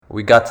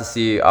we got to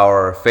see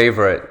our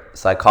favorite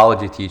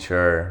psychology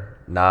teacher.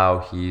 Now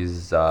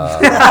he's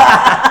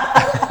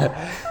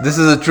this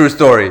is a true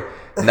story.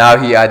 Now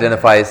he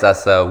identifies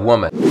as a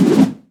woman.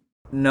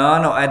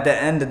 No. At the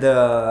end,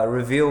 the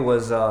reveal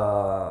was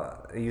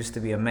it used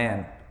to be a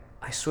man.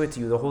 I swear to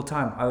you, the whole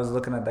time I was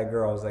looking at that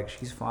girl, I was like,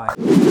 she's fine.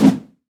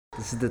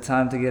 This is the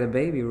time to get a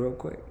baby, real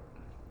quick.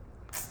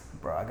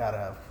 Bro, I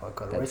gotta fuck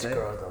a rich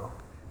girl though.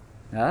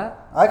 Huh?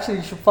 Actually,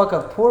 you should fuck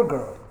a poor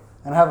girl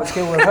and have a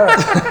kid with her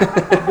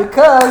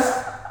because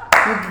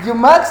you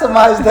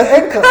maximize the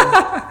income.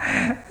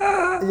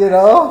 You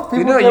know,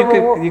 people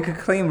you could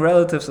claim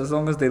relatives as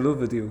long as they live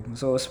with you.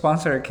 So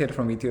sponsor a kid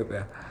from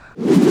Ethiopia.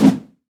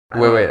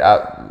 Wait,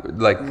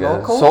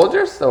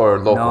 soldiers or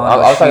local? No, I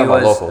was talking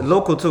about local.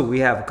 Local too. We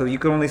have, because you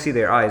can only see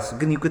their eyes.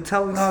 You could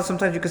tell,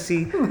 sometimes you can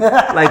see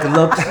like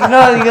looks.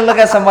 You can look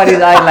at somebody's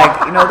eye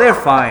like, they're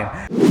fine.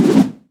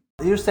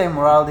 You're saying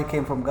morality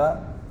came from God?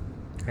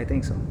 I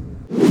think so.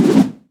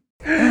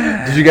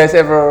 Did you guys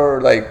ever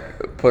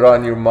put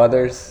on your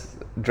mother's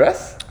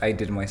dress? I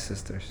did my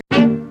sister's.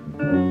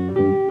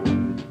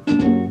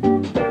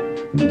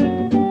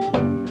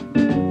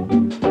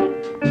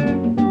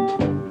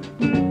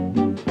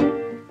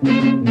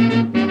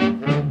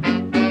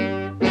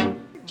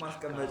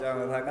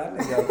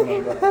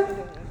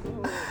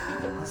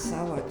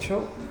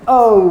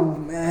 Oh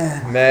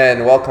man.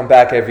 Man, welcome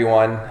back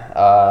everyone.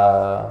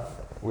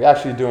 We're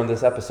actually doing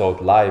this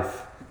episode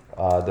live.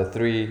 The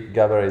three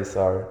Gabaris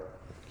are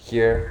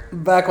here,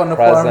 back on the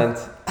present,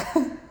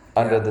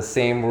 under the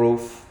same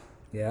roof.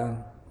 Yeah.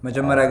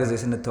 Majamara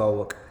is in the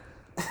talk.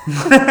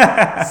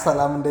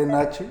 Salam de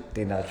Nachi.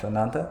 De Nacho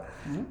Nanta.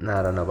 No,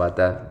 I don't know about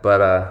that.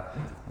 But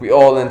we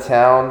all in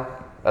town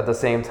at the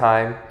same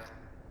time.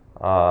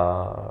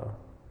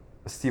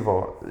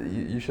 Steve-O,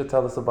 you should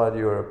tell us about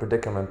your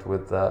predicament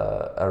with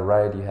a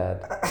ride you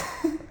had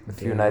a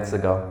few nights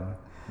ago.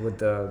 With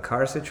the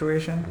car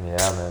situation?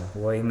 Yeah, man.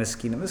 Why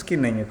mesquina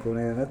nahin ko na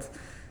yan.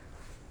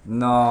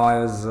 No, I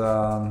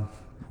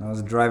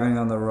was driving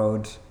on the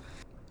road.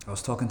 I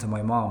was talking to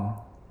my mom,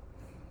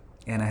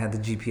 and I had the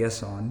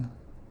GPS on,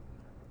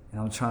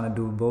 and I'm trying to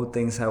do both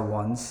things at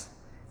once.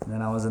 And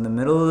then I was in the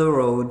middle of the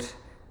road.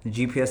 The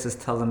GPS is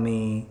telling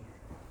me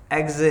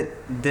exit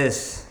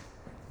this,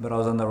 but I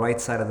was on the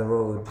right side of the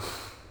road.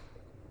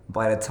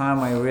 By the time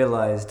I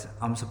realized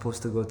I'm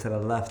supposed to go to the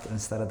left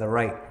instead of the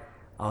right,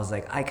 I was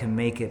like, I can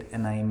make it,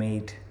 and I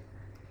made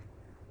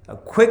a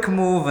quick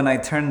move and I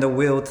turned the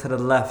wheel to the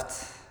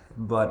left.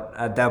 But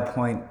at that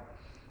point,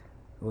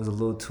 it was a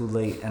little too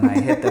late and I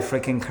hit the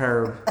freaking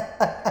curb.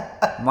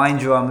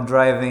 Mind you, I'm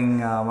driving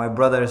my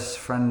brother's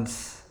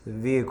friend's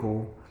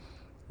vehicle,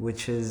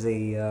 which is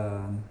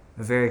a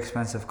very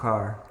expensive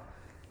car.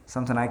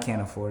 Something I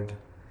can't afford.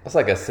 That's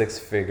like a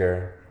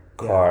 6-figure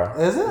car.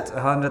 Yeah. Is it? It's a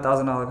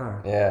 $100,000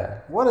 car. Yeah.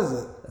 What is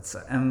it? It's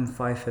an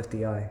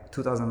M550i,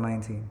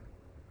 2019.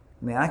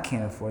 Man, I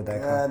can't afford that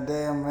car. God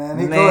damn, man.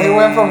 He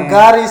went from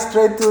Gotti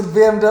straight to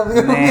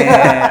BMW.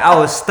 Man, I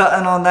was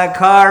stunting on that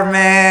car,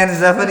 man.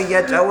 Zafari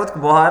yachawat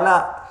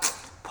bohala.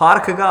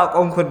 Park ga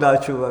kon kuda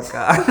chuva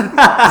ka.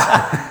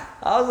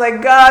 I was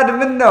like, God,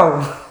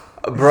 minno.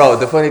 Bro,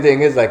 the funny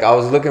thing is, I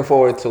was looking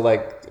forward to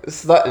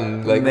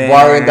stunting,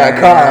 borrowing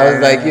that car. I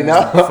was like,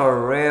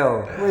 For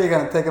real. Where you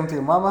gonna take him to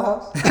your mama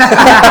house?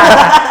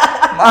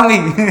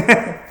 Mommy.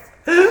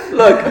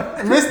 Look.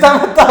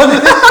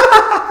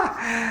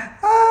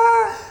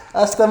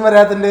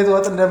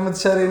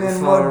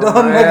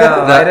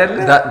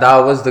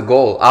 That was the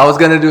goal. I was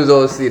gonna do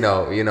those,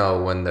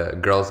 when the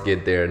girls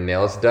get their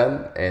nails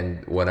done,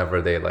 and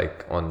whenever they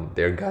on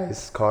their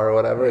guy's car or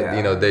whatever,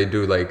 they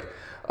do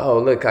oh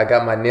look, I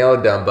got my nail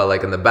done, but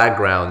in the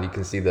background you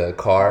can see the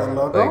car, the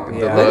logo.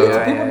 the logo.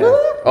 People do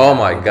that? Oh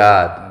my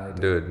god,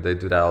 dude, they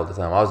do that all the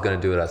time. I was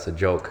gonna do it as a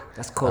joke.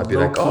 That's called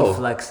low-key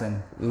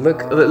flexing.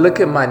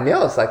 Look at my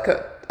nails. I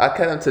cut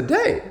them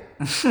today,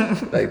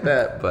 like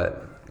that,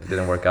 but. It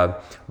didn't work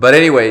out. But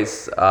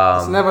anyways,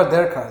 it's never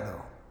their car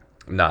though.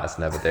 Nah, it's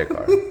never their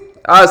car.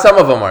 Some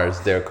of them are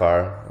their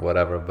car,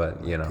 whatever.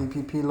 But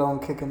PPP loan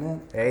kicking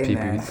in. Hey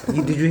man,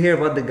 did you hear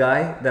about the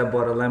guy that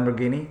bought a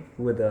Lamborghini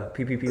with a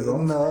PPP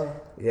loan? No.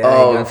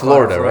 Yeah, in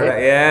Florida, right?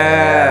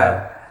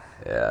 Yeah,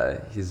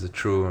 he's a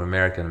true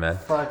American, man.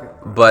 Fuck it.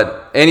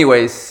 But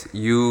anyways,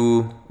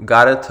 you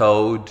got it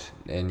towed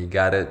and you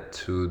got it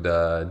to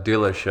the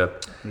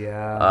dealership.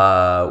 Yeah.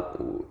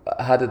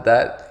 How did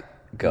that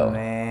go?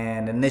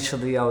 Man,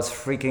 initially I was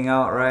freaking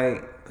out,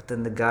 right? But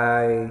then the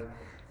guy,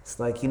 it's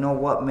like, you know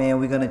what,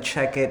 man, we're gonna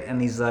check it. And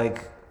he's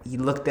like, he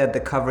looked at the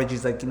coverage.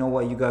 He's like, you know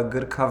what, you got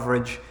good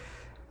coverage.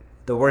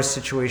 The worst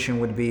situation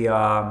would be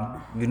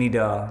you need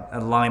a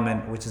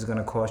alignment, which is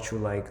gonna cost you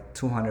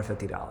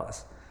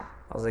 $250.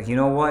 I was like, you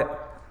know what?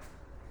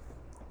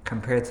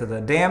 Compared to the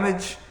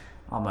damage,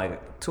 I'm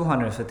like,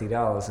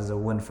 $250 is a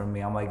win for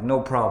me. I'm like, no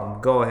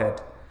problem, go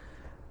ahead.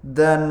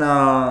 Then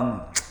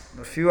a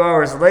few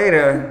hours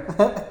later,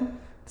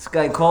 this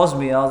guy calls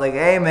me. I was like,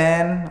 hey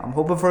man, I'm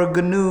hoping for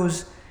good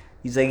news.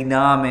 He's like,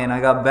 nah, man, I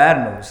got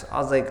bad news. I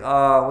was like,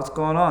 what's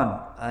going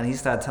on? And he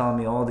started telling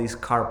me all these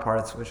car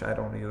parts, which I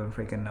don't even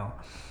freaking know.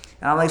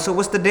 And I'm like, so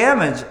what's the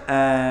damage?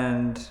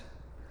 And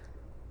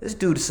this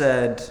dude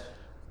said,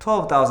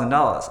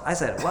 $12,000. I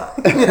said, what?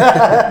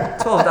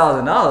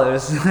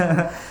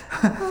 $12,000?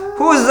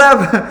 Who's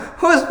that?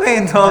 Who's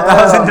paying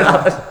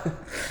 $12,000?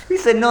 He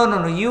said,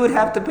 no, you would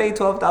have to pay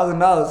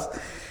 $12,000.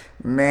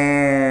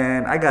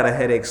 Man, I got a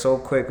headache so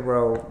quick,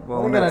 bro. What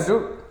are you gonna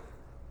do?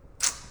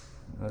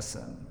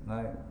 Listen,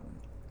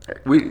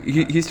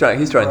 he's trying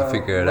to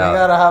figure it out. We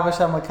got a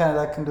Habesha mechanic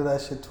that can do that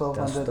shit.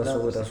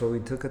 $1,200. That's what we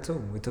took it to.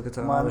 We took it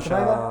to Man,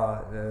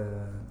 Habesha.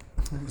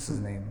 What's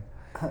his name?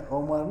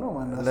 Omar, no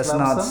man. Let's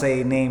not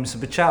say names,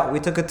 but we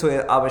took it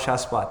to an Habesha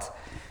spot,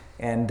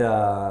 and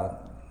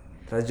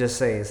let's just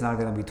say it's not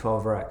gonna be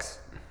 12 racks.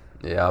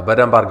 Yeah, but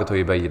I'm about to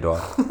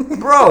يبيدوا.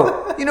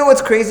 Bro, you know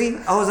what's crazy?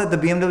 I was at the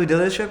BMW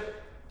dealership.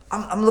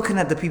 I'm looking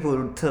at the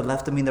people to the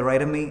left of me and the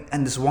right of me,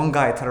 and this one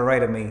guy to the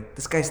right of me.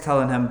 This guy's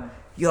telling him,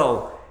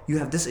 yo, you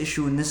have this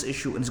issue and this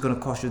issue, and it's gonna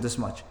cost you this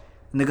much.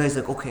 And the guy's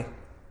like, okay.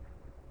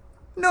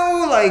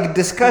 No, like,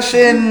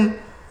 discussion.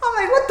 I'm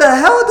like, what the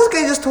hell? This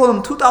guy just told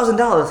him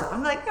 $2,000.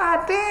 I'm like,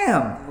 god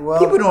damn. Well,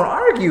 people don't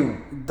argue.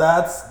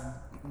 That's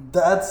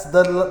the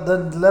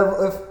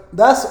level.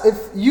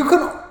 If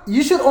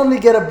you should only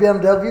get a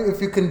BMW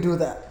if you can do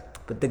that.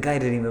 But the guy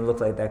didn't even look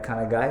like that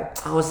kind of guy.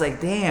 I was like,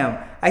 damn.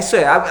 I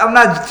swear, I'm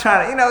not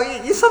trying to,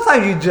 you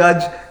sometimes you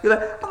judge. You're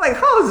like, I'm like,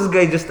 how is this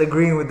guy just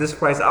agreeing with this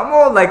price? I'm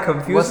all like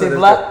confused. Was he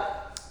black?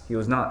 He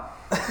was not.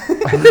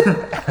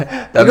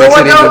 That makes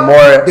it even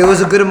more. There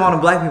was a good amount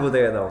of black people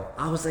there, though.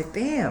 I was like,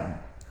 damn.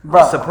 Bro.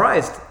 I was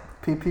surprised.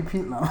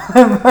 PPP, no.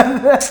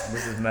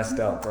 This is messed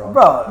up, bro.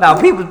 Bro. Now,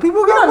 people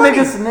got money.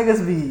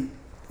 Niggas be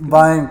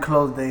buying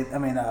cars they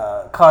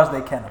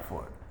can't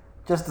afford.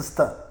 Just to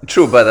stunt.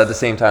 True, but at the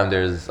same time,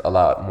 there's a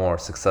lot more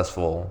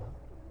successful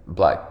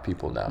black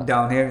people now.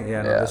 Down here?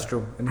 Yeah, no, that's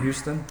true. In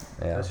Houston?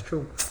 Yeah. That's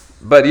true.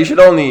 But you should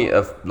only,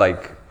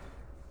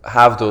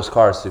 have those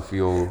cars if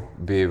you'll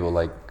be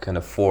able, can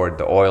afford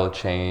the oil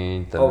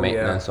change, the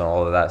maintenance, and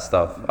all of that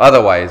stuff.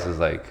 Otherwise, it's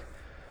like,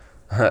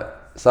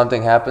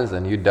 something happens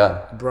and you're done.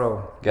 Bro.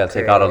 You gotta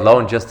take out a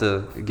loan just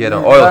to get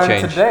an oil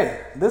change.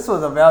 Today, this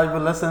was a valuable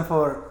lesson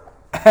for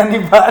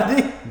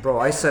anybody. Bro,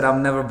 I said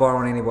I'm never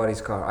borrowing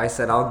anybody's car. I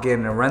said I'll get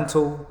in a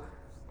rental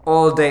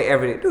all day,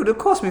 every day. Dude, it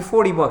cost me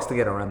 $40 to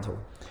get a rental.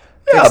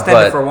 Yeah,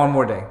 extend it for one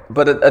more day.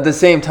 But at the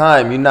same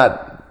time, you're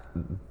not,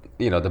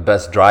 the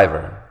best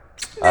driver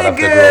out of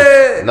the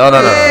group. No,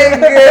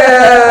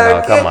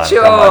 Nigga, come on.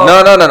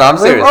 No, I'm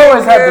serious. We've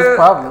always had this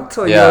problem.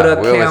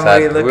 Toyota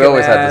Camry we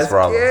always had this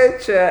problem.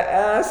 Get your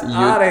ass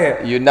out of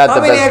here. You're not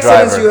the best driver. How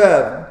many accidents you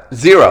have?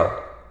 0.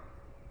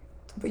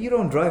 But you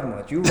don't drive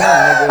much. You run,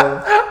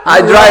 nigga.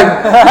 I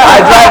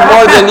drive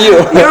more than you.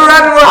 You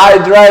run more. I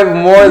drive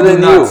more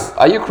than you.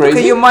 Are you crazy?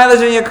 Look at your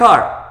mileage on your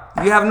car.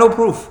 You have no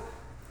proof.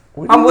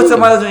 What's the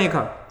mileage on your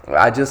car?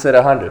 I just said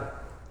 100.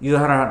 You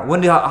had 100.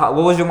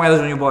 What was your mileage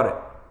when you bought it?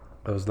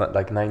 It was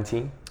like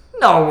 19.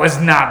 No, it was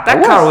not.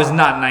 That car was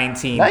not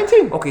 19.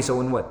 19. Okay,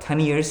 so in 10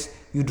 years,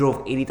 you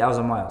drove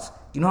 80,000 miles.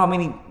 You know how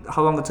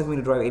long it took me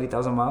to drive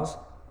 80,000 miles?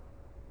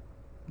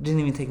 It didn't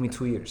even take me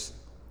 2 years.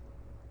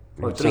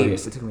 Or 3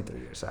 years. It took me 3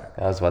 years, sorry.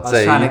 I was about to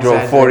say, you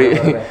drove 40.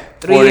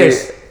 3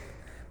 years.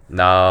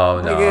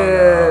 No.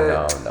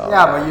 Yeah,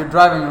 but you're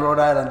driving in Rhode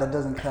Island. That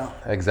doesn't count.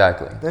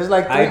 Exactly. There's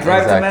like I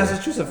drive to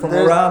Massachusetts, from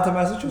Rhode Island to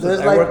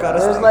Massachusetts. I work out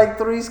of state. There's like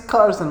 3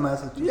 cars in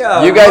Massachusetts.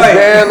 Yeah, you guys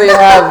barely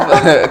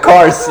have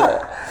cars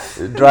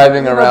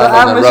driving around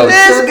on the road.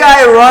 This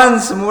guy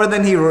runs more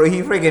than he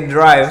freaking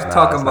drives.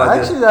 Talking about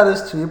this. Actually, that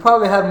is true. You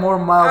probably had more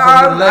miles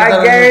on your leg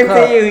than I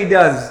guarantee you he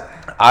does.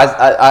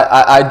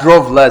 I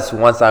drove less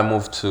once I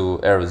moved to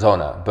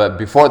Arizona, but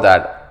before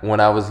that,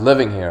 when I was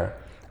living here,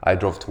 I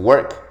drove to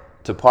work,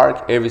 to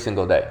park every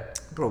single day.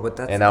 Bro, but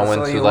that's and I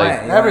went to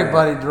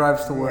everybody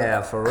drives to work.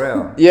 Yeah, for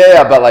real.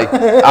 Yeah, but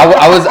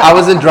I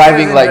wasn't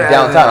driving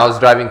downtown. I was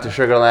driving to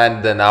Sugar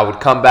Land, then I would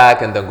come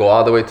back and then go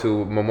all the way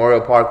to Memorial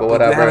Park or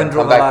whatever. You haven't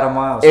drove a lot of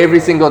miles. Every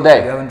single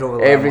day. You haven't drove a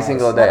lot every of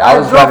single miles. day. I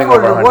was driving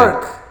over 100.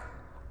 Work.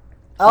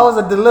 I was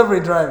a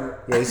delivery driver.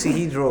 Yeah, you see,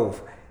 he drove.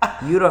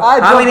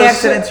 How many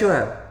accidents you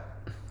have?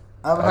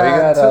 I've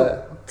had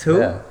 2. 2?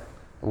 Yeah.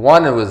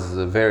 One, it was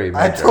very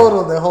major. I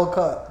totaled the whole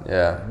car.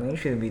 Yeah. Man, you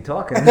shouldn't be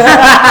talking. Nah,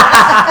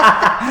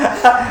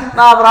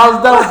 but I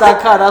was done with that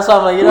car. That's why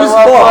I'm like, Whose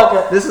what?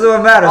 Fault? This is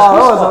what matters.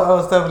 Oh, it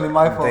was definitely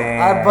my fault.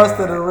 Damn. I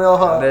busted it real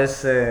hard.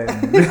 Listen.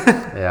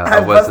 Yeah,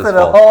 I busted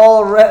a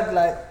whole red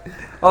light.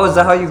 Oh, is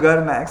that how you got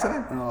in the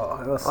accident? Oh,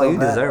 it was so you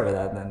bad. deserve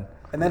that then.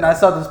 And then I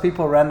saw those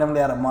people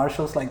randomly at a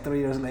Marshall's like 3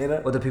 years later.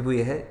 What, the people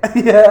you hit?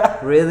 Yeah.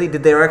 Really?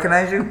 Did they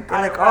recognize you?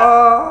 They're like,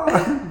 oh.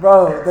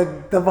 Bro,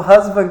 the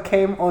husband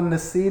came on the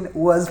scene,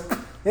 was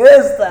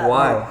pissed at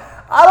Why? me.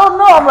 I don't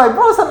know. I'm like,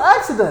 bro, it's an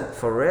accident.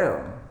 For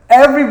real?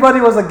 Everybody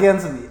was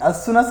against me.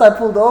 As soon as I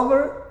pulled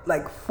over,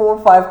 like 4 or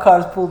 5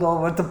 cars pulled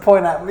over to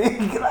point at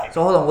me. Like,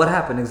 so hold on, what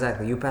happened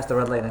exactly? You passed the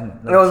red light and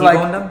it was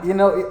T-boned like,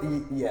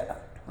 them? yeah.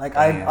 Like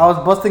I was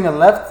busting a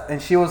left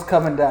and she was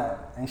coming down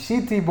and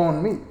she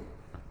T-boned me.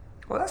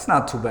 Well, that's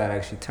not too bad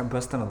actually. 10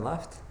 burst on the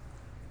left.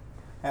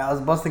 Yeah, I was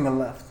busting a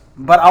left.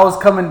 But I was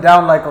coming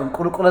down like on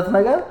Kurukulat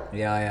Nagar.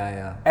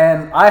 Yeah.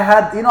 And I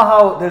had, you know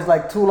how there's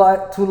like two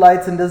lights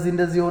in this,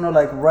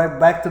 like right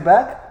back to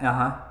back?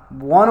 Uh-huh.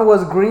 One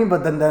was green,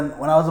 but then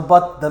when I was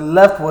about, the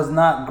left was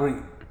not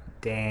green.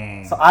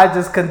 Dang. So I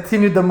just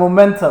continued the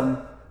momentum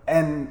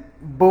and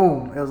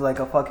boom, it was like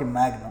a fucking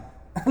magnum.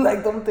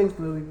 Like them things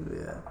really,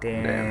 yeah.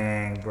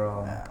 Dang,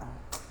 bro. Yeah.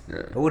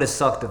 It would have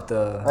sucked if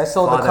the I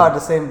sold the car the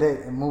same day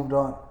and moved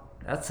on.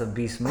 That's a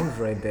beast move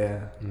right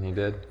there. You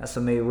did. That's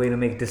a way to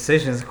make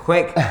decisions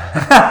quick.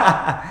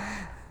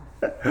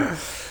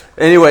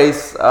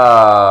 Anyways,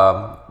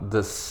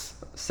 this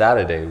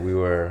Saturday we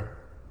were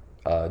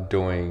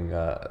doing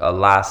a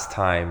last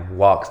time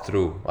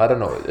walkthrough. I don't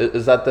know.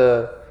 Is that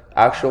the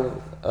actual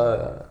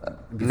Before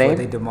name?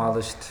 they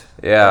demolished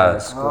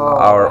school.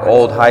 Our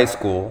old high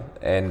school,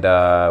 and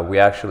we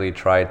actually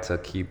tried to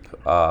keep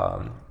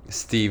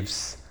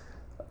Steve's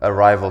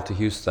arrival to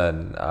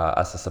Houston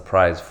as a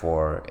surprise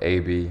for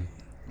AB.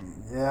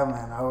 Yeah,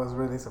 man, I was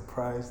really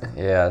surprised.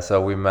 Yeah,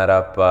 so we met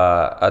up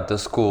at the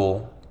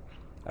school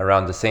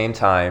around the same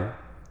time,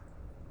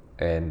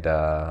 and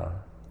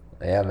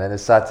yeah, man,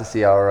 it's sad to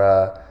see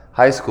our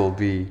high school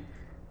be,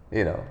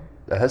 a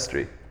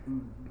history.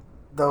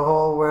 The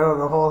whole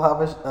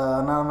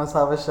anonymous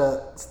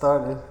Habesha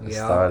started. It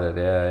started,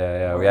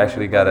 yeah. We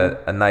actually got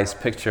a nice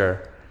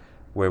picture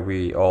where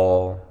we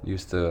all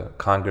used to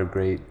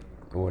congregate.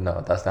 Oh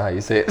no, that's not how you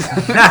say it.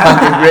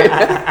 Congregate.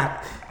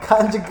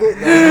 Conjugate.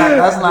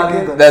 That's not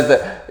either. That's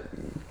the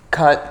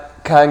congregate.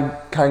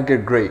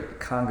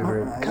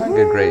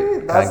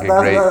 Congregate. That's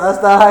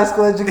the high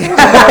school education.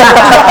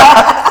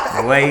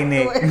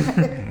 Wayne.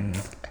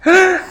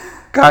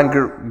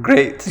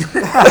 Congregate.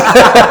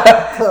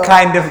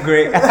 Kind of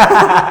great.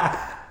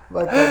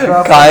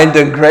 Kind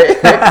and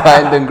great.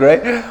 Kind and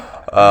great.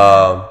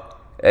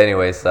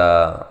 Anyways,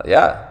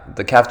 yeah,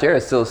 the cafeteria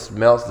still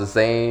smells the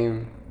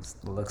same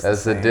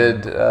as it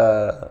did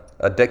a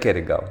decade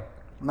ago.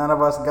 None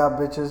of us got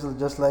bitches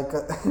just like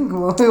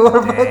when we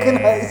were back in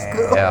high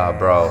school. Yeah,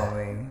 bro.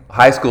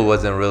 High school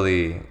wasn't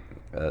really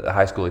a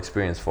high school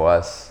experience for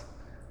us.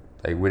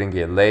 Like, we didn't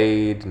get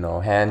laid, no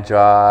hand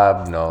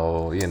job,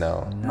 no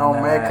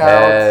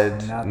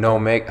makeout, no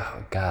make.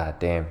 Oh, god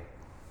damn.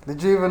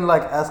 Did you even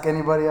ask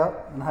anybody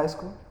out in high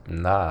school?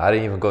 Nah, I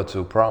didn't even go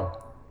to prom.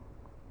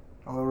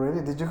 Oh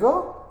really? Did you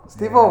go?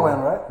 Steve-O went,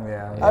 right?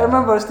 Yeah. I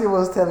remember Steve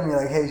was telling me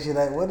hey,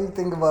 what do you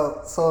think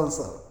about so and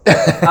so?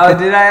 Oh,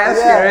 did I ask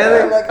you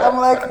really? I'm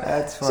like,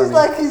 that's funny. He's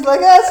like,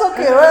 yeah, it's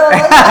okay,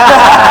 right?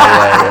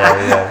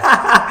 Yeah.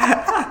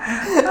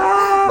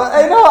 But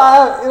I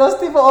know,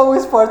 Steve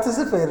always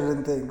participated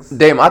in things.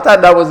 Damn, I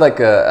thought that was like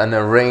an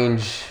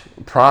arranged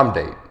prom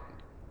date.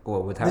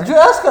 What, with her? Did you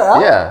ask her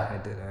out? Yeah. I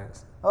did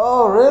ask.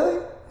 Oh, really?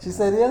 She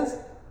said yes?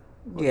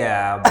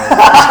 Yeah, but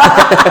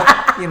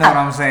you know what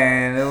I'm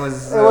saying. It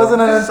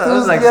wasn't an it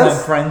was like enthusiast?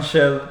 some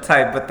friendship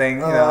type of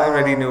thing. I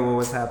already knew what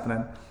was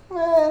happening.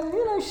 Man,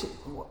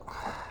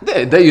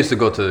 They used to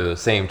go to the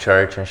same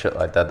church and shit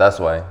like that. That's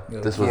why.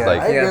 This was I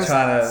guess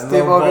trying to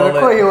Steve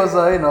lowball it. he was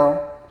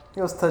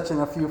he was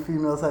touching a few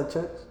females at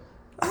church.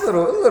 A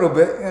little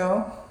bit,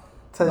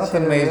 Touching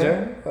Nothing her,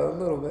 major, but a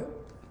little bit.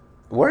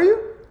 Were you?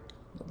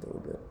 A little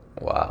bit.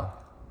 Wow.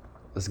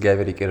 This guy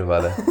very good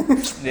about it.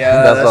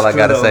 Yeah, That's all I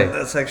gotta say.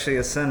 That's actually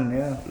a sin,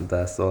 yeah.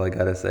 That's all I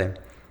gotta say.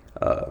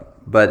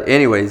 But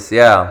anyways,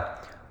 yeah,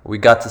 we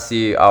got to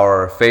see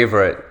our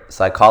favorite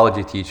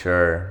psychology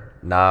teacher.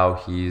 Now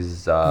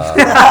he's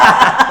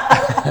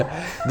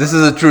this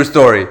is a true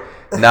story.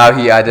 Now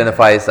he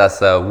identifies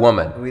as a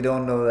woman. We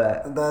don't know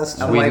that. That's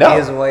That true. We might know. be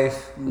his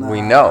wife.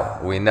 We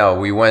know.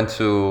 We went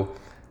to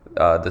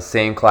the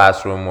same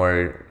classroom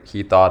where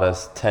he taught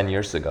us 10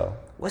 years ago.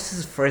 What's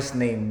his first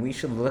name? We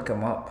should look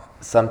him up.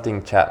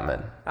 Something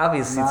Chapman.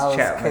 Obviously, Now it's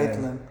it's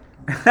Chapman.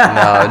 Caitlin.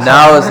 No,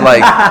 now it's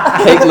like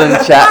Caitlin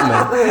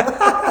Chapman.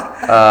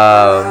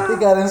 He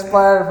got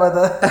inspired by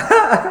the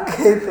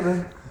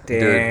Caitlin.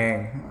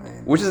 Dang.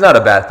 Which is not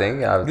a bad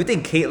thing. You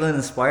think Caitlyn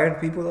inspired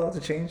people though to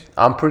change?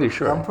 I'm pretty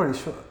sure. I'm pretty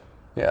sure.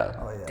 Yeah.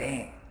 Oh yeah.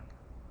 Dang.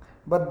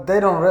 But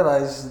they don't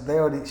realize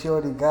she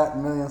already got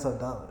millions of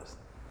dollars.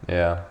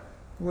 Yeah.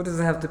 What does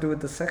it have to do with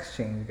the sex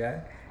change,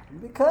 guy?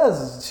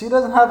 Because she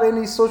doesn't have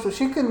any social.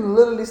 She can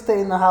literally stay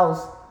in the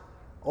house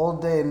all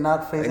day and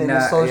not face any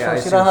social. Yeah, I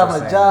she see doesn't what have you're a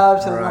saying. job.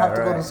 She doesn't Right, have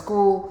to go to right.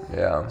 school.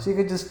 Yeah. She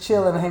could just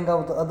chill and hang out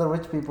with the other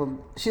rich people.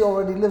 She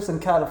already lives in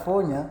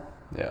California.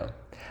 Yeah.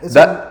 It's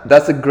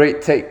That's a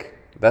great take.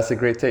 That's a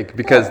great take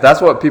because that's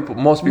what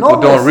most people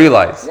No don't risk.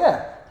 realize.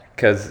 Yeah.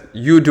 Because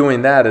you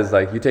doing that is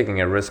like you taking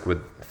a risk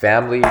with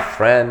family,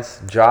 friends,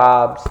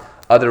 jobs,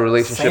 other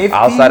relationship Safety.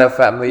 outside of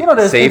family,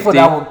 There's safety. people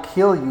that will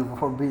kill you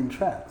for being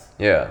trans.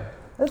 Yeah.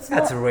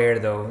 That's rare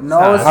though.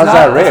 No, it's How's not.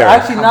 that rare? It's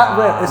actually not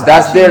rare. It's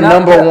That's actually their not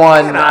number rare.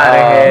 one. Get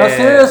outta here. No,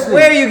 seriously.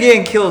 Where are you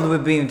getting killed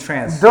with being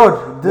trans?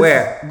 Dude,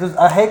 Where?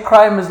 a hate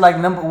crime is like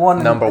number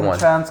one Number in one. the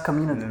trans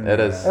community. It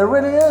is. It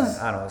really is.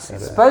 I don't see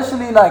that.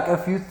 Especially like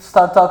if you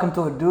start talking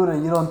to a dude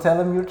and you don't tell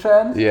him you're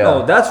trans. Yeah.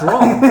 No, that's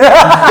wrong.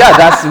 Yeah,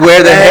 that's where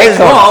the That hate is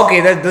wrong. comes.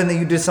 Okay, then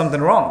you did something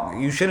wrong.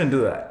 You shouldn't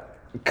do that.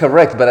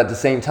 Correct, but at the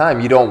same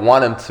time, you don't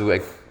want them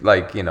to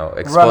like Run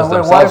expose away.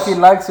 themselves. What if he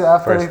likes you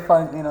after first. he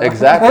find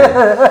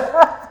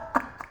Exactly.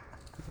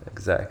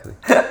 Exactly.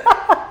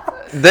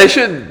 They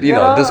should, You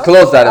know,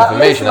 disclose that at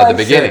information least at the like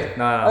beginning.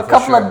 No, a for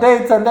couple sure. of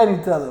dates and then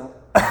you tell him.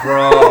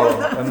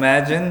 Bro,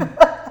 imagine.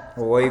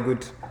 Way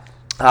good.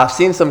 I've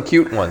seen some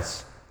cute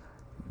ones.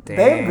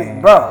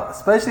 Bro,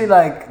 especially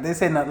like they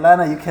say in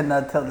Atlanta, you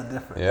cannot tell the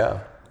difference. Yeah.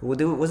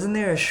 Wasn't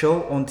there a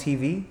show on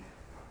TV?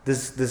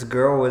 This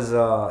girl was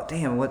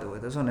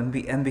what was on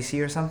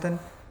NBC or something?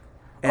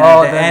 And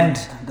Oh, at the end,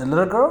 the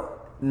little girl.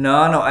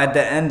 no, at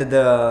the end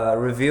the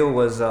reveal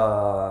was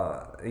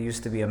it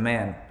used to be a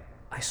man.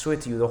 I swear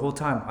to you, the whole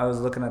time I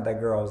was looking at that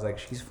girl, I was like,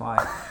 she's fine.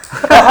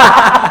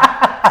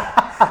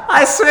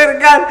 I swear to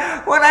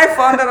God, when I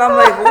found it, I'm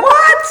like,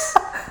 what?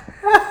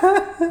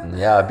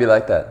 Yeah, I'd be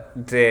like that.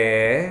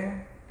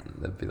 There.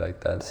 It'd be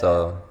like that.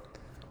 So,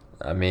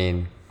 I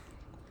mean,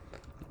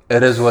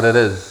 it is what it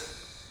is.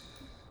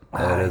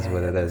 It is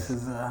what it This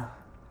is. is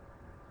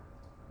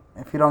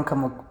if you don't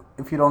come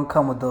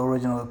with the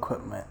original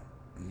equipment,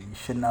 you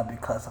should not be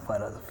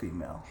classified as a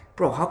female.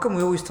 Bro, how come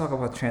we always talk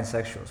about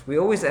transsexuals? We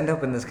always end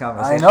up in this I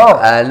conversation. know.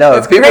 I know.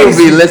 It's People would be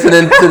crazy.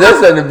 listening to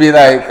this and be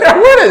like,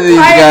 "What are these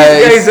Why are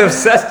you guys?" guys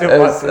obsessed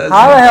about this?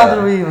 How the hell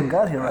did we even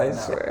got here right I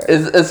now? swear.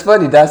 It's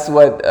funny. That's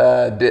what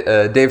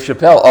Dave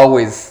Chappelle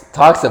always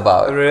talks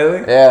about. Really?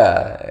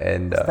 Yeah,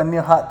 and The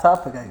new hot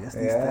topic, I guess,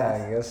 these Yeah,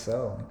 days. I guess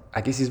so.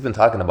 I guess he's been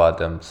talking about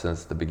them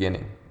since the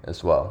beginning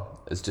as well.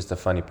 It's just a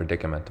funny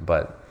predicament,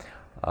 but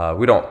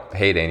we don't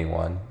hate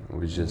anyone.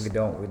 We just We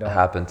don't.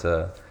 happen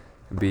to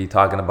be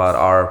talking about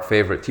our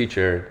favorite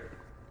teacher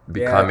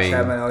becoming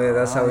Chapman. Oh yeah,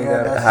 that's how we got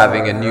it. that's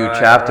having a new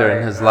chapter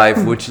in his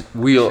life, which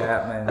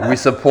Chapman. we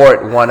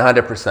support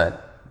 100%.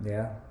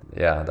 Yeah.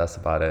 Yeah, that's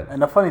about it.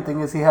 And the funny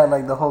thing is, he had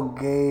like the whole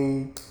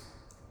gay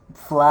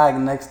flag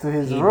next to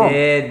his He room.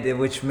 did,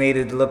 which made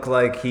it look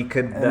like he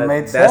could.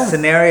 made That sense.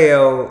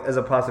 scenario is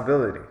a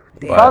possibility.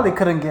 He But- probably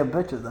couldn't get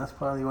bitches. That's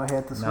probably why he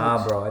had to switch.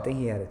 Nah, bro. I think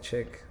he had a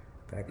chick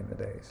back in the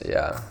days.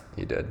 Yeah,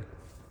 he did.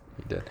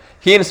 He did.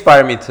 He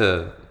inspired me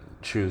to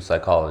choose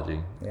psychology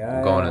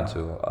Yeah, going yeah. into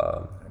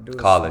Dude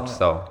is college. smart.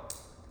 So,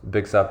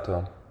 big up to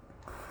him.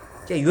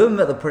 Yeah, you ever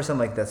met the person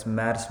like that's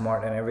mad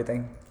smart and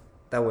everything?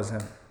 That was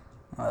him.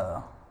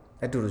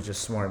 That dude was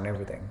just smart in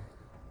everything,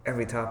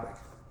 every topic.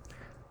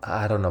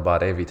 I don't know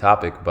about every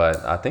topic,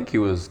 but I think he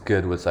was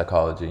good with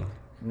psychology.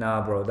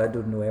 Nah, bro, that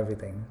dude knew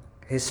everything.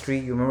 History,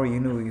 you remember you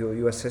knew your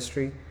U.S.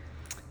 history,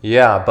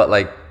 Yeah, but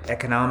like,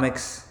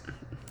 economics.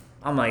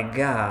 I'm like,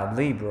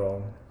 golly,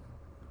 bro.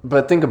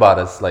 but think about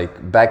us.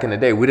 Like back in the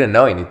day, we didn't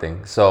know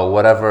anything. So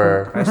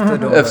whatever. I still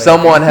don't. If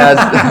someone has,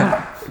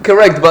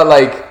 correct, but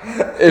like,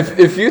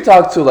 if you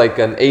talk to like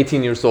an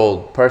 18 years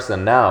old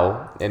person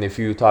now, and if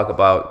you talk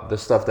about the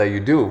stuff that you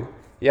do,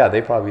 yeah,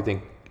 they probably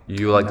think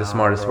you like the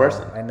smartest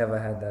person. I never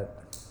had that.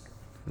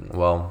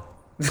 Well,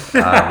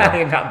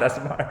 You're not that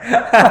smart.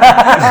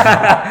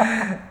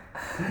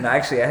 No,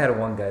 actually, I had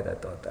one guy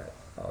that thought that.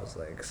 I was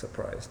like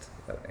surprised.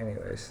 But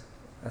anyways,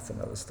 that's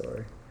another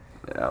story.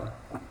 yeah.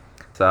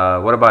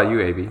 So, what about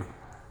you, AB?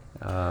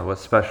 What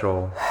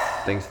special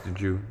things did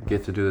you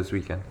get to do this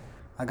weekend?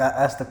 I got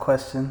asked a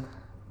question.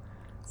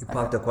 You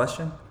popped a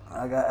question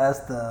I got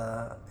asked,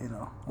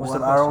 What's what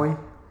the are we?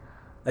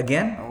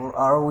 again? What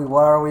are we?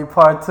 What are we?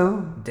 Part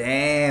 2.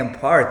 Damn,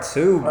 part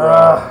 2, bro.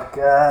 Oh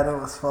God,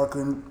 it was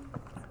fucking.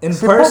 In She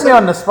put me person.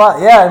 on the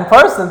spot. Yeah, in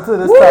person too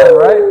this time,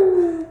 right?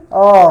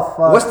 Oh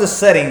fuck. What's the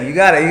setting? You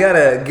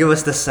gotta give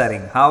us the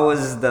setting. How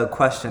was the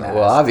question asked?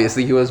 Well,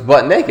 obviously he was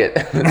butt naked.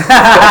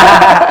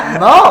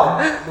 No,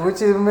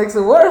 which even makes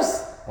it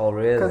worse. Oh,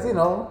 really? Because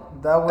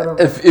that would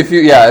have.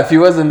 if he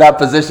was in that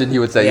position, he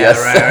would say Yeah, yes.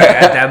 right.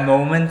 At that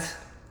moment.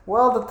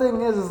 Well, the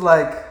thing is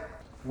like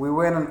we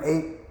went and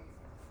ate,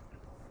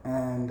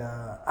 and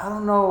I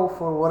don't know,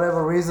 for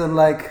whatever reason,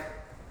 like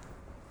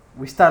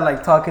we start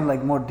like talking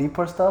like more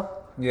deeper stuff.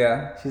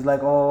 Yeah. She's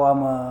like, "Oh,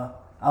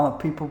 I'm a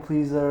people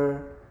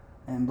pleaser,"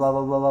 and blah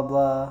blah blah blah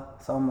blah.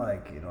 So I'm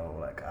like,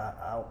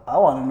 I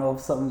want to know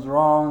if something's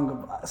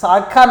wrong. So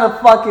I kind of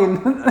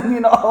fucking,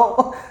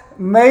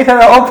 made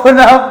her open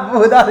up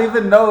without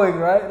even knowing,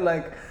 right?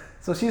 Like,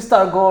 so she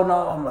started going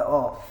on. I'm like,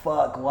 oh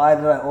fuck, why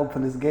did I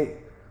open this gate?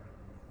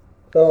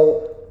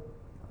 So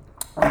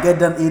I get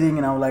done eating,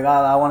 and I'm like,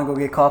 I want to go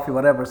get coffee,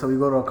 whatever. So we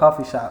go to a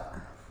coffee shop,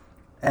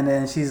 and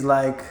then she's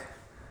like,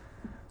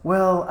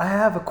 well, I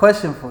have a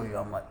question for you.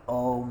 I'm like,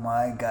 oh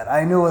my God.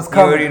 I knew it was You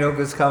coming. already know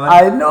what's coming?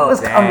 I know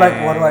it's coming. I'm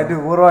like, what do I do?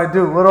 What do I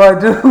do? What do I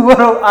do? What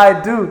do I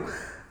do?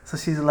 So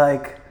she's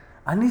like,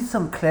 I need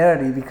some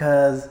clarity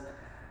because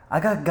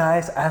I got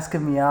guys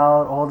asking me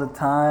out all the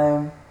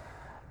time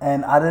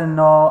and I don't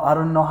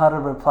know how to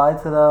reply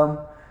to them.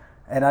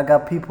 And I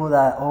got people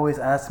that always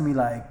ask me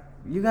like,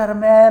 "You got a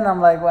man?" I'm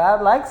like, "Well,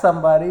 I like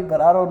somebody, but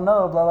I don't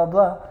know." Blah blah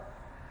blah.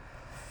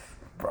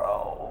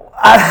 Bro,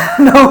 I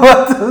don't know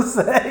what to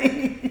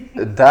say.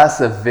 That's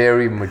a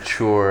very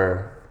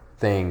mature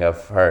thing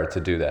of her to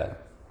do that.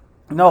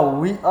 No,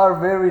 we are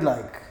very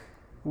like,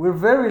 we're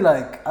very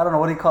like, I don't know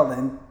what do you call it,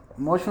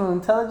 emotional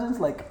intelligence.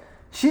 Like,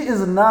 she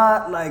is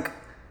not like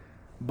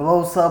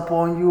blows up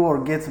on you or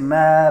gets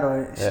mad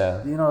or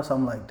Yeah. you know. So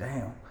I'm like,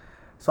 damn.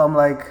 So I'm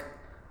like,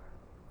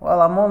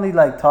 well, I'm only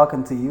like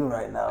talking to you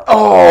right now.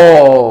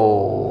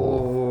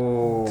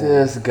 Oh,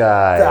 this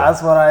guy.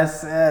 That's what I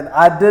said.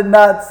 I did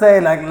not say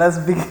like let's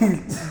be,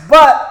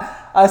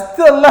 but I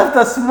still left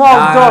a small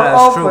door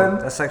that's open. true.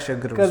 That's actually a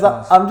good Because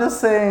response. I'm just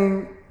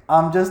saying,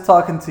 I'm just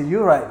talking to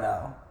you right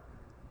now.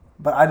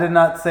 But I did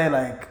not say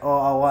like, oh,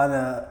 I want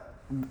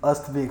us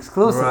to be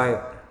exclusive.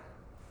 Right.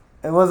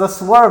 It was a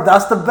swerve.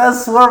 That's the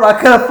best swerve I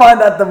could have found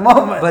at the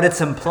moment. But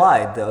it's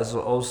implied though,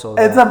 also.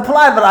 It's that-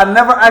 implied, but I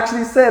never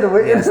actually said it.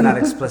 Yeah, it's not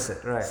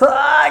explicit, right? So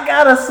I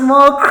got a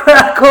small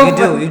crack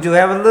open. You do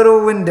have a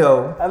little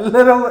window. A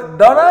little.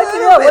 Don't I?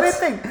 What do you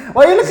think?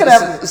 Why are you looking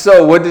at me?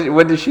 So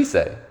what did she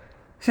say?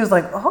 She was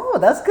like, oh,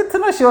 that's good to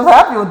know. She was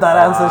happy with that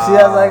answer. She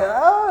was like,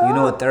 oh. You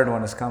know a third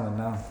one is coming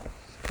now.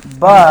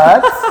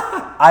 But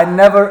I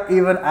never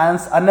even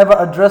I never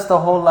addressed the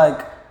whole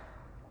like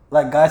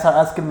guys are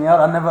asking me out.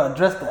 I never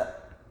addressed that.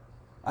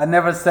 I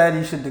never said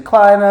you should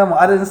decline them.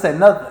 I didn't say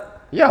nothing.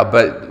 Yeah,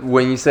 but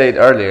when you said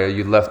earlier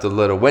you left a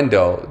little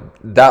window,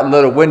 that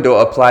little window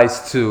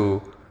applies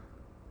to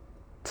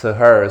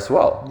her as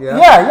well.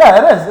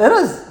 Yeah, it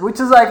is. Which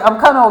is like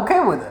I'm kind of okay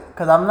with it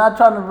because I'm not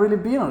trying to really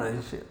be in a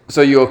relationship.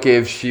 So you okay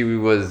if she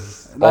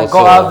was Like also,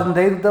 go out and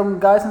date them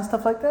guys and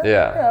stuff like that.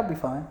 Yeah. I'll be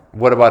fine.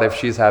 What about if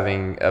she's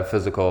having a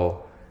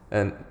physical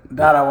and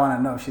That I want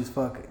to know. She's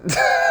fucking.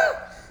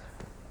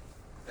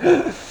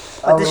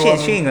 But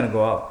she ain't gonna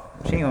go out.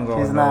 She ain't gonna go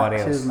She's with not.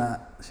 nobody else. She's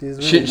not. She's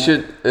really she not.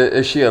 should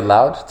is she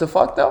allowed to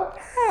fuck though?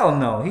 Hell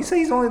no. He said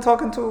he's only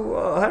talking to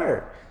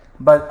her.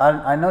 But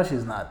I know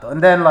she's not though.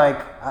 And then like,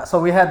 so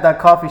we had that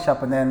coffee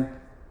shop, and then,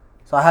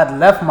 so I had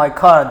left my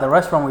car at the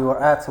restaurant we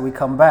were at. So we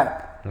come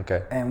back,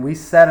 Okay. and we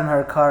sat in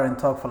her car and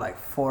talked for like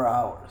 4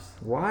 hours.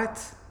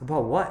 What?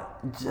 About what?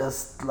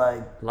 Just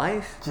like,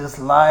 Life? just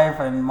life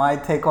and my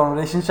take on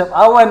relationship.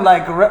 I went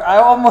like,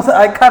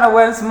 I kind of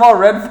went small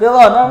red pill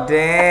on her.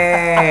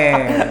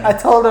 Damn. I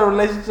told her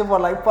relationship were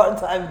like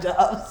part-time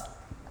jobs.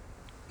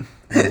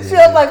 She was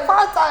like,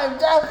 part-time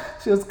job.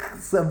 She was,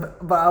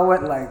 but I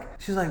went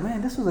like, she was like,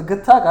 man, this was a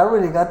good talk. I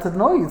really got to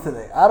know you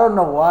today. I don't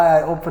know why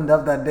I opened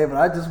up that day, but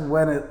I just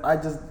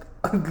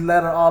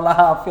let her all out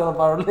how I feel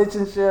about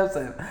relationships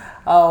and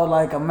how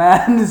like a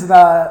man is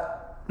not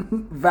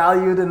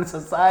valued in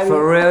society.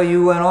 For real,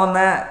 you went on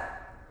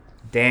that?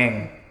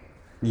 Dang.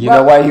 You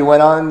know why he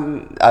went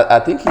on?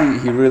 I think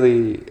he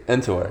really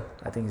into her.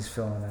 I think he's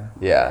feeling that.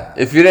 Yeah.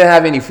 If you didn't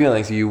have any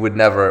feelings, you would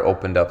never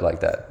opened up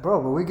like that.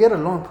 Bro, but we get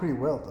along pretty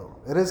well though.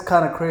 It is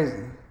kind of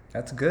crazy.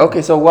 That's good.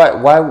 Okay, so why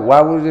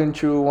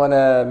wouldn't you want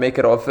to make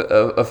it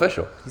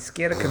official? He's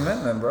scared of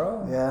commitment,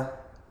 bro. Yeah.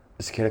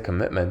 Scared of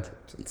commitment.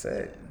 That's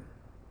it.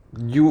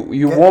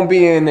 You won't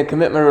be in a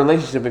commitment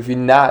relationship if you're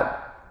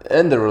not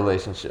in the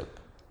relationship.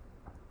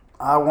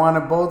 I want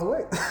it both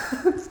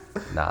ways.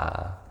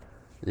 Nah.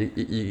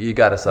 You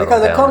gotta settle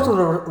Because it down, comes man.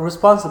 with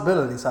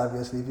responsibilities,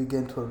 obviously, if you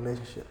get into a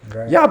relationship.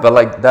 Right. Yeah, but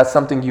like that's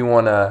something you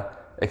wanna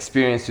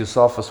experience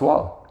yourself as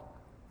well.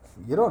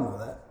 You don't know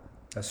that.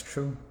 That's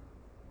true.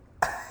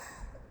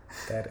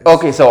 That is.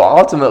 Okay, so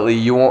ultimately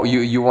you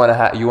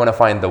wanna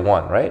find the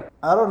one, right?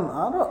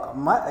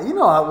 You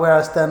know where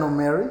I stand on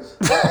marriage.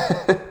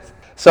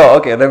 So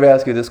okay, let me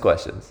ask you this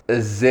question: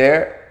 is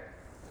there?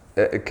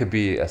 It could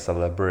be a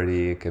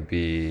celebrity, it could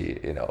be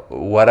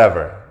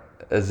whatever.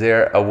 Is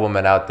there a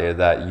woman out there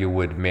that you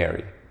would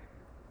marry?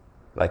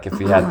 Like if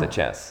you had the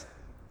chance.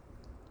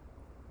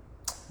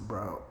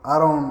 Bro, I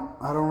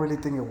don't really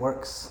think it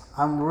works.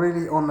 I'm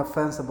really on the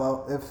fence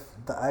about if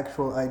the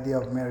actual idea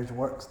of marriage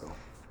works though.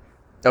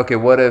 Okay,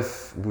 what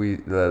if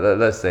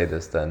let's say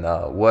this then?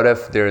 What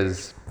if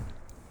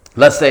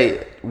let's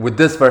say with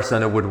this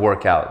person it would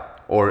work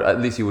out, or at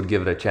least you would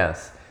give it a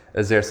chance.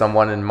 Is there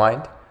someone in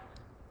mind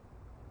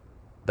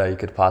that you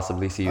could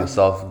possibly see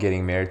yourself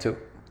getting married to?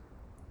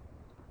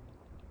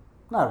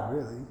 Not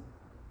really.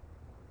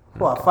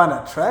 Who I find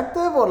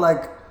attractive or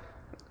like?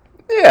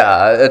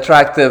 Yeah,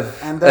 attractive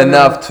And then-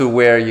 enough to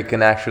where you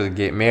can actually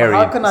get married,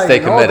 How can I stay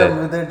know committed.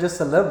 them if they're just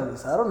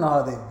celebrities? I don't know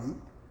how they be.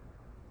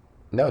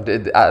 No,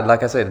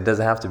 like I said, it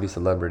doesn't have to be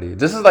celebrity.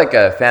 This is like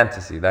a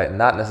fantasy, like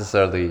not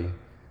necessarily,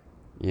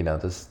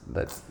 this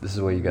is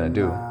what you're gonna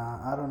do.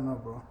 Nah, I don't know,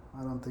 bro.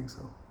 I don't think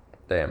so.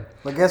 Damn.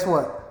 But guess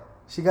what?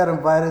 She got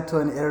invited to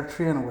an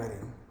Eritrean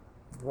wedding.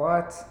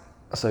 What?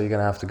 So you're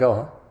gonna have to go,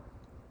 huh?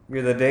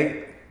 You're the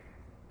date?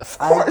 Of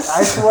I course.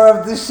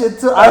 swerved this shit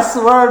too. I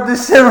swerved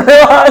this shit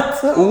real hard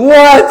too.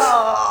 What?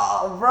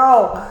 Oh,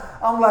 bro.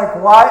 I'm like,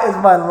 why is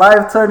my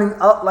life turning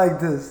out like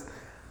this?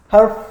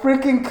 Her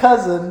freaking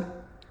cousin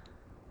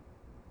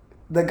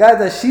the guy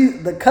that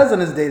the cousin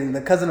is dating.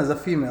 The cousin is a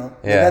female.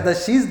 Yeah. The guy that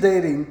she's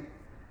dating,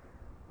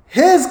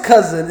 his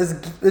cousin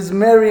is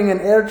marrying an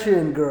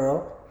Eritrean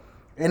girl.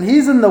 And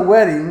he's in the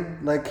wedding,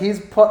 like he's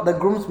the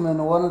groomsman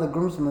or one of the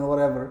groomsmen or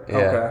whatever. Yeah.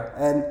 Okay.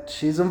 And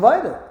she's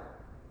invited.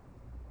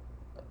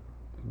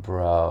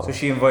 Bro. So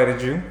she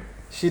invited you?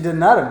 She did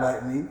not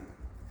invite me.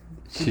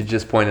 She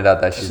just pointed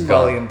out that she's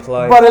Probably gone.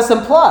 implied. But it's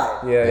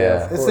implied. Yeah.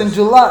 Yeah. Of It's course. in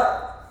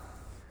July.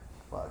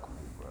 Fuck me,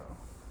 bro.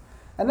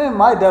 And then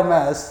my dumb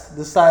ass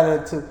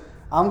decided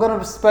I'm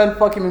gonna spend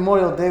fucking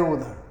Memorial Day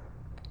with her.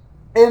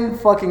 In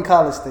fucking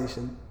College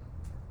Station.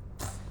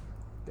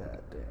 God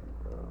damn,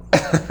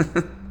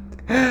 bro.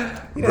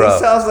 You know, Bro. he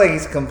sounds like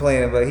he's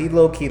complaining, but he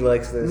low key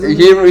likes this. He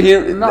No, I he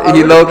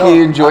really low key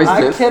don't. enjoys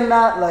I this.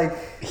 cannot, like...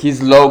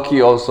 He's low key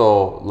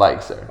also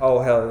likes her. Oh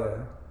hell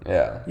yeah!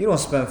 Yeah. You don't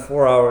spend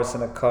 4 hours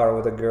in a car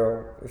with a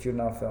girl if you're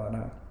not feeling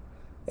her.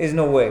 There's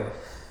no way.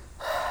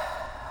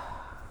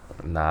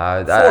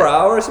 Nah. 4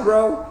 hours,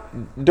 bro.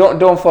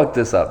 Don't fuck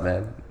this up,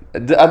 man.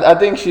 I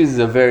think she's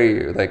a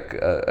very like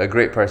a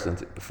great person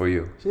for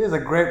you. She is a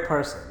great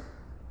person.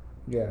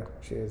 Yeah,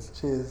 she is.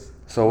 She is.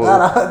 So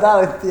That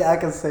I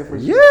can say for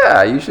sure.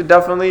 yeah, you should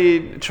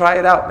definitely try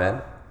it out,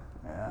 man.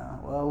 Yeah,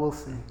 well, we'll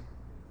see.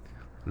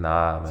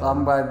 Nah, man. So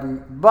I'm about to be...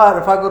 But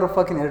if I go to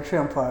fucking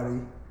Eritrean party...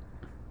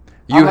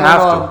 You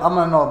have to. I'm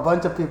gonna know a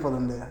bunch of people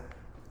in there.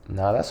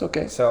 Nah, that's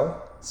okay. So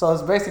So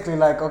it's basically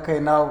like, okay,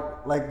 now,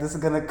 like, this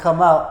is gonna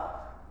come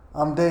out.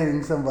 I'm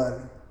dating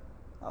somebody.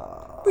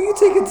 but you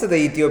take it to the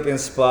Ethiopian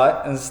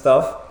spot and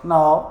stuff.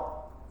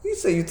 No, You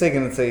say you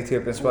taking it to the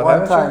Ethiopian spot, one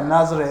haven't time,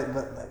 Nazareth,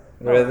 but like...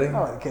 Really?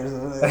 Nobody cares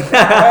over there. Ain't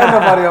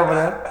nobody over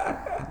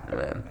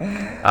there.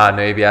 Man.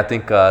 Maybe I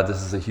think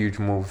this is a huge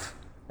move.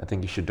 I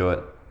think you should do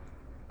it.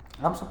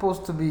 I'm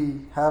supposed to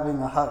be having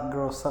a hot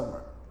girl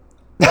summer.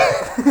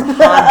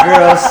 Hot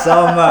girl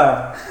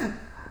summer.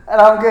 And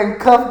I'm getting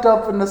cuffed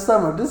up in the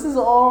summer. This is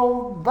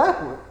all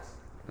backwards.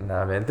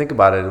 Nah, man. Think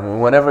about it.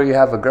 Whenever you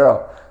have a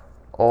girl,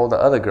 all the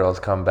other girls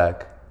come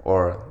back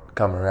or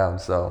come around.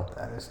 So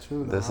That is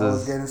true. Though. This I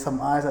was is- getting some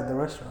eyes at the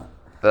restaurant.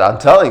 I'm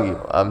telling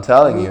you. I this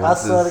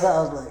swear to is- God,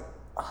 I was like,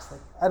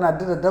 and I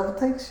did a double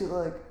take. She was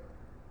like,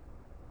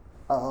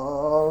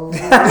 oh.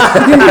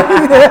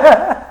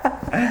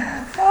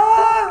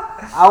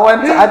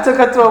 I took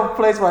her to a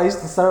place where I used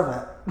to serve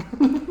at.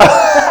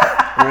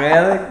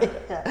 Really?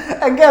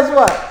 And guess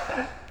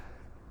what?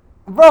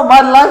 Bro,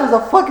 my life is a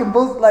fucking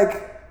bull.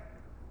 Like,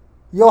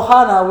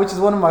 Johanna, which is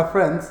one of my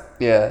friends,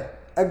 Yeah.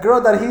 a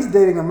girl that he's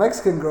dating, a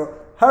Mexican girl,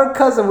 her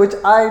cousin, which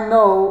I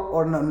know,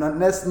 or no,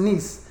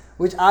 niece,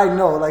 which I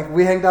know, like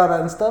we hanged out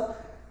and stuff.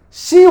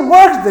 She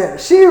worked there.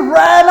 She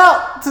ran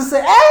out to say,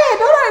 "Hey,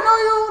 don't I know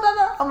you?"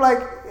 I'm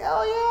like,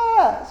 "Oh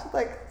yeah." She's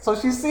like, so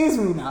she sees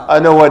me now. I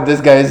know what this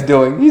guy is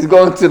doing. He's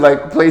going to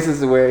like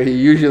places where he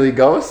usually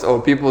goes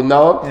or people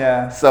know.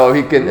 Yeah. So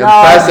he can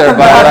impress her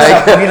by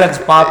like. He looks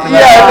popular.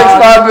 Yeah, it looks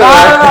popular.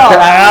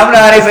 Like, I'm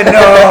not even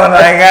known.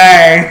 Like,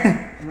 hey.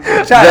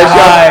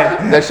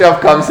 The chef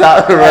comes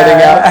out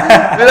running out.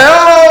 Be like,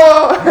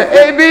 oh,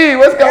 hey B,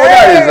 what's going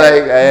on? He's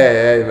like,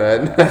 hey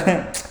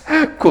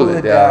man, cool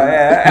it down.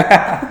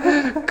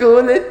 Yeah.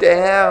 Cool it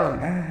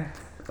down.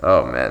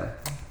 Oh man.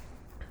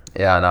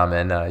 Yeah, nah,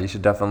 man. You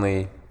should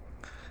definitely,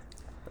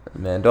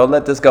 man. Don't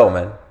let this go,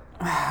 man.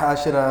 I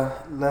should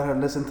let her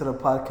listen to the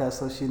podcast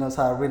so she knows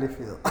how I really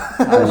feel.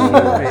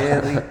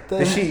 Really?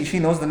 Does she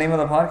knows the name of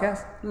the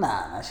podcast?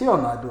 Nah, she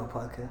don't know I do a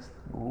podcast.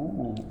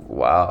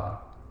 Wow.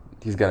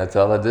 He's gonna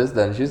tell her this,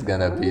 then she's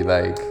gonna be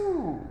like,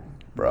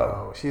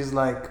 bro. Oh, she's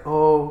like,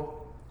 oh,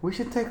 we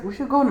should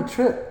go on a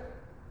trip.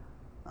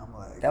 I'm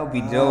like, That would be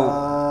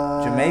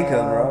dope.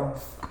 Jamaica, bro.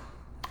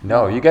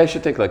 No, you guys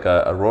should take like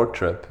a road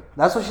trip.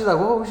 That's what she's like.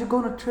 Well, we should go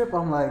on a trip.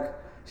 I'm like,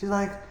 she's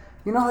like,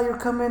 you know how you're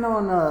coming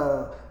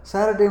on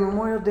Saturday,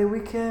 Memorial Day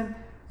weekend?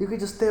 You could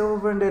just stay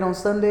over, and then on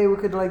Sunday we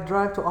could like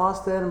drive to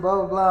Austin, blah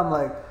blah blah. I'm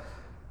like,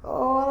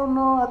 oh, I don't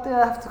know. I think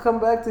I have to come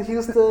back to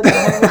Houston and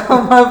hang out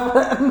with my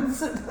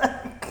friends.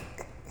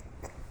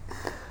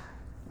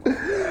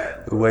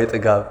 Way to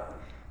go.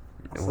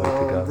 Way to So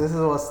go.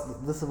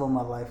 this is what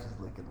my life is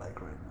looking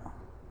like right now.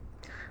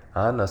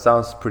 I don't know.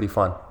 Sounds pretty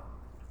fun.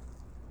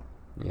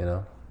 You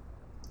know,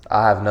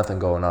 I have nothing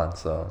going on,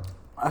 so.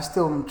 I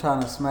still am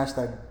trying to smash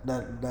that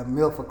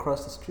MILF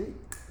across the street.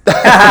 The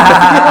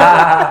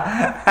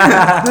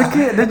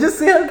kid, did you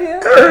see her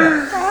kid?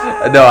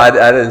 No, I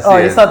didn't see Oh,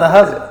 it. you saw the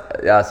husband.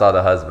 Yeah, I saw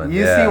the husband.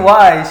 You yeah. see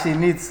why she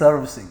needs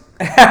servicing.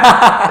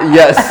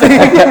 Yes.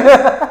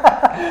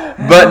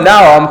 But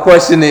now I'm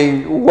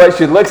questioning what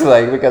she looks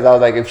like because I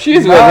was like, if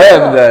she's with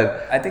him, then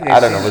I think I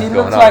don't know she what's She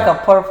going looks on. like a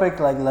perfect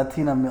like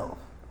Latina MILF.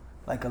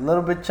 Like a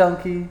little bit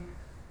chunky.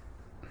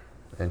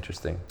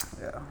 Interesting.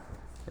 Yeah.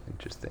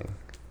 Interesting.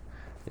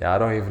 Yeah, I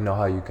don't even know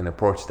how you can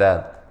approach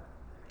that.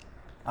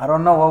 I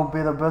don't know what would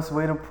be the best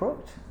way to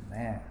approach.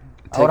 Man.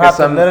 I would have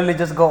to literally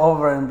just go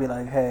over and be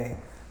like, hey,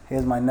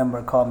 here's my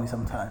number, call me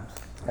sometimes.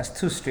 That's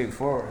too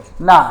straightforward.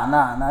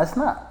 Nah, it's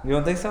not. You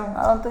don't think so?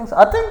 I don't think so.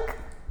 I think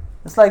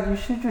it's like you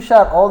shoot your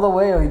shot all the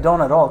way or you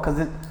don't at all.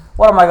 Because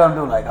what am I going to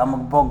do? Like,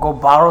 I'm going to go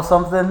borrow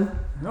something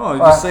No,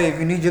 just say if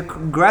you need your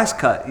grass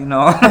cut, you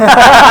know.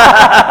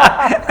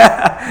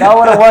 That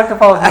would have worked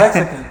if I was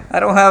Mexican. I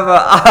don't have a.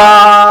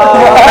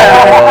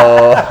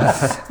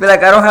 Be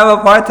like, I don't have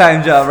a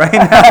part-time job right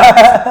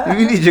now. If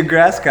you need your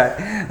grass cut.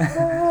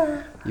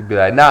 You'd be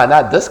like, nah,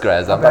 not this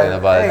grass. I'm talking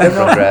about a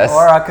different grass.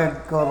 Or I could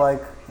go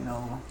like, you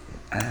know,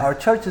 our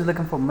church is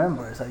looking for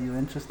members. Are you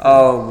interested?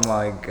 Oh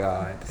my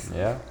God.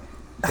 Yeah.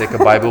 Take a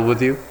Bible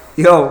with you.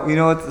 Yo, you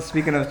know what?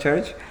 Speaking of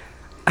church,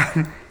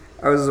 I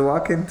was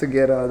walking to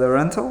get the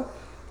rental.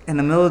 In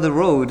the middle of the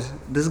road,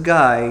 this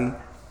guy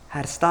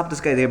had stopped this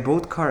guy.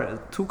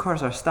 Two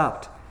cars are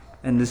stopped.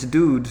 And this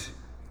dude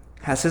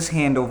has his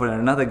hand over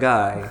another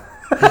guy.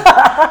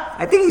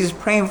 I think he's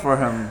praying for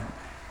him.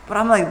 But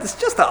I'm like, this is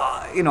just a,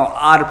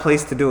 odd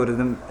place to do it.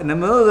 In the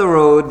middle of the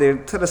road, they're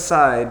to the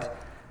side.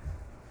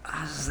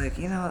 I was just like,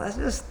 that's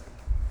just,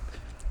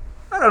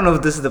 I don't know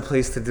if this is the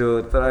place to do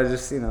it, but I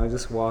just, I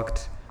just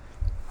walked.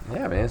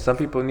 Yeah, man. Some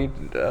people need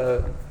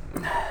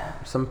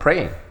some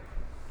praying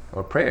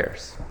or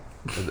prayers.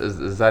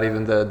 Is that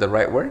even the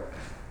right word?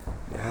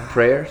 Yeah.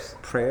 Prayers?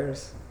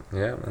 Prayers.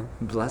 Yeah, man.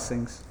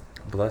 Blessings.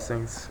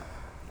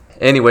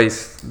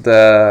 Anyways,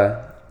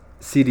 the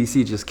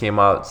CDC just came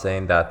out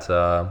saying that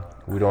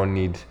we don't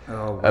need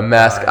a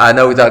mask. God. I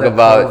know we talk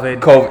about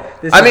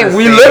COVID. I mean,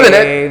 we live in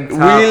it.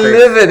 Topic. We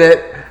live in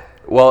it.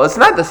 Well, it's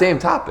not the same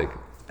topic.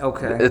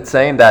 Okay. It's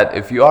saying that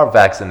if you are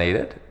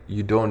vaccinated,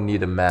 you don't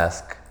need a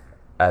mask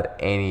at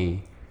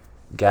any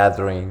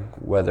gathering,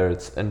 whether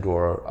it's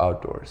indoor or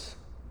outdoors.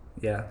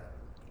 Yeah.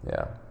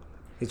 Yeah.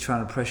 He's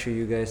trying to pressure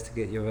you guys to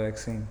get your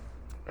vaccine.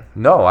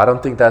 No, I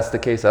don't think that's the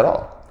case at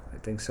all. I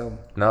think so.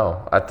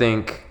 No, I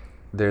think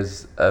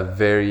there's a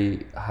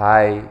very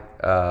high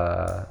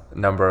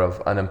number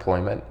of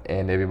unemployment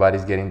and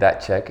everybody's getting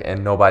that check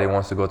and nobody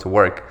wants to go to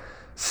work.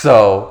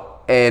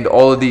 So, and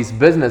all of these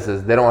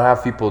businesses, they don't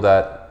have people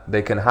that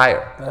they can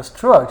hire. That's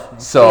true, actually.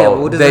 So yeah, but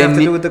what does that have to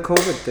do with the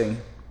COVID thing?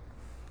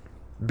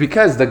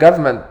 Because the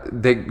government,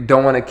 they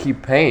don't want to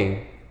keep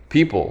paying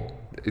people.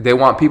 They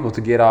want people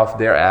to get off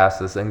their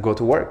asses and go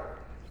to work.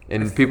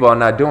 And people are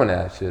not doing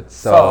that shit.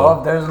 So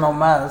if there's no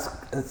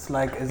mask, it's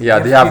like... they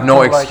have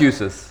no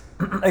excuses.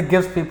 It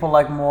gives people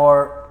like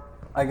more,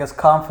 I guess,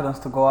 confidence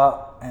to go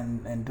out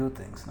and do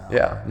things now.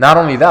 Yeah. Not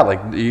only that,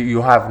 like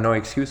you have no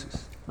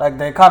excuses. Like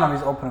the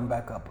economy's opening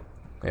back up.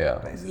 Yeah.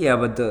 Basically. Yeah,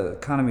 but the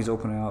economy's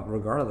opening up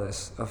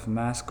regardless of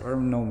mask or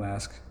no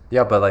mask.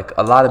 Yeah, but like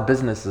a lot of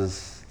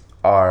businesses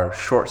are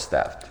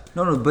short-staffed.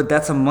 No, but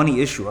that's a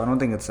money issue. I don't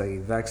think it's a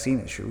vaccine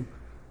issue.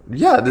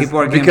 Yeah, People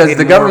are getting because paid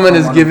the more government for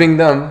is money. giving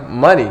them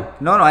money.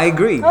 No, I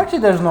agree. Actually,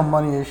 there's no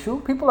money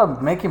issue. People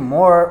are making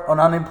more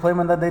on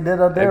unemployment than they did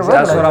at their Exactly.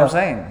 That's regular what I'm job.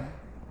 saying.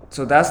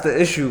 So that's the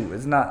issue.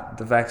 It's not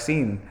the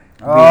vaccine.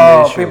 being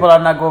the Oh, issue. people are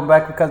not going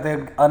back because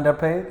they're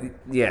underpaid?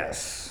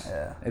 Yes.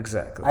 Yeah.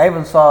 Exactly. I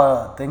even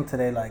saw a thing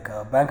today, like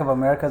Bank of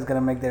America is going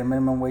to make their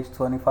minimum wage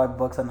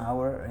 $25 an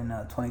hour in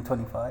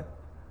 2025.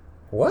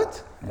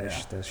 What?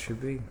 That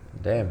should be.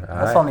 Damn.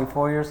 That's only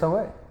 4 years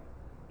away.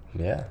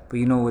 Yeah. But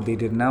you know what they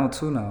did now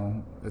too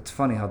now? It's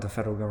funny how the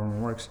federal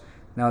government works.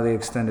 Now they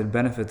extended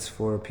benefits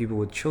for people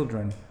with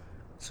children.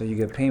 So you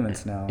get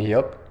payments now.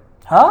 Yep.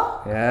 Huh?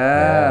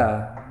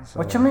 Yeah. So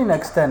What you mean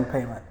extend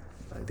payment?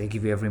 they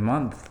give you every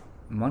month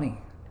money.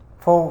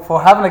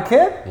 For having a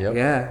kid? Yep.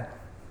 Yeah.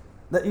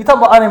 You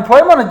talking about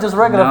unemployment or just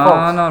regular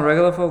folks? No,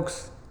 regular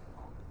folks.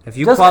 If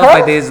you Just qualify,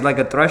 cause? there's like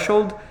a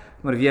threshold.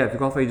 But if you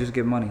qualify, you just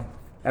get money.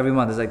 Every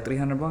month it's like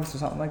 $300 or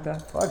something like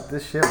that. Fuck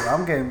this shit,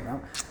 bro.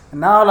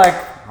 Now like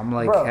I'm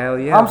like, bro, hell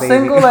yeah, I'm baby.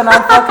 single and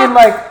I'm fucking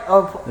like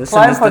Listen,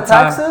 applying this for the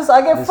time. taxes.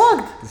 I get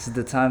fucked. This is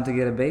the time to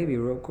get a baby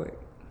real quick.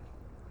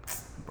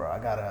 Bro, I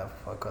gotta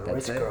fuck a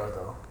That's rich it. girl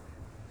though.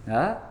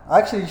 Huh?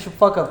 Actually, you should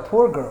fuck a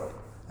poor girl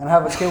and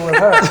have a kid with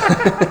her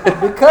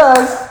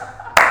because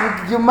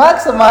you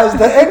maximize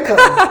the income.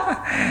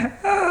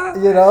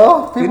 You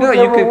know,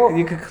 people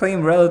You could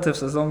claim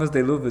relatives as long as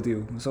they live with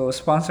you. So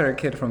sponsor a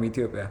kid from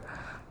Ethiopia.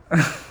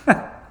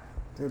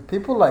 Dude,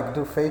 people like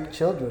do fake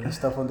children and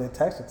stuff on their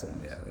tax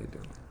returns. Yeah, they do.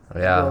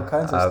 They do all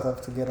kinds of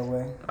stuff to get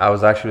away. I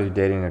was actually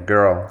dating a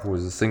girl who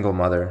was a single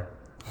mother,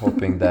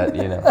 hoping that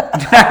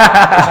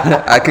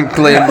I can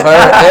claim her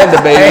and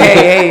the baby.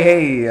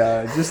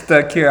 Hey, just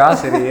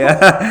curiosity.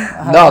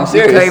 Yeah. No, I'm You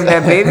serious. claim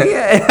that baby?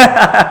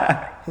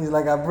 He's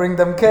like, I bring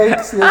them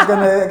cakes. He's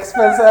gonna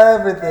expense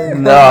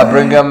everything. No, I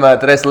bring them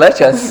tres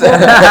leches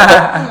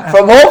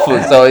from Whole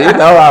Foods, so you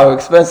know how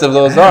expensive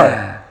those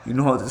are. You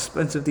know how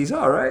expensive these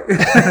are, right?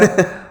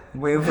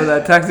 Waiting for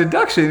that tax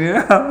deduction, you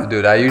know?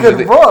 Dude, I Good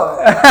usually boy.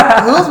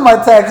 Who's my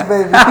tax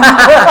baby?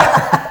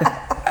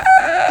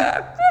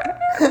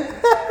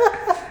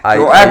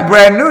 You'll act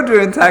brand new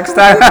during tax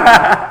time.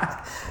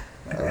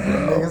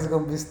 Niggas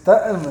gonna be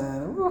stunting,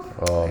 man. Woo.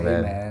 Oh Hey,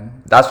 man.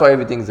 man. That's why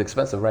everything's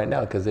expensive right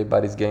now because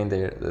everybody's getting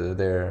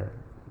their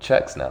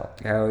checks now.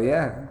 Hell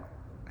yeah.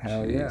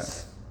 Hell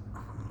Jeez.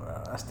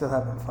 Bro, I still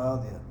haven't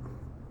filed yet.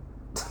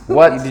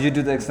 What? Did you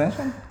do the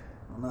extension?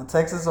 No,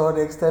 Texas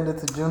already extended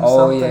to June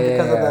Oh, something yeah,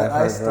 because of the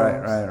I've ice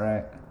heard. storms.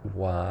 Right.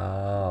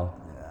 Wow.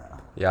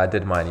 Yeah, I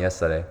did mine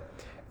yesterday.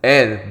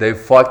 and they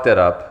fucked it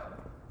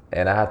up,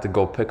 and I had to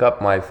go pick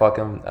up my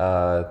fucking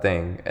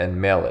thing and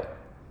mail it,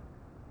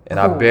 and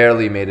I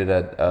barely made it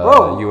at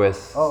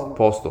U.S.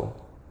 Postal.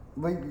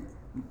 But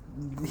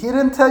he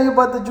didn't tell you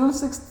about the June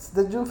 6th,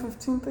 the June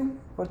 15th thing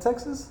for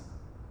Texas?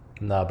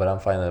 Nah, but I'm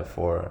filing it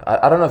for.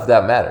 I don't know if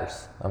that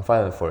matters. I'm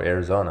filing it for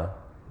Arizona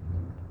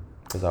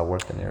because I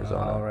worked in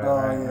Arizona.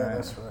 Right,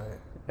 that's right.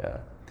 Yeah,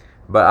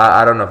 but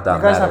I don't know if that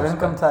You guys matters. have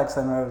income tax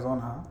in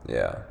Arizona, huh?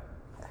 Yeah.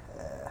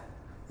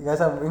 You guys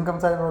have income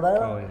tax in Rhode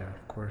Island? Oh yeah,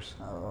 of course.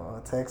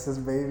 Oh, Texas,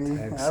 baby.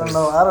 Texas.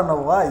 I don't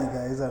know why you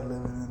guys are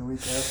living in weak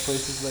ass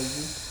places like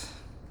this.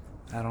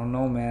 I don't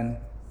know, man.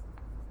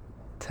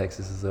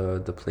 Texas is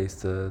the place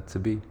to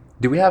be.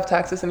 Do we have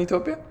taxes in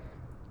Ethiopia?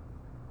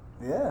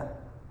 Yeah,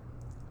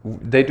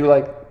 They do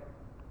like.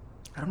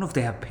 I don't know if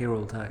they have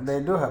payroll tax. they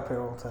do have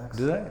payroll tax.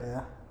 Do they?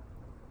 Yeah,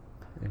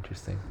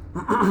 Interesting.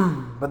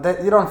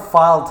 but you don't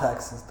file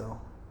taxes though.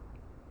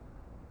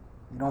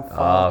 You don't Oh,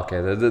 file. okay.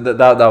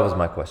 That was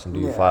my question. Do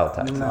you Yeah, file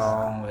taxes? no.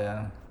 Oh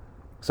yeah.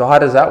 So how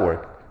does that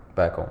work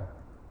back home?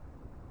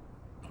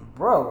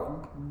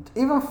 Bro,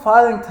 even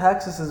filing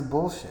taxes is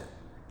bullshit.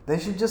 They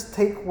should just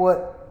take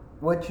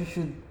what you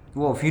should.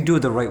 Well, if you do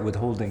the right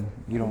withholding,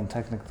 you don't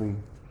technically.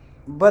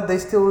 But they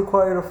still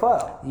require you to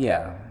file.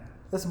 Yeah.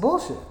 It's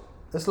bullshit.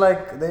 It's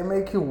like they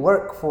make you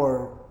work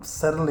for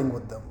settling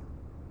with them.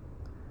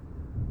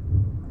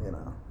 You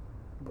know,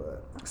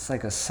 but It's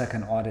like a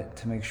second audit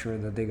to make sure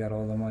that they got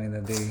all the money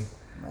that they.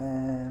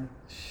 man,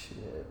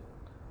 shit,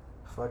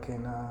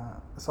 fucking,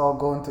 it's all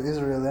going to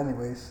Israel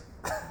anyways.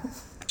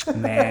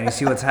 Man, you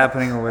see what's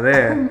happening over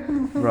there,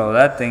 bro?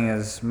 That thing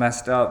is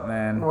messed up,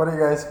 man. What do you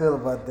guys feel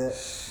about that?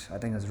 I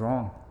think it's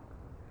wrong.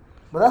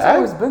 But that's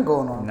always been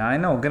going on. Now I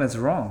know, again, it's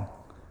wrong.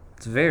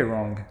 It's very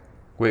wrong.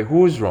 Wait,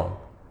 who's wrong?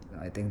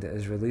 I think the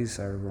Israelis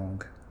are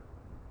wrong.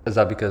 Is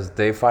that because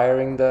they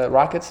firing the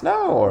rockets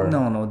now, or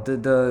No,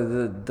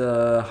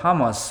 the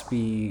Hamas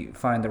be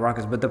firing the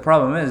rockets, but the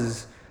problem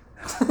is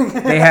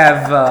they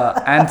have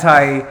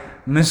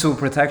anti-missile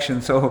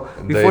protection. So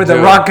before the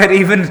do. rocket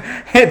even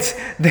hits,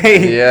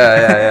 they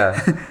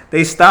Yeah.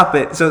 they stop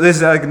it. So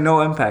there's like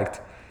no impact.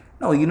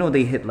 No, you know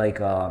they hit like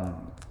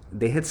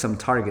they hit some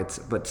targets,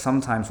 but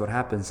sometimes what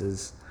happens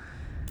is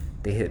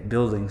they hit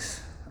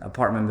buildings,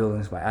 apartment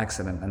buildings by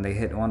accident, and they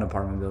hit one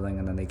apartment building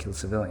and then they kill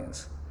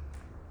civilians.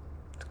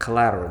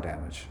 Collateral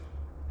damage.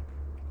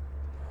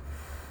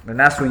 And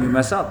that's when you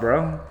mess up,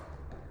 bro.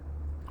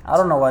 I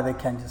don't know why they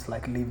can't just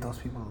like leave those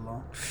people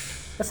alone.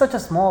 It's such a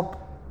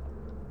small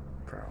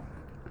Bro.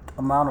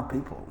 amount of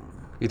people.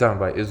 You talking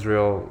about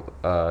Israel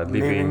leaving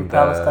Leaving the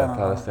Palestine alone.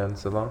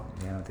 Palestinians alone?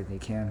 Yeah, I don't think they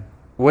can.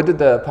 What did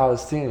the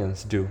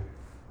Palestinians do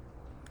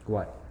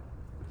What?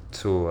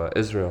 to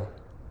Israel?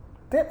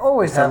 They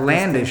always It's a have these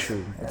land things.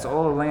 issue. Yeah. It's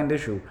all a land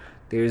issue.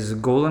 There's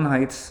Golan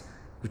Heights,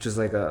 which is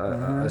like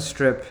a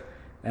strip,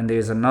 and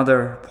there's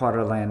another part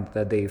of land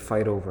that they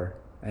fight over,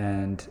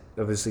 and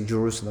obviously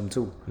Jerusalem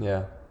too.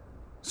 Yeah.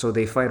 So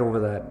they fight over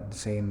that,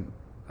 saying,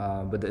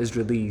 but the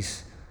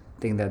Israelis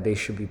think that they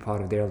should be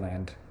part of their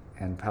land,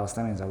 and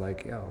Palestinians are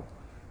like, yo,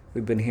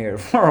 we've been here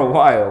for a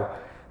while.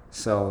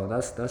 So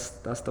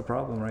that's the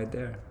problem right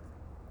there.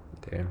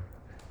 Damn.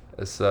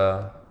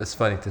 It's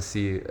funny to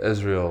see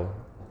Israel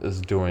is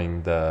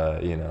doing the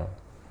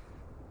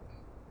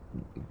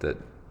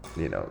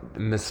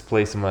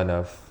misplacement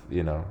of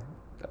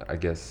I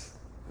guess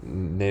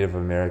Native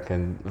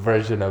American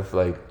version of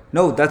like.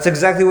 No, that's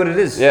exactly what it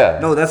is. Yeah.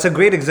 No, that's a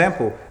great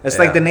example. It's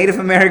Yeah. like the Native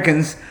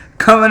Americans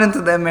coming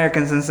into the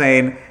Americans and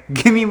saying,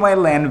 give me my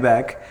land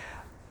back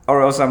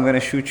or else I'm going to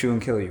shoot you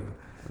and kill you.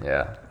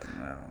 Yeah.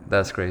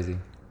 That's crazy.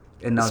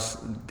 And now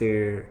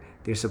they're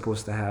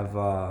supposed to have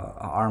an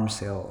arms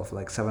sale of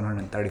like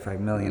 $735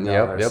 million.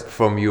 Yep.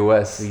 From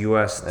U.S. The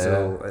U.S.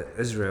 to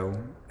Israel.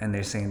 And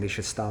they're saying they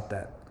should stop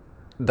that.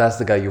 That's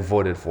the guy you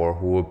voted for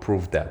who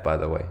approved that, by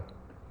the way.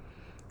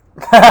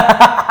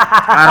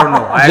 I don't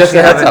know. I Just a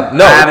actually heads haven't- up.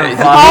 No, I haven't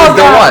he's followed-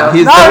 the one.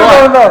 He's the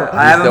one. No.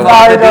 I haven't the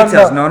followed one. the I don't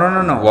details.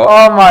 know. No. Well,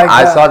 Oh my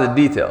I God. saw the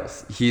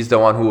details. He's the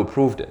one who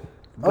approved it.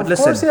 But Of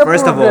listen, course he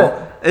first of all,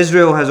 approved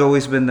Israel has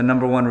always been the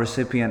number one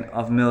recipient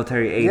of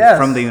military aid Yes,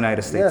 from the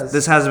United States. yes.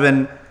 This has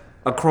been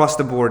across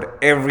the board,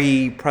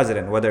 every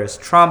president, whether it's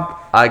Trump,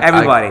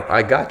 everybody.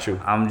 I got you.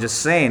 I'm just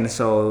saying,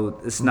 so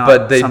it's not.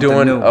 But they something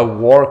doing new. a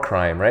war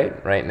crime,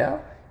 right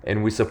now,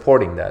 and we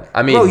supporting that.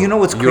 I mean, Bro, you know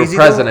what's your crazy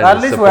though? president At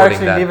is least we're supporting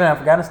actually that. leaving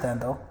Afghanistan,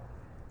 though.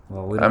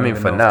 Well, we I don't mean,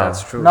 even for know if now.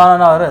 that's true.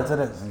 No, it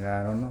is.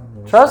 Yeah, I don't know.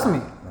 Trust me,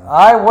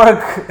 I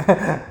work.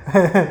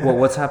 Well,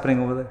 what's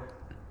happening over there?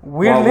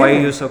 We're Why are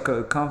leaving you so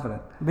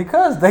confident?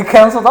 because they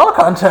canceled our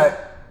contract.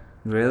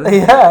 Really?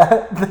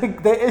 Yeah,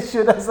 they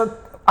issued us a.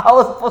 I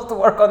was supposed to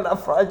work on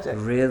that project.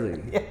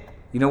 Really? Yeah.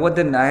 You know what?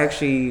 Then I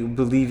actually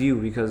believe you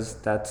because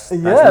that's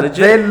Yeah, legit.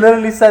 they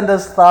literally sent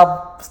us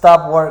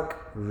stop work.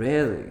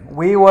 Really?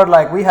 We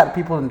had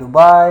people in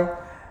Dubai,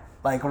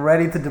 like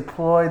ready to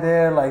deploy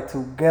there, like to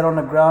get on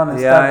the ground and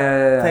start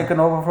Yeah. taking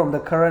over from the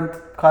current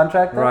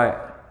contractor. Right.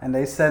 And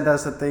they sent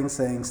us a thing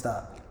saying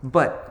stop.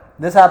 But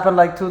This happened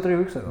like 2-3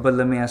 weeks ago. But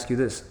let me ask you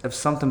this: if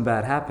something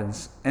bad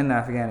happens in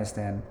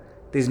Afghanistan,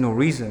 there's no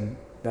reason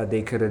that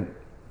they couldn't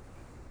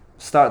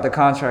start the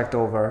contract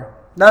over.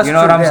 That's you know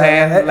true. what I'm Yeah,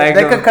 saying? yeah,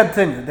 they could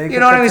continue. They you could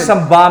know what I mean?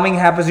 continue. Some bombing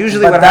happens.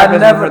 Usually, But what that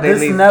happens never, before they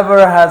this leave. never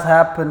has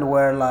happened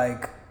where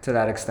like, To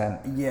that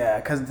extent. yeah,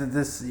 because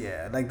this,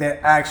 yeah, like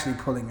they're actually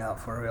pulling out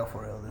for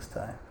real this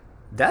time.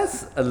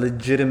 That's a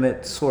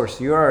legitimate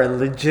source. You are a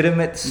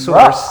legitimate Bro,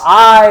 source.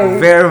 I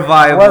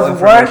verifiable was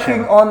information.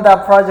 working on that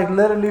project,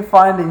 literally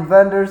finding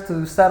vendors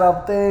to set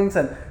up things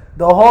and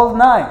the whole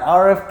nine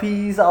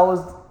RFPs.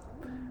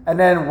 And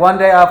then one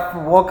day I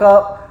woke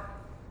up,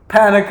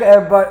 panic,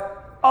 everybody.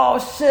 Oh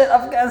shit!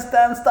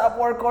 Afghanistan stop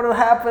work order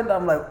happened.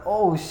 I'm like,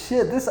 oh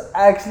shit! This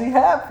actually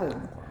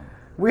happened.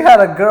 We had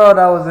a girl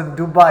that was in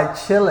Dubai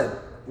chilling,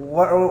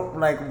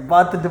 like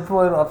about to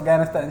deploy to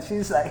Afghanistan.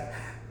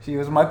 She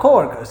was my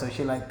coworker, so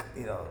she's like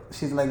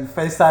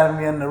FaceTiming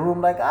me in the room,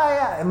 like, ah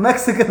yeah, a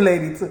Mexican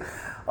lady too.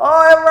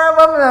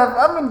 Oh,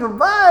 I'm in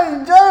Dubai,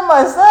 enjoying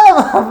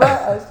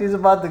myself. She's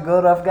about to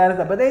go to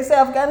Afghanistan, but they say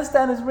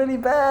Afghanistan is really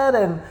bad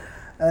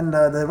and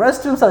the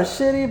restrooms are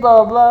shitty,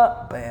 blah blah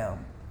blah. Bam.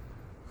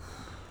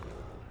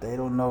 They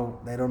don't know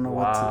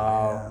what to.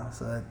 Yeah,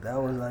 so that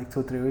was like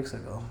 2-3 weeks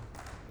ago.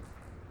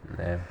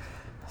 Man.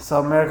 So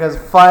America's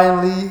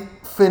finally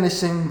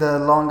finishing the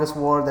longest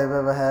war they've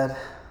ever had.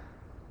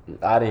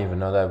 I didn't even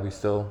know that we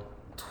still.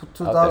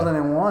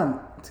 2001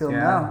 till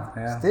now.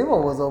 Yeah.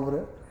 Steve-O was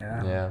over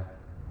there. Yeah.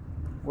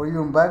 Were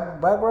you in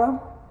background?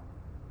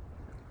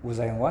 Was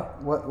I in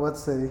what? What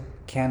city?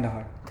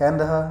 Kandahar.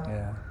 Kandahar.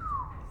 Yeah.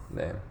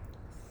 Damn.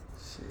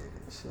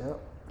 Shit.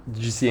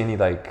 Did you see any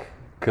like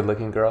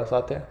good-looking girls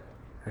out there?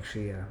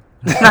 Actually, yeah.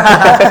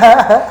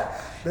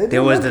 They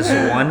There was did this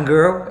good. one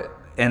girl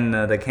in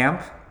the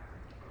camp,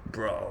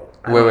 bro.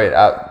 Wait,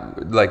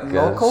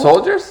 Local?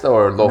 soldiers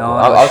or local? No,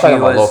 I was she talking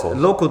about was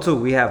locals. local too.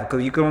 We have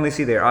because you can only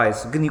see their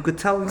eyes. You could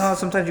tell. You know,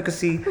 sometimes you could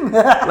see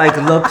like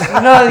looks.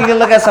 You know, you can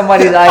look at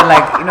somebody's eye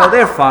like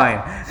they're fine.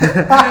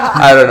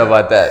 I don't know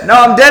about that. No,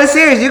 I'm dead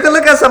serious. You can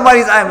look at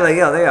somebody's eye and be like,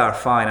 yo, they are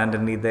fine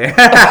underneath there.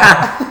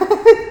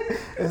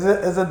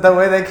 Is it the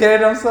way they carry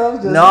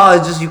themselves? No,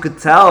 it's just you could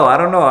tell. I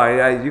don't know.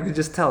 You could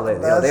just tell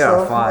that That's they are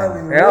so fine.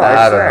 funny, Yeah,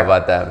 I don't know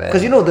about that, man.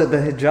 Because the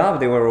hijab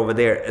they wear over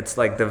there, it's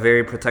like the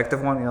very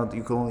protective one.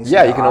 You can only see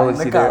Yeah, the you can eye. only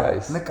see their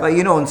eyes. Like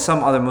in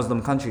some other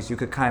Muslim countries, you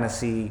could kind of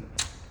see,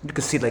 you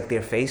could see like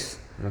their face.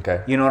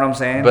 Okay. You know what I'm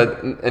saying?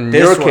 But in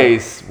This your one-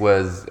 case,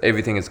 was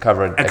everything is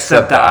covered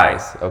Except the the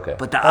eyes. eye. Okay.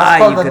 But the That's eye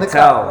called you the could niqab,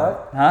 tell, right?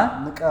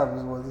 huh? Niqab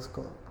is what it's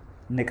called.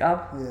 Niqab,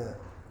 Yeah.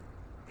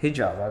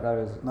 hijab. I thought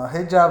it was. No,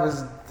 hijab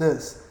is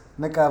this.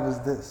 Niqab is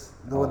this.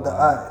 With the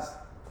eyes.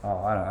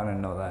 Oh, I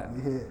didn't know that.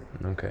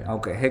 Yeah. Okay.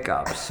 Okay,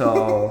 hiccup.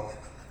 So.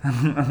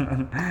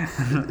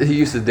 He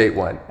used to date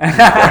one.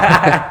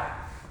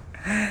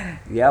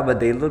 Yeah, but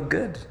they look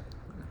good,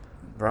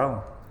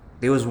 bro.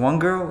 There was one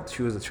girl.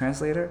 She was a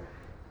translator,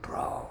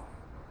 bro.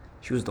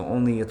 She was the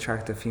only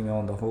attractive female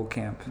in the whole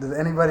camp. Did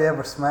anybody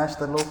ever smash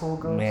the local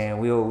girls? Man,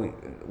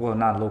 well,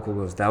 not local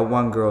girls. That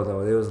one girl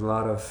though, there was a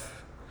lot of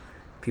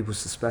people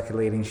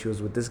speculating she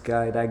was with this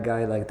guy, that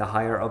guy, like the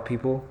higher up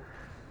people,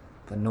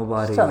 but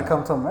nobody. She's trying to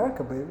come to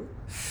America, baby.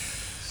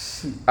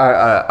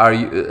 Are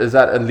you? Is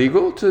that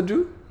illegal to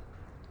do?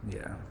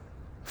 Yeah.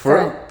 For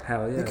Can't- real?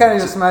 Hell yeah. You can't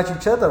even smash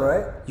each other,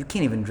 right? You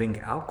can't even drink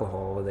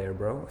alcohol over there,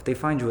 bro. If they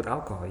find you with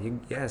alcohol, your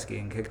ass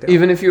getting kicked out.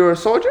 Even if you're a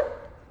soldier?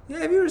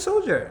 Yeah, if you're a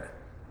soldier.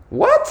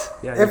 What?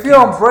 Yeah. If you're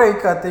on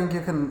break, I think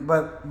you can.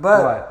 But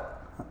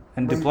What?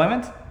 In But-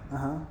 deployment?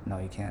 uh-huh. No,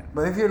 you can't.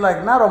 But if you're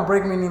like not on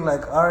break, meaning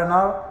like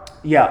R&R,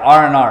 Yeah,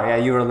 R&R. Yeah,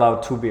 you're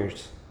allowed 2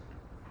 beers.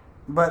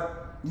 but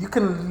you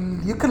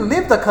can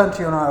leave the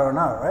country on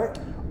R&R, right?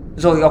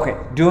 So okay,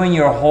 doing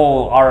your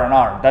whole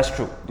R&R, that's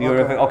true.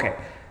 Okay. Okay.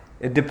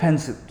 It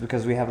depends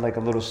because we have like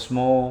a little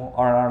small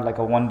R&R, like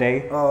a 1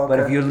 day. Oh, But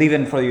if okay. you're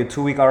leaving for your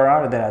 2 week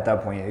R&R, then at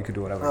that point, yeah, you could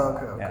do whatever. Oh, you want.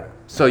 okay, okay. Yeah.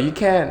 So you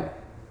can't.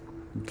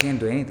 You can't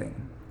do anything.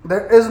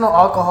 There is no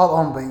alcohol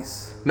on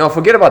base. No,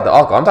 forget about the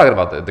alcohol. I'm talking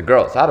about the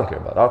girls. I don't care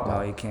about alcohol.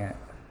 No, you can't.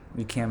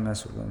 You can't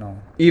mess with them. No,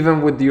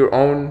 Even with your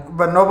own.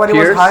 But nobody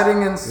Peers? was hiding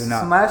and You're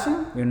not.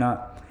 smashing. you're not.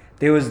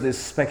 There was this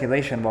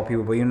speculation about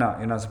people, but you're not.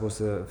 You're not supposed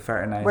to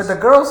fraternize. But the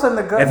girls and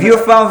the girls. If you're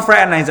found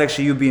fraternized,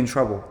 actually, you'd be in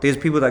trouble. There's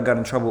people that got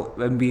in trouble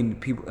and being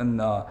people in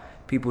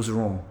people's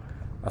room.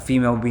 A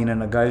female being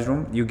in a guy's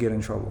room, you get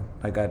in trouble.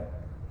 Like at a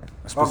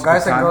Oh, specific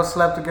guys and time. girls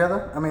slept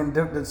together. I mean,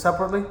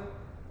 separately.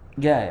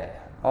 Yeah.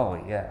 Oh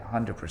yeah,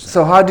 100%.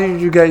 So how did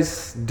you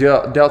guys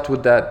dealt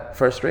with that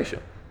frustration?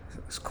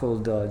 It's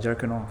called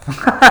jerking off.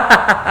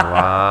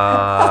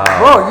 Wow.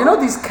 Bro, you know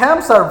these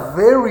camps are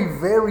very,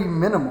 very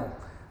minimal.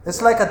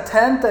 It's like a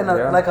tent and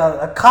Yeah. like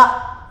a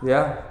cot.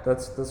 Yeah,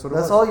 that's what it That's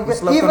was. all you We get.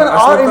 slept Even on- I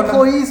our slept on a-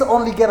 employees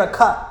only get a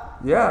cot.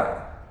 Yeah,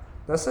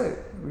 that's it.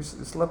 We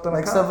slept on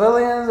Like a cot.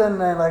 civilians and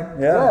Yeah.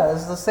 yeah,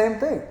 it's the same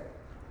thing.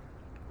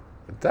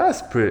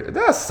 That's pretty.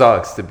 That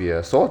sucks to be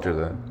a soldier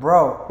then.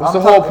 Bro, What's the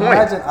whole point?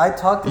 Imagine I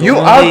talked to You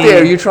them. out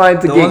there, you trying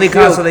to the get only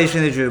killed.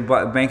 consolation is your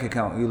bank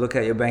account. You look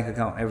at your bank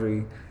account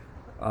every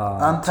 2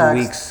 Untaxed.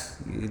 weeks.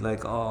 You're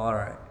like, oh, all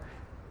right.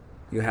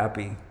 you're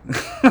happy.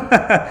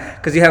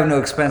 Because you have no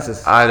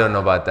expenses. I don't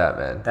know about that,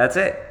 man. That's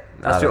it.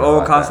 I That's don't your know only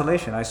about that.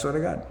 consolation. I swear to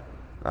God.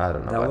 I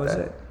don't know That about was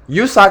that. it.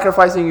 You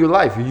sacrificing your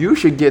life. You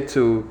should get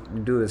to.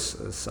 Dude, it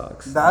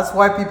sucks. That's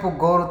why people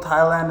go to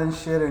Thailand and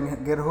shit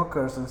and get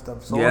hookers and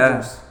stuff.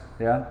 Soldiers.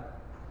 Yeah.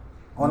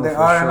 On No, the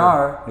for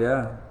R&R, sure.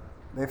 Yeah.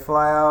 they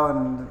fly out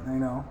and, you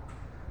know.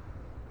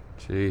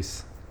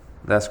 Jeez,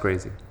 that's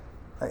crazy.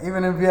 Like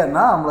even in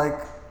Vietnam, like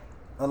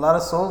a lot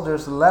of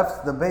soldiers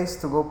left the base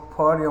to go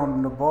party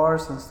on the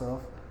bars and stuff.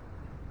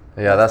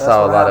 Yeah, that's That's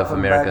how a what lot of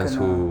happened back Americans in,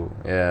 who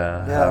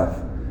Yeah.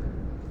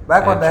 have.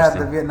 Back when they had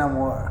the Interesting. Vietnam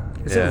War.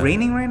 Is Yeah. it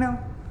raining right now?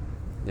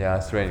 Yeah,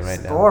 it's raining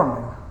right now.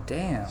 Storming.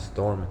 Damn.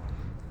 Storming.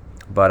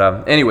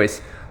 But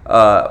anyways,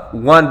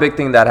 one big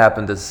thing that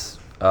happened this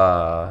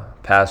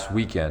past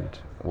weekend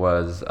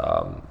was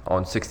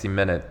on 60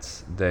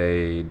 Minutes.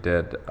 They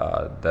did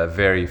the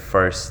very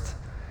first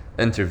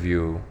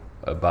interview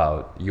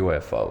about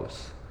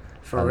UFOs.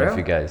 For I don't know real? if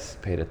you guys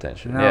paid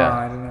attention. No, Yeah.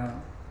 I don't know.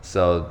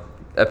 So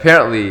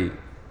apparently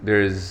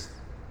there's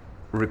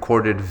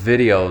recorded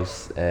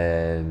videos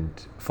and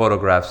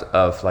photographs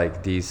of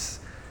like these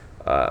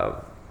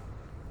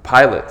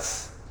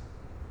pilots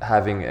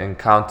having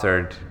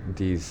encountered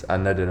these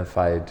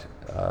unidentified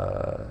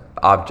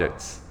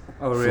objects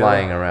Oh, really?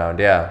 flying around.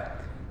 Yeah.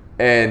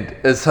 And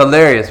it's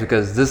hilarious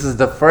because this is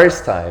the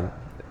first time,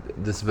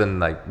 this has been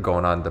like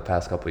going on the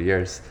past couple of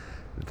years,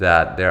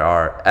 that there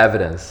are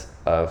evidence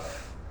of,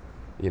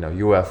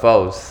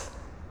 UFOs,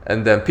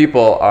 and then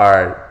people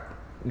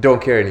don't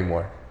care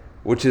anymore,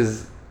 which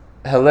is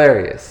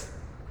hilarious.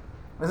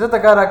 Is it the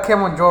guy that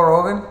came on Joe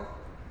Rogan?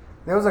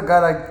 There was a guy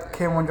that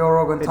came on Joe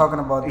Rogan talking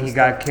about this. He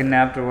got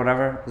kidnapped or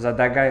whatever? Is that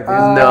guy?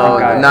 No,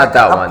 guy. not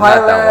that a one.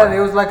 pilot, Not that one. He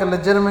was like a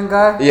legitimate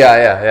guy.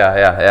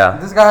 Yeah.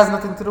 This guy has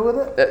nothing to do with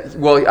it.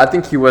 Well, I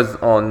think he was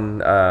on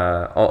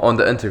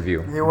the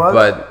interview. He was?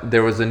 But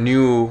there was a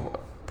new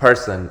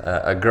person,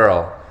 a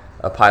girl,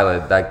 a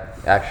pilot that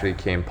actually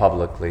came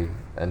publicly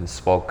and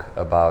spoke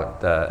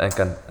about the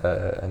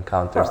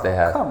encounters they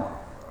had. Come on,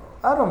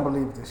 I don't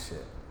believe this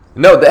shit.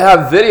 No, they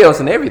have videos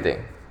and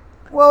everything.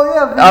 Well,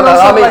 yeah, I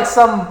videos of mean- like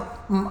some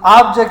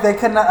object they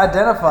cannot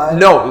identify.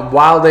 No,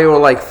 while they were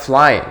like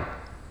flying,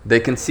 they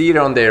can see it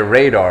on their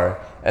radar,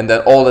 and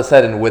then all of a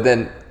sudden,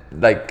 within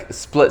like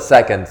split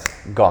seconds,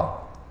 gone.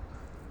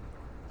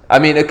 I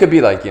mean, it could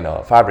be like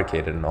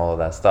fabricated and all of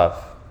that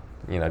stuff,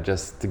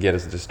 just to get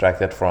us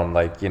distracted from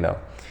like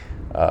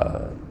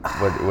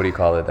what do you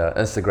call it?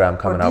 Instagram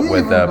coming But up do you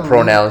with even believe-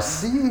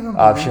 pronouns do you even believe in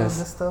options.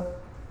 this stuff?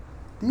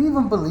 Do you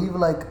even believe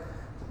like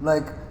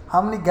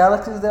how many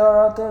galaxies there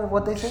are out there?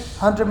 What they say?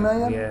 100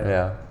 million? Yeah.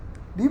 Yeah.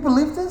 Do you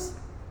believe this?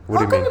 What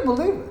How do you can mean? you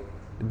believe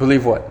it?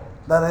 Believe what?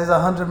 That there's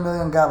 100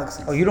 million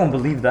galaxies. Oh, you don't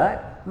believe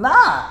that?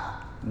 Nah.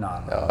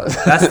 No. No.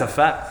 That's the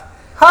fact.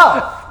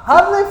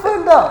 How do they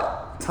find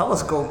out?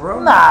 Telescope, bro.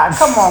 Nah,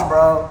 come on,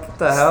 bro. What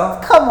the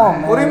hell? Come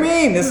on, man. What do you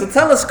mean? It's a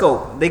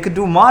telescope. They could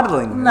do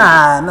modeling.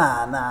 Nah.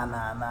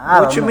 I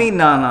What don't you know. mean?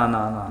 No.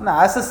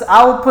 Nah, it's just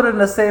I would put it in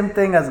the same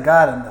thing as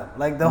God in them.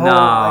 Like the whole.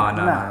 like,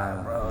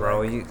 No,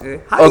 bro.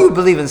 How do you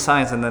believe in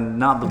science and then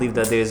not believe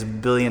that there's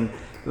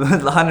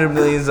 100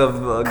 millions of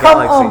Come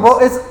galaxies? on, bro.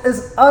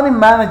 It's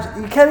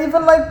unmanageable. You can't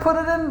even like put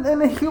it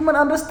in a human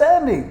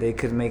understanding. They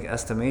could make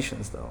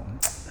estimations though.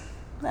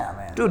 Nah,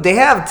 man. Dude, they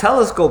have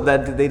telescope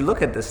that they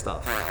look at this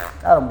stuff.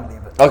 I don't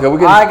believe it. Okay, we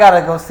can. I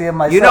gotta go see it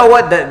myself. You know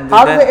what?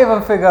 How do they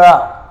even figure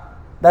out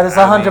that it's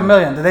 100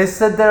 million? Do they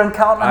sit there and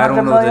count 100 I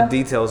don't know million? the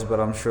details, but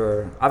I'm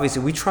sure.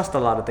 Obviously, we trust a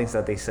lot of things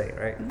that they say,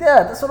 right?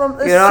 Yeah, that's what I'm.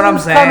 You know what I'm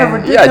saying? Kind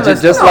of Yeah,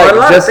 ridiculous. just No, a lot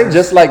like of things.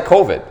 just like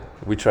COVID,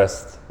 we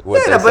trust what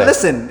Yeah, they but say.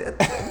 listen,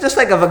 just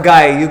like if a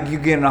guy you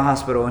get in a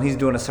hospital and he's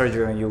doing a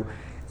surgery on you,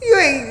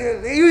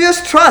 you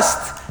just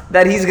trust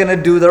that he's gonna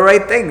do the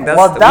right thing. That's,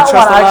 Well, we that trust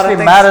one a lot of actually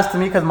things. matters to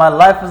me because my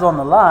life is on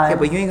the line. Yeah,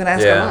 but you ain't gonna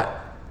ask Yeah. a lot.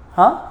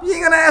 Huh? You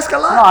ain't gonna ask a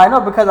lot. No, I know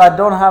because I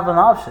don't have an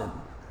option.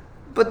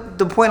 But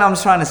the point I'm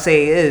trying to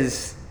say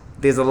is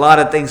there's a lot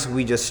of things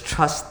we just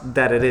trust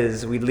that it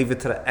is. We leave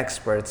it to the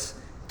experts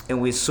and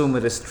we assume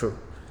it is true.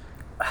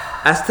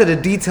 As to the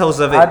details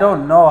of it, I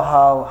don't know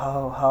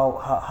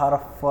how the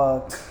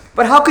fuck.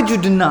 but how could you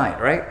deny it,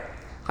 right?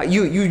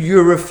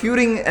 You're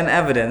refuting an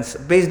evidence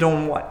based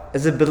on what?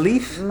 Is it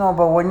belief? No,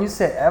 but when you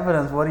say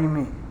evidence, what do you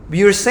mean?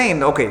 You're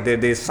saying, okay,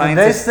 there's They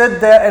scientists. sit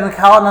there and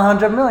count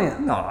 100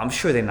 million. No, I'm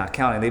sure they're not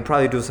counting. They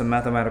probably do some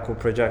mathematical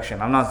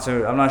projection. I'm not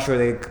sure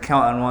they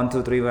count on 1,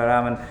 2, 3,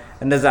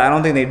 and there's I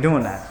don't think they're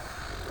doing that.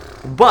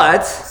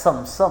 But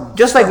Some.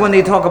 just like when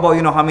they talk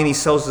about how many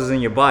cells is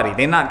in your body,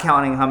 they're not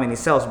counting how many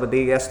cells, but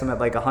they estimate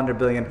like 100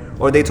 billion.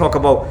 Or they talk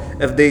about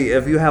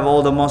if you have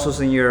all the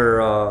muscles in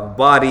your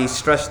body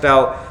stretched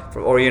out,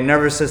 or your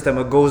nervous system,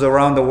 it goes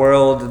around the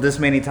world this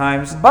many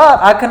times.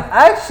 But I can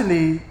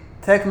actually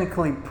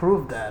technically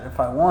prove that if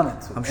I wanted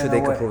to. I'm sure in they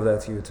a could way. prove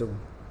that to you too.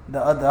 The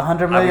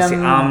 100 million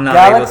Obviously, I'm not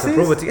galaxies?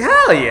 able to prove it to you.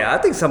 Hell yeah, I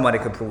think somebody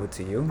could prove it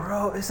to you,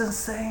 Bro, it's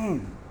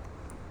insane.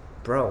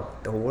 bro.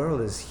 The world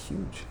is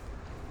huge.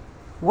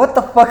 What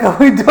the fuck are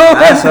we doing?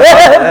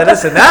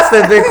 Listen, that's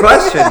the big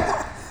question.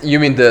 You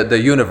mean the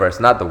universe,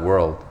 not the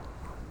world.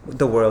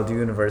 the world, the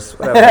universe,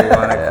 whatever you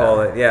want to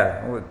call it.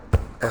 Yeah.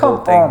 The whole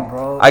Come thing. on,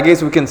 bro. I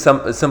guess we can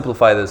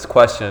simplify this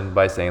question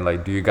by saying,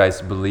 like, do you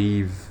guys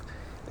believe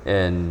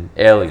in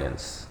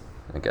aliens?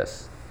 I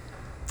guess.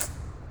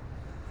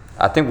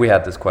 I think we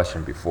had this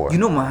question before. You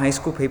know, my high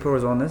school paper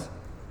was on this.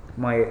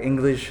 My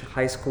English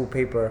high school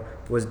paper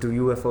was "Do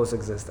UFOs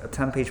exist?" A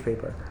 10-page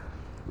paper.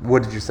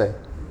 What did you say?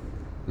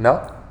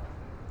 No?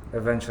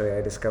 Eventually,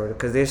 I discovered it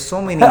because there's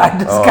so many. I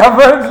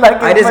discovered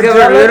like I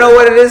discovered. You know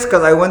what it is?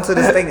 Because I went to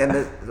this thing and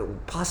the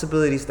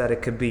possibilities that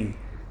it could be.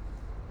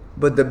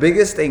 But the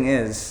biggest thing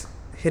is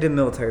hidden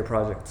military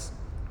projects.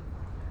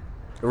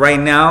 Right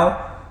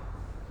now,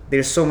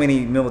 there's so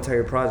many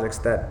military projects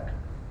that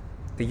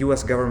the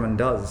U.S. government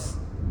does.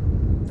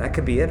 That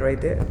could be it right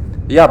there.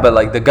 Yeah, but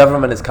like the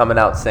government is coming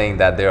out saying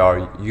that there are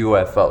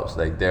UFOs,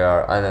 like there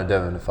are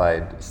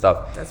unidentified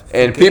stuff,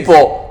 and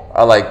people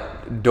are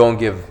like, don't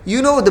give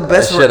You know the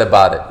best shit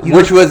about it, you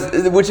which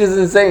know- which is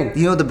insane.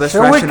 You know the best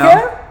Should we rationale.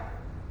 care?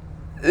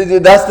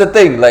 That's the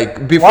thing.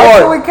 Like before, Why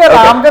should we care? okay.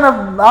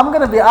 I'm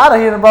gonna be out of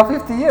here in about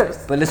 50 years.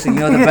 But listen, you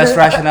know the best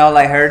rationale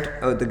I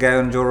heard? The guy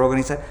on Joe Rogan,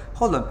 he said,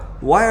 hold on,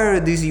 why are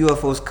these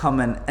UFOs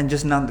coming and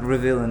just not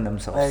revealing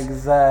themselves?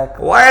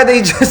 Exactly. Why are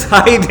they just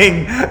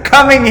hiding,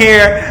 coming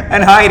here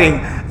and hiding?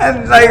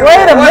 And like,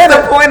 Wait a what's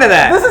minute. the point of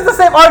that? This is the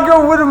same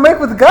argument we would make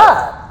with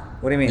God.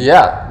 What do you mean?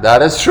 Yeah,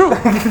 that is true.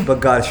 But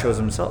God shows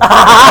himself.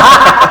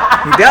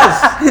 He does.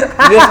 You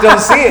just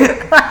don't see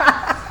it.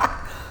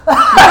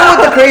 You know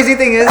what the crazy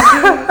thing is?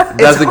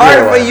 That's It's a hard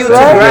great for one. you to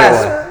That's a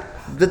great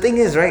grasp. The thing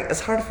is, right? It's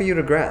hard for you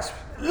to grasp.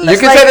 You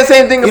can say the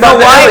same thing about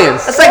the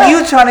aliens. It's like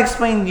you trying to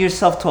explain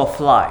yourself to a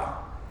fly.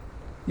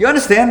 You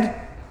understand?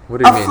 What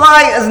do you A mean?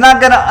 fly is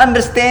not gonna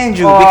understand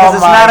you Oh because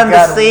it's my not on the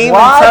God. same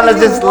Why do you-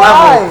 intelligence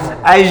why?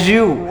 level as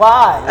you.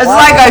 Why? It's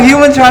Why? like a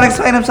human trying to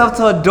explain himself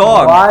to a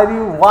dog. Why do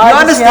you? Why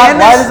You does he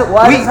understand have, this?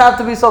 Why We- does it have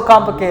to be so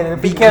complicated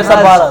if he cares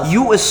Because about us?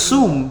 you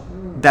assume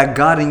that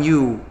God and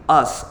you,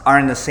 us, are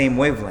in the same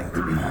wavelength.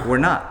 We're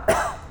not.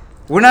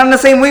 We're not in the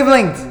same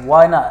wavelength.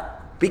 Why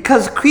not?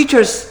 Because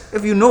creatures,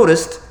 if you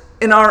noticed,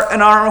 in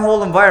our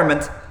whole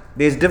environment,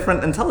 there's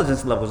different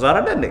intelligence levels that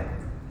are bending.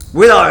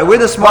 We're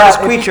the smartest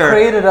If creature. he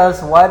created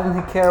us, why didn't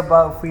he care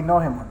about if we know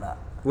him or not?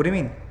 What do you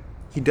mean?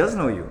 He does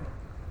know you.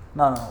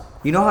 No.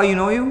 You know how you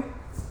know you?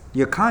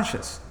 You're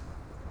conscious.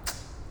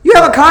 You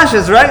have a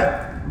conscience,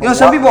 right? You know,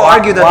 some people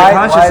argue that the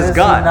conscience why is does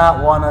God. he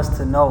not want us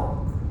to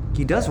know?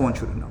 He does want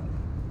you to know.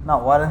 No,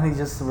 why didn't he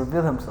just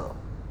reveal himself?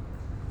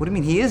 What do you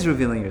mean? He is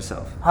revealing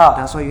yourself. How?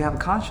 That's why you have a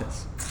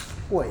conscience.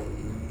 Wait.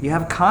 You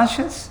have a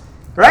conscience?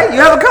 Right? You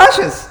have a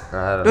conscience.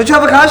 I Don't you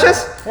have a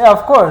conscience? Yeah,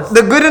 of course.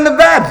 The good and the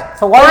bad.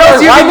 So why Or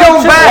else you you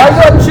can go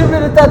bad.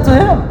 attributed that to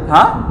him?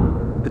 Huh?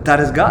 But that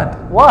is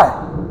God. Why?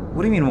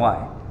 What do you mean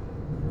why?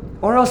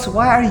 Or else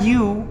why are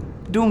you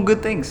doing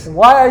good things?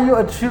 Why are you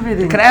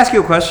attributing? Can I ask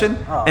you a question?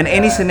 Oh, In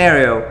any God.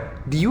 scenario,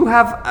 do you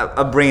have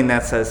a brain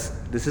that says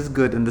this is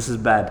good and this is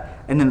bad,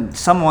 and then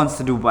someone wants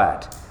to do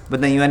bad, but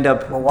then you end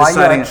up Well, why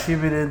deciding? you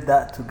attributed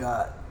that to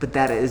God? But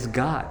that is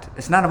God.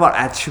 It's not about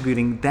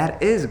attributing.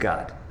 That is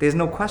God. There's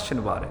no question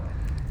about it.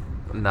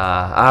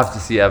 Nah, I have to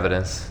see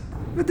evidence.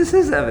 But this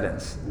is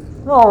evidence.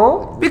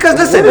 No. Because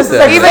listen, is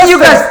that? even you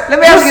guys. Let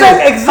me ask you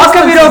this: how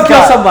come you don't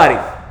kill somebody?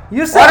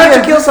 You Why don't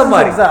you kill existence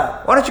somebody? is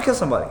that. Why don't you kill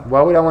somebody?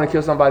 Why would I want to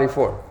kill somebody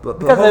for? But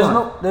Because hold there's on.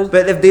 no- there's-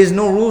 But if there's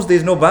no rules,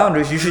 there's no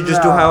boundaries. You should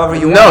just do No. however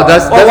you No, want.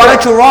 that's Or why what-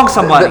 don't you wrong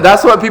somebody?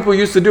 That's what people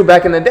used to do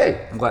back in the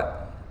day.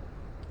 What?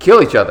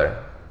 Kill each other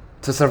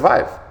to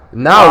survive.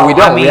 Now Oh, we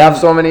don't. I We mean, have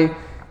so many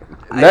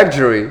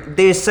luxury.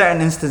 There's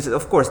certain instances.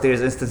 Of course,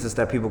 there's instances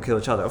that people kill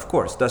each other. Of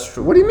course, that's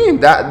true. What do you mean?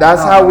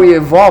 That's how we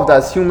evolved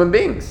as human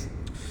beings.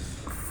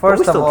 But we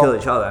First of still all, kill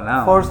each other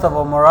now. First of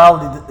all,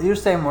 morality. You're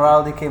saying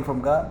morality came from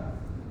God,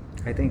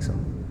 I think so.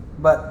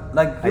 but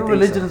like I your think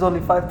religion so. is only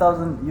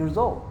 5,000 years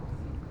old.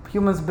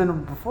 Humans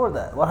been before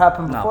that. What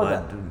happened No, before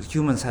but that?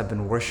 humans have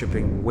been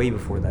worshiping way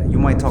before that. You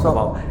might talk So-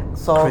 about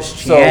so-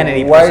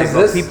 Christianity, why per se, is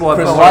but this people have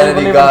Christianity been- why you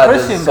believe in God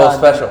Christian is so God?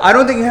 special? I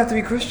don't think you have to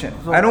be Christian.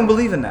 So- I don't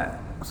believe in that.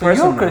 So you're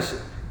personally. Christian.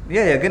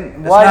 Yeah, yeah. Again,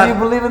 it's Why not- do you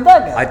believe in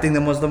that guy? I think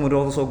the Muslim would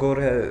also go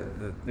to.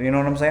 You know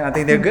what I'm saying? I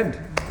think they're good.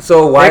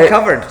 So why? They're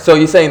covered. So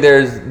you're saying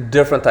there's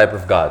different type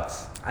of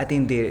gods? I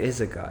think there is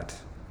a God.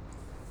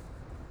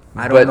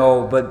 I But- don't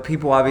know, but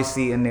people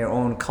obviously in their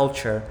own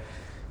culture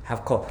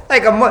have called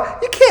like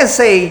you can't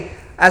say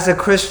as a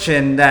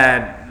Christian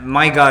that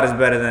my God is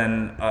better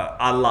than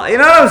Allah. You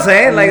know what I'm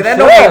saying? Like You that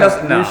should. don't make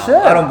us. No, You should.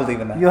 I don't believe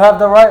in that. You have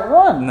the right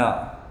one. No,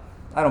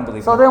 I don't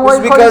believe. So in then that. why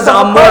It's you call because yourself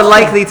a I'm more Christian?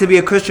 likely to be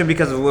a Christian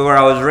because of where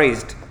I was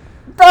raised.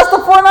 That's the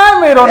point I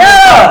made on this.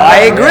 Yeah,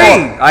 I Yeah.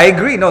 agree. I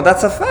agree. No,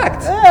 that's a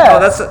fact. Yeah.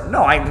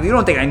 No, you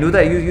don't think I knew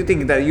that. You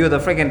think that you're the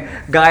freaking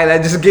guy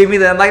that just gave me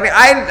the enlightenment.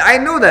 I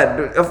knew that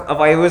if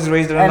I was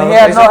raised in And another he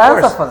had place, no of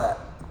answer course. for that.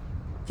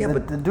 Yeah, the,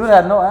 but the dude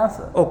had no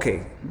answer.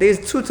 okay, there's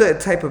two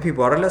type of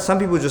people. Some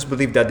people just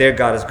believe that their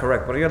God is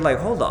correct, but you're like,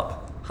 hold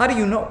up, how do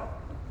you know?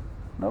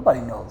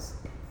 Nobody knows.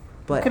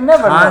 But can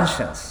never know.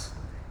 conscience,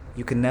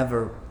 you can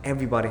never.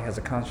 Everybody has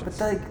a conscience.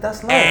 But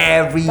that's life.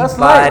 Everybody That's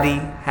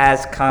life.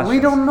 has conscience. We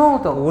don't know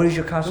though. Where does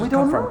your conscience We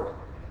come don't from? know.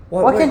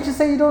 Why can't you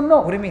say you don't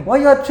know? What do you mean? Why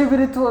you attribute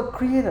it to a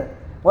creator?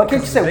 Why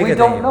can't you say we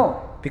don't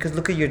know? Because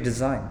look at your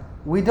design.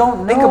 We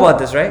don't know. Think about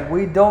this, right?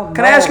 We don't know.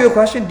 Can I ask you a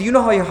question? Do you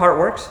know how your heart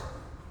works?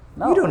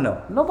 No. You don't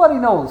know. Nobody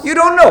knows. You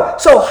don't know.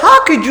 So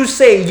how could you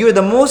say you're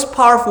the most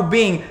powerful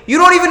being? You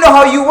don't even know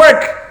how you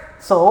work.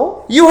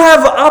 So? You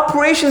have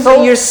operations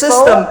in your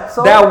system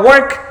that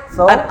work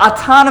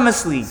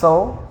autonomously.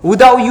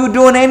 Without you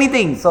doing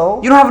anything.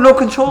 You don't have no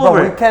control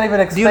over it. We can't even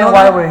explain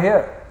why we're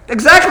here.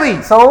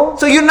 Exactly.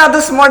 So you're not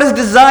the smartest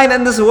design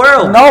in this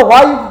world. No,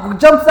 why you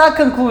jump to that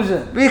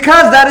conclusion?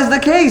 Because that is the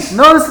case.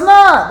 No, it's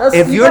not.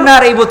 If you're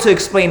not able to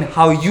explain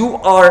how you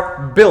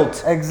are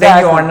built,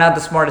 then you are not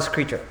the smartest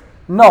creature.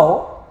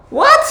 No.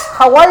 What?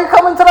 Why are you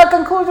coming to that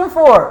conclusion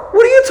for?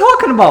 What are you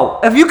talking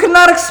about? If you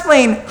cannot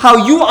explain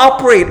how you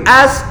operate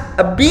as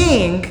a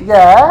being,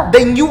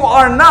 then you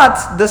are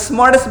not the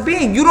smartest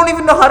being. You don't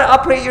even know how to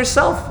operate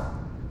yourself.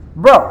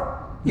 Bro.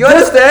 You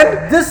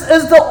understand? This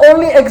is the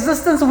only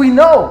existence we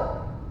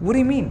know. What do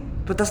you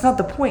mean? But that's not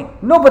the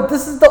point. No, but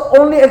this is the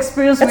only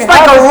experience we have. It's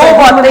like a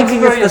robot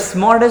thinking it's the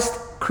smartest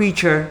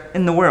creature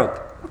in the world.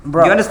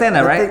 Bro, you understand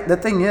that, right? The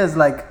thing is,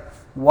 like,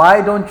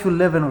 why don't you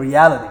live in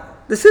reality?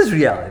 This is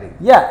reality.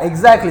 Yeah,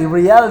 exactly.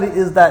 Reality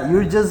is that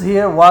you're just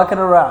here walking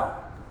around.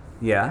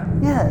 Yeah?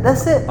 Yeah,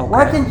 that's it. Okay.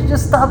 Why can't you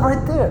just stop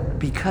right there?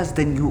 Because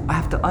then you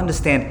have to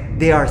understand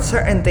there are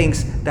certain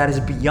things that is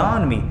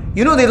beyond me.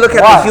 You know, they look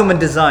at the human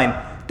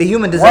design. The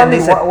human design, they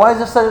said... Why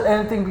is there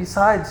anything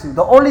besides you?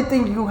 The only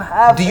thing you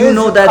have do you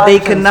know that they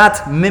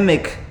cannot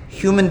mimic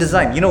human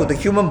design? You know, the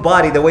human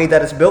body, the way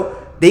that it's built,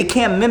 they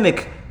can't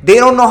mimic. They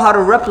don't know how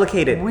to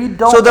replicate it. We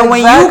don't. So then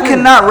when you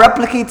cannot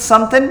replicate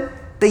something,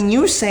 then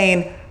you're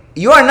saying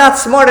you are not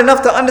smart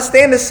enough to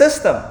understand the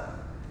system.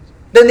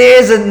 Then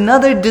there is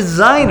another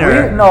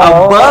designer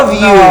above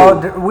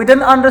you. We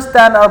didn't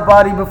understand our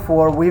body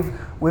before.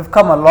 We've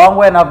come a long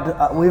way,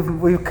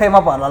 and we've came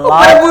up on a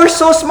lot. But we're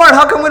so smart.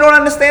 How come we don't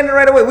understand it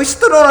right away? We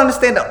still don't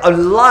understand a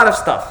lot of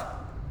stuff.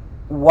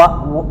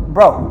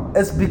 Bro?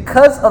 It's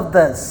because of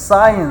the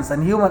science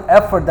and human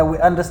effort that we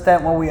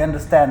understand what we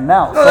understand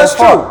now. No, that's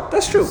true.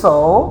 That's true.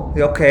 So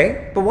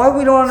okay, but why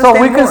we don't understand?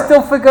 So we can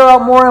still figure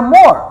out more and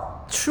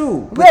more.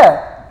 True.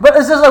 But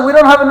it's just like we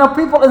don't have enough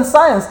people in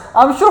science.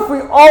 I'm sure if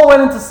we all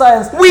went into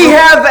science, we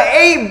have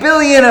 8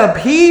 billion of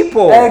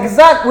people.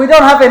 Exactly. We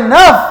don't have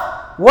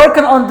enough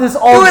working on this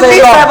all day long. You at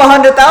least have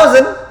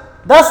 100,000.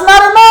 That's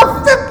not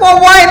enough.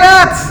 Well, why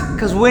not?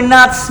 Because we're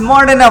not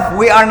smart enough.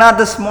 We are not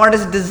the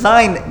smartest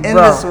design in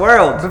this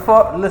world.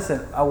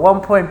 Listen, at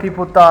one point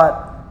people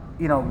thought,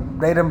 they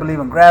didn't believe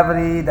in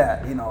gravity,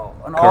 that, and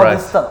all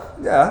this stuff.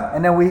 Yeah.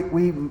 And then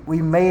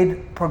we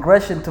made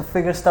progression to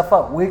figure stuff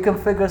out. We can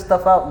figure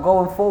stuff out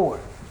going forward.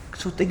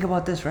 So think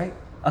about this, right?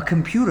 A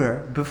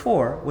computer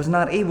before was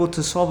not able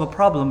to solve a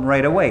problem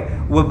right away.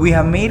 Well, we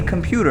have made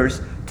computers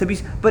to be,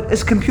 but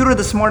is computer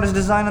the smartest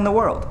design in the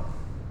world?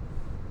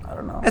 I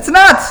don't know. It's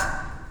not.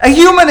 A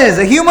human is.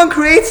 A human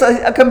creates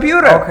a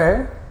computer.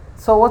 Okay.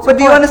 So what's your point? But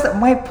do you understand?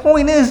 My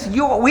point is,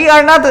 we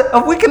are not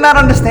if we cannot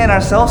understand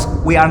ourselves,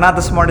 we are not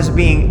the smartest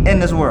being in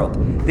this world.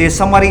 There's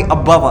somebody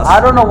above us.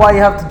 I don't know why you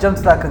have to jump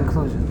to that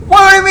conclusion.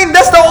 What do you mean?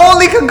 That's the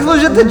only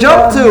conclusion to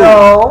jump to.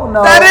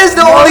 No. That is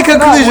the only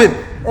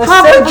conclusion.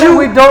 How could you?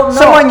 We don't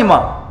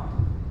know.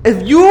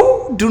 If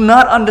you do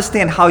not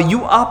understand how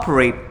you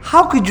operate,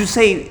 how could you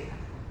say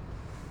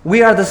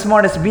we are the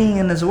smartest being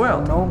in this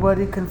world?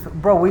 Nobody can.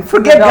 Bro, we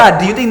forget God.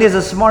 Do you think there's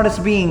a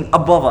smartest being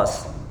above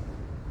us?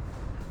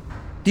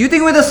 Do you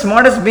think we're the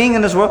smartest being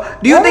in this world?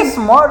 Do you think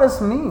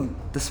smartest mean?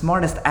 The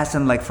smartest, as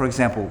in, like, for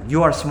example,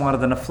 you are smarter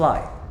than a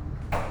fly.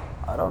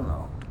 I don't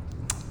know.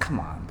 Come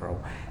on, bro.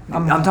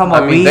 I'm talking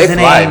about reasoning. They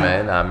fly,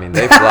 man.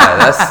 They fly.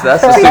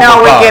 That's See,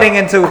 now we're getting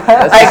into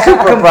a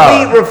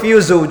complete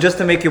refusal just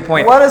to make your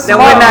point. What is then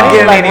we're not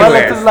getting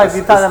anywhere.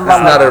 It's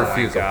not a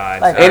refusal.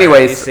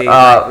 Anyways,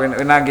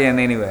 we're not getting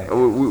anywhere.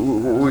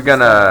 We're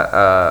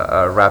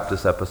gonna wrap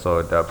this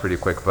episode pretty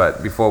quick,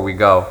 but before we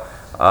go,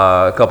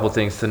 a couple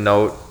things to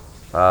note.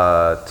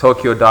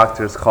 Tokyo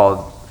doctors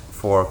called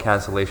for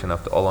cancellation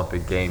of the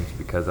Olympic Games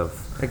because of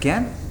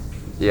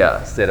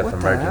state of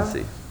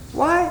emergency.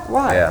 Why?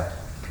 Yeah.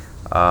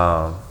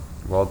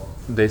 Well,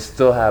 they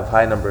still have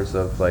high numbers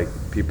of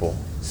people.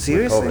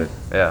 Seriously? With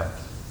COVID. Yeah.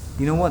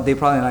 You know what? They're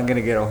probably not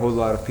gonna get a whole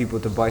lot of people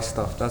to buy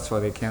stuff. That's why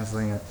they're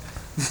canceling it.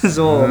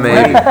 So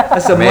maybe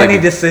that's a money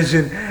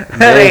decision.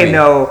 That ain't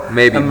no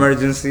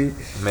emergency.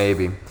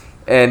 Maybe.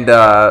 And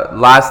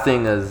last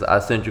thing is, I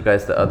sent you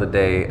guys the other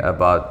day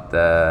about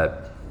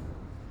the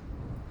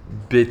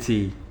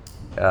Bitty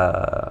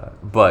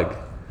bug.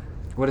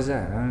 What is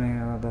that? I don't even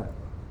know about that.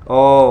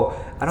 Oh,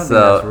 I don't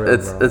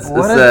think that's real,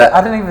 bro.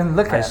 I didn't even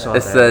look at it.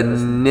 It's a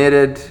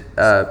knitted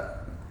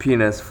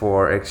penis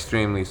for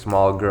extremely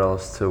small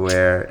girls to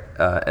wear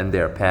in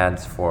their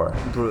pants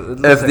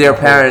if their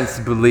parents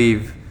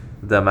believe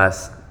them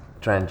as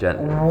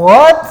transgender.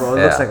 What? Bro,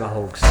 it looks like a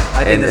hoax.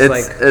 I think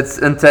it's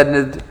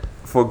intended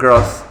for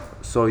girls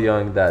so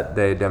young that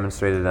they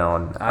demonstrated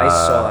on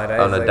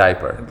on a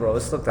diaper. Bro,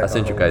 this looked like I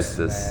sent a you guys hoax,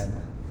 this. Man.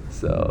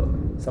 So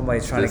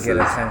somebody's trying to get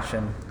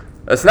attention.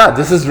 It's not.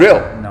 This is real.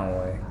 No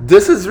way.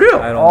 This is real.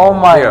 I don't Oh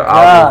my Here, god.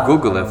 I will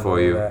Google it for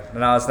you.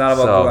 No, it's not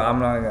about So-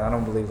 Google. I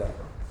don't believe that.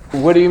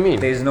 What do you mean?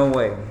 There's no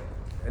way.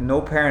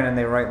 No parent in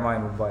their right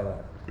mind would buy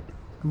that.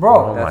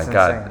 Bro, Oh That's my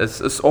god,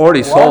 insane. it's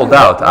already Why sold do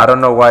you- out. I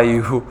don't know why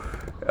you.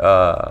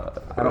 I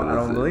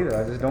don't believe it.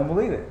 I just don't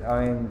believe it.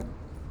 I mean,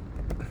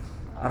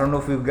 I don't know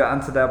if we've gotten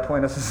to that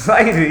point of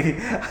society.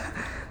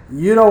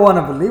 you don't want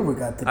to believe we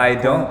got to that I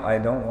point. don't. I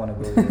don't want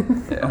to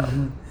believe it.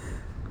 Yeah.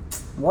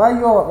 Why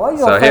you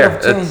So afraid here,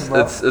 of change,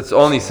 bro? it's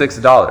only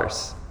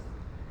 $6.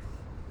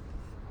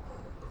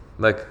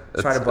 Like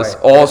Try to buy it's it.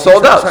 all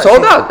sold out. Try-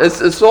 Sold out.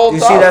 It's sold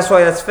You out. see, that's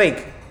why that's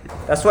fake.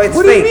 That's why it's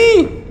What do you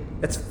fake. mean?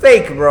 It's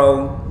fake,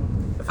 bro.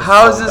 If it's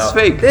How is sold this out.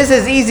 fake? This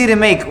is easy to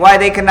make. Why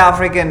they cannot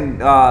freaking?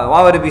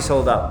 Why would it be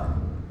sold out?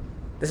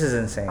 This is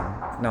insane.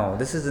 No,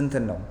 this isn't a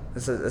no.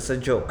 It's a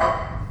joke.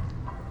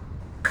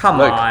 Come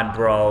Look. on,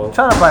 bro.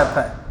 Trying to buy a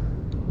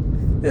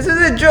pen. This is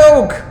a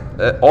joke.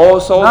 All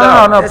sold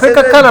out. No. This Pick is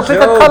a color. Pick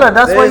a joke. color.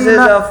 That's why This you're is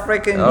not. a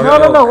freaking Okay.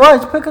 joke. No.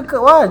 Watch. Pick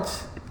a watch.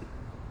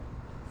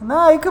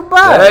 No, you can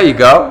buy. There you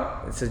go.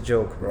 It's a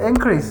joke, bro.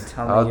 Increase. I'm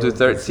telling I'll you, do this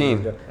is a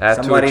 13. joke. Add to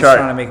a Somebody's chart.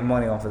 trying to make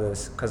money off of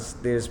this because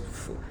there's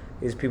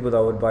people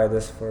that would buy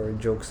this for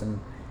jokes and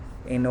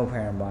ain't no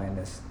parent buying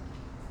this.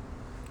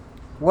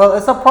 Well,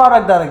 it's a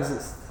product that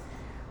exists.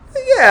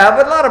 Yeah,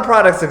 but a lot of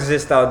products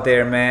exist out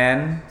there,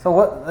 man. So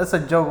what? That's a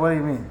joke. What do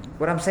you mean?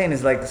 What I'm saying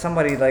is like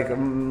somebody like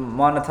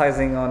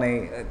monetizing on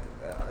a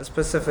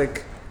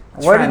specific.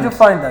 Where did trend. you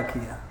find that,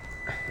 Kia?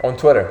 On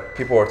Twitter,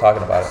 people were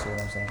talking about That's it.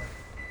 what I'm saying.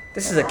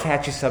 This is a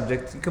catchy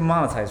subject. You can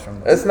monetize from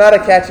this. It's not a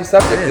catchy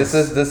subject. It This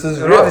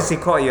is It real. obviously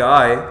caught your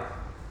eye,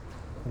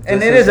 and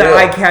This it is is an real.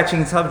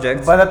 eye-catching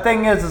subject. But the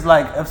thing is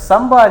like if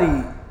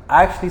somebody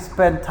actually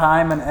spent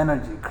time and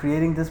energy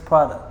creating this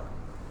product,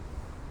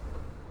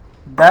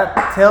 that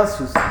tells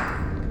you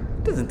something.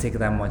 It doesn't take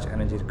that much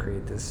energy to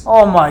create this.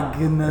 Oh my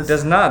goodness. It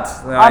does not.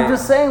 I'm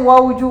just saying, why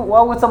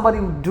would somebody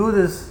do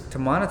this to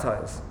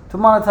monetize to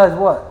monetize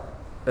what?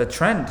 the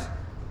trend.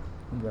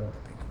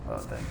 Oh,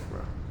 thank you,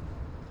 bro.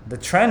 The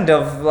trend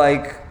of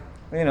like,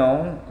 a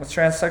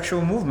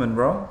transsexual movement,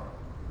 bro.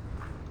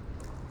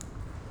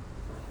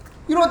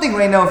 You don't think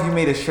right now if you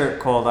made a shirt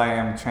called "I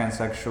am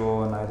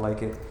transsexual" and I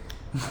like it,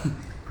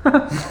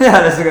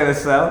 yeah, that's gonna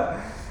sell.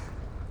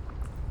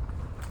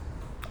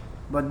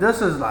 But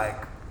this is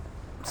like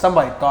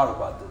somebody thought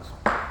about this.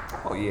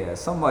 Oh yeah,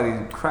 somebody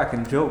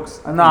cracking jokes.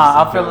 think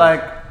Nah, it's a I feel joke.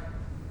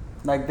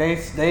 like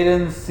they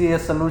didn't see a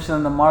solution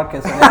in the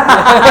market. So they,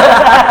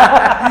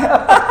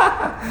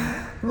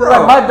 Bro,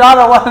 like my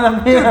daughter wanted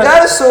to be. dude,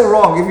 that is so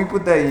wrong if you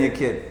put that in your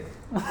kid.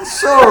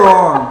 So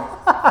wrong.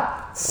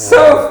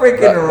 So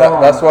freaking wrong.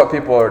 That's what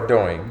people are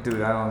doing.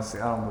 Dude, I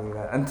don't believe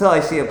that until I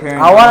see a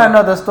parent. I want to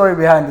know the story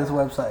behind this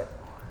website.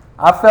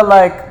 I feel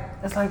like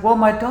it's like, well,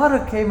 my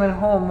daughter came in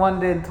home one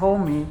day and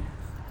told me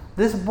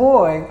this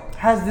boy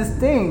has this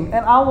thing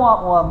and I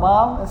want one,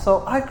 mom. And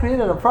so I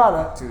created a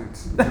product. Dude,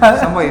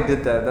 somebody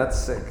did that. That's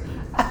sick.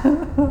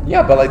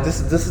 Yeah, but like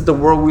this is the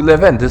world we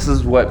live in. This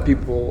is what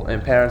people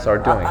and parents are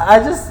doing. I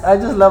just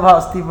love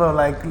how Steve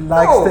likes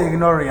No. to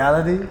ignore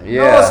reality.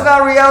 Yeah. No, it's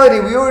not reality.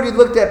 We already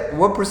looked at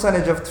what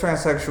percentage of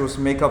transsexuals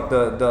make up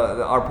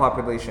the our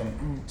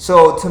population.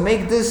 So to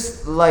make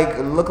this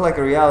look like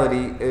a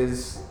reality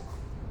is,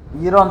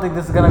 You don't think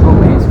this is gonna go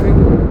mainstream?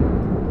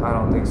 I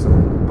don't think so.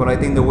 But I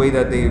think the way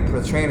that they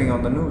portraying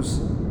on the news,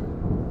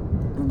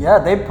 Yeah,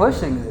 they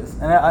pushing this,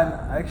 and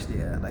I actually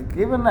like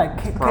even like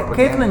Propaganda.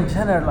 Caitlyn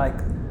Jenner, like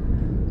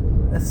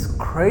it's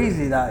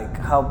crazy like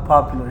how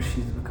popular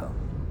she's become.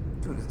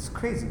 dude, it's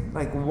crazy.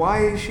 Like,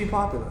 why is she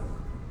popular?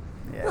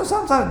 Yeah.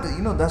 Sometimes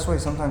that's why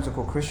sometimes they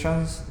call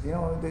Christians.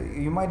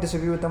 You might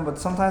disagree with them, but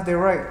sometimes they're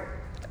right.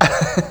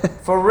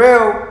 For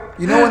real,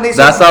 when they say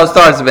That's how it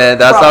starts, man.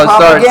 That's how it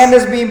starts.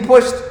 propaganda's being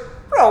pushed,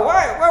 bro.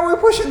 Why are we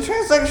pushing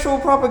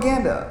transsexual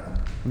propaganda?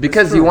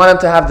 Because you want them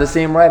to have the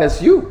same right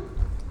as you.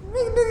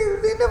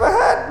 They never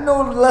had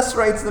no less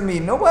rights than me.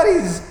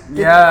 Nobody's.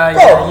 Yeah,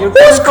 Bro, yeah, you're who's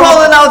coming from-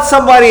 calling out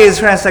somebody as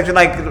transsexual?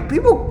 Like,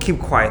 people keep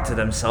quiet to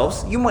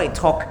themselves. You might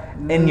talk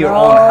in your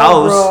No, own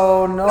house.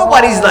 bro, no.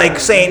 Nobody's like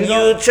saying You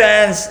you don't-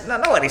 trans. No,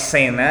 nobody's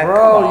saying that. Bro,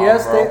 Come on,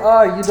 yes bro. they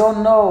are. You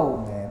don't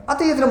know. How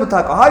do you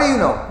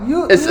know?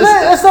 It's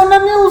on the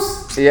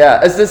news.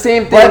 Yeah, it's the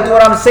same thing. But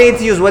what I'm saying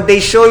to you is what they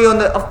show you on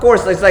the. Of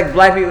course, it's like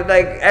black people.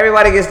 Like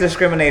everybody gets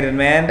discriminated,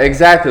 man.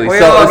 Exactly. We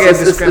So all get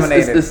it's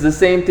discriminated. it's the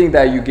same thing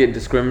that you get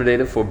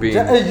discriminated for being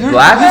You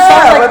black.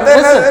 sound like, but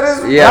then listen,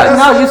 it is- Yeah. right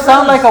now you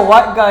sound like a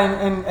white guy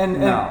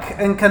No.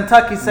 in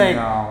Kentucky saying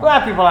No.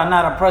 black people are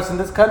not oppressed in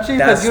this country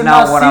because That's you're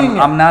not not what seeing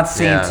I'm it. not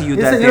saying Yeah. to you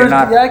You that said they're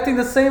not. you're acting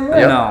the same way.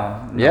 Yep. No.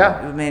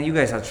 Yeah. Man, you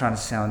guys are trying to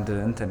sound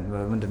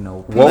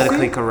Woke?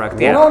 politically correct.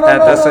 Yeah, No,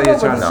 that's what no, you're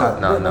trying but to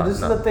listen, say. No, This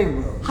is no. the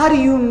thing, bro. How do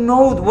you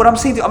know what I'm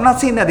saying? I'm not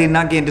saying that they're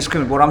not getting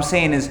discriminated. What I'm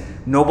saying is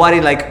nobody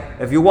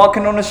if you're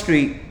walking on the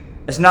street,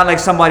 it's not like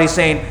somebody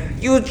saying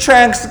you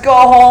trans, go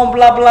home,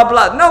 blah blah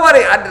blah. Nobody.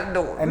 In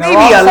the Maybe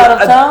wrong side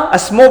of town? a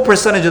small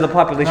percentage of the The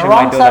population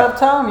wrong might do side that. of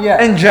town,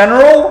 yeah. In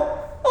general,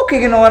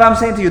 Okay, you know what I'm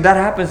saying to you? That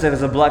happens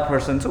as a black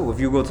person too. If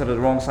you go to the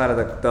wrong side of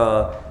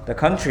the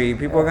country,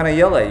 people are gonna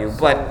yell at you.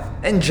 But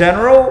in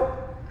general,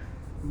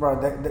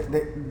 Bro,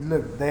 they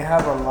look. They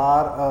have a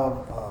lot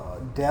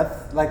of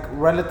death, like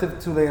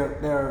relative to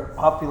their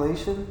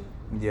population.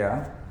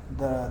 yeah,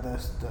 The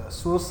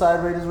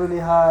suicide rate is really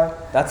high.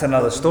 that's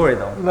another story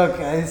though. Look,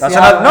 That's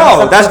another,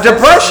 no, that's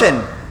depression.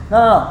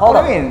 No, hold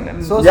What on. do you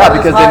mean? Suicide Yeah, is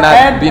because high,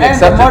 they're not being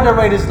accepted. And the murder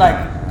rate is like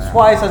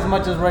twice as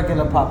much as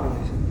regular population.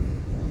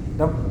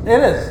 It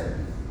is.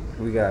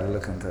 We gotta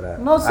look into that.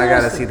 No, I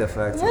gotta seriously. see the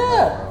facts.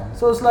 Yeah.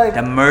 So it's like,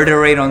 The murder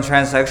rate on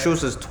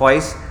transsexuals is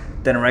twice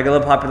than regular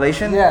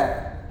population.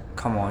 yeah.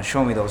 Come on,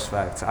 show me those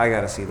facts. I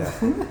gotta see that.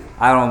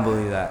 I don't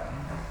believe that.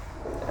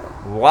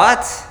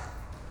 What?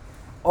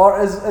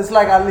 Or it's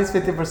like at least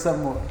 50%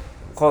 more.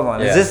 Hold on.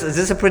 Yeah. Is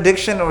this a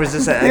prediction or is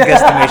this a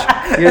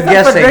guesstimation? You're It's a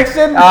guessing.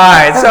 prediction. All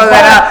right. So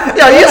then,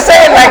 you say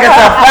it like it's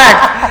a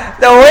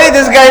fact. The way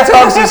this guy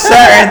talks with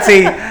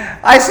certainty,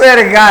 I swear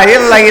to God, he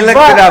looked like he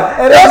looked it up.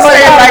 Don't say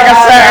it like a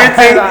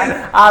certainty.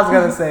 I was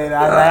gonna say it.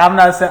 I was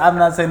like, I'm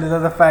not saying this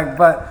as a fact,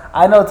 but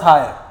I know it's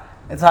higher.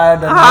 It's higher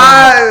than.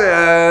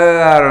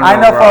 I don't know. I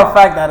know bro. for a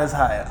fact that it's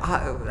higher.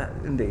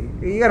 Indeed.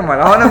 You got my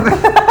own.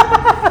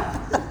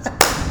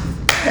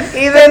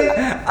 Even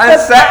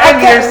uncertain,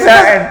 you're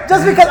certain.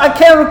 Just because I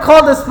can't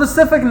recall the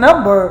specific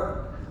number.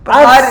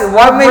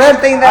 What makes you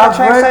think that I've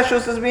read-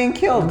 transsexuals is being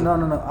killed?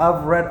 No.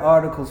 I've read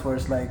articles where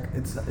it's like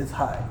it's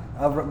high.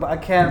 But I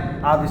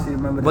can't obviously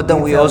remember. But the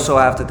then we details. also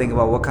have to think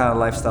about what kind of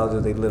lifestyle do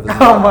they live in.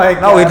 Oh my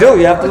god. No, we do.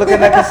 You have to look in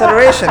that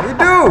consideration. You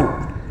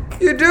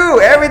do. You do.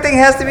 Everything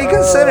has to be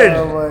considered.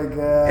 Oh my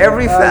god.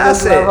 Every I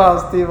just facet.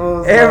 love how Steve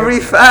was Every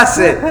like,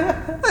 facet.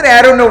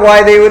 I don't know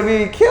why they would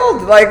be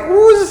killed. Like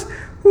who's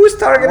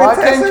targeting why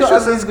can't you at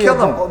transsexuals and least kill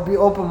them? be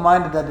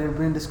open-minded that they're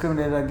being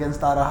discriminated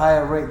against at a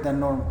higher rate than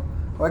normal?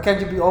 Why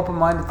can't you be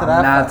open-minded to I'm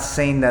that? not fact?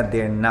 saying that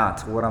they're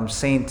not. What I'm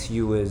saying to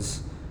you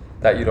is,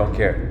 That you don't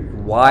care.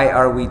 why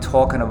are we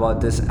talking about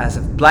this as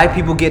if black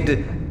people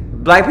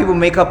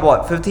make up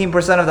what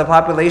 15% of the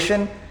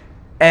population,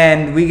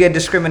 and we get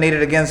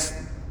discriminated against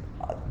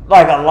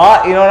like a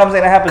lot? You know what I'm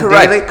saying? It happens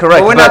Correct, daily. correct,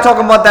 But we're not but-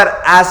 talking about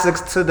that as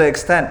to the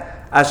extent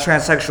as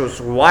transsexuals.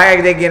 Why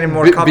are they getting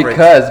more coverage?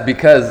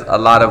 Because a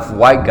lot of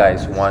white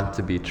guys want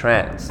to be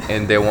trans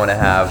and they want to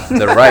have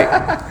the right.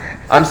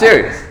 I'm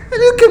serious.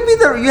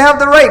 You have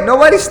the right.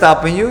 Nobody's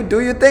stopping you. Do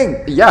your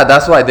thing. Yeah,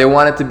 that's why they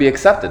want it to be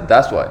accepted.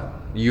 That's why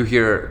you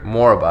hear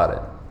more about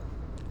it.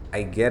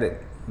 I get it,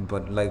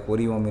 but like, what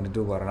do you want me to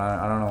do about it?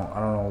 I don't know. I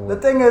don't know.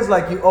 The thing is,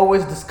 like, you're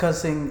always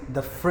discussing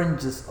the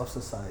fringes of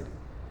society.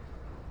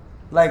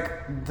 Like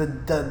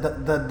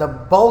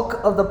the bulk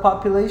of the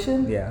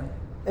population, Yeah.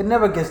 it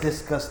never gets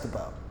discussed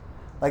about.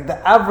 Like the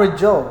average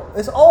Joe,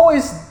 it's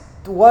always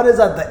what is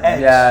at the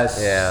edge. Yes.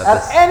 Yeah.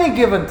 At any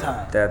given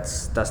time.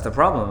 That's the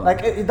problem.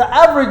 Like the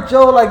average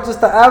Joe, like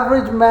just the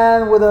average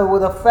man with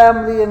a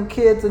family and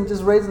kids and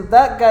just raising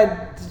that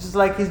guy, just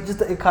like he's just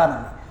the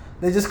economy.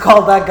 They just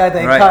call that guy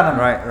the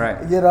economy.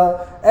 Right. You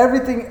know,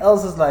 everything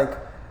else is like,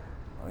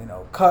 you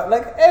know,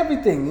 like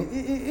everything,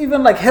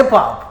 even like hip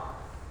hop,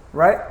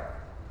 right?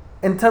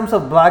 In terms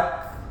of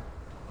black,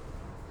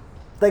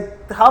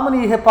 like how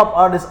many hip hop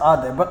artists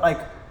are there? But like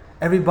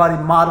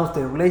everybody models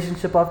their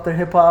relationship after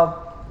hip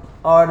hop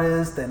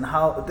artists and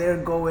how they're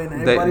going.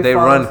 And everybody They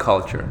follows. run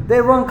culture.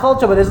 They run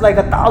culture, but there's like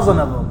 1,000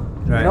 of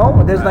them. Right. You know,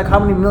 but there's Right. like how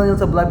many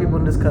millions of black people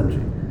in this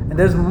country, and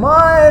there's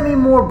many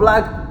more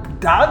black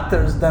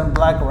doctors than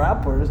black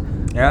rappers.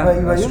 Yeah,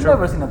 but that's you've true.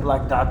 never seen a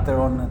black doctor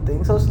on the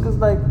thing. So it's because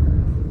like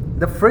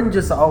the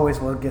fringes are always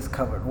what gets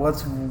covered.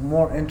 What's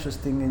more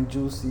interesting and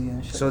juicy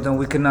and shit. So then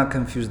we cannot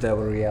confuse that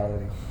with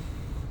reality.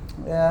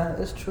 Yeah,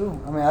 it's true.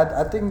 I mean,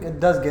 I think it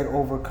does get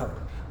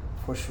overcovered,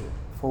 for sure.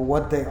 For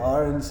what they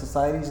are in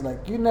societies,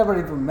 like you never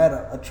even met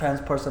a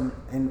trans person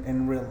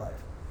in real life.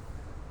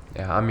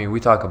 Yeah, I mean, we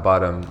talk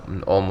about them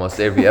in almost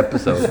every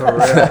episode.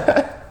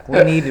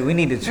 We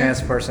need a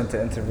trans person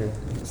to interview.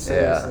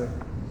 Seriously.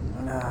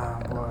 Nah,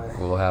 boy.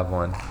 We'll have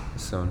one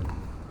soon.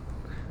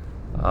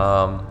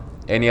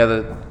 Any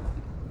other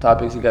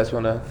topics you guys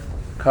want to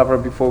cover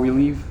before we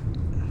leave?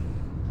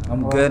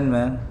 I'm good,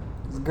 man.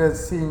 It's good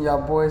seeing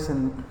y'all boys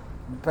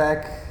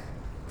back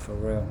For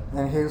real.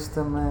 in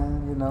Houston,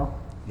 man. You know.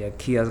 Yeah,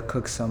 Kia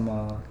cooked some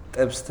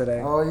tips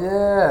today. Oh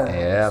yeah.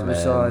 Yeah, So we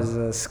saw man.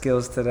 his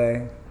skills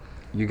today.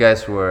 You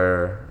guys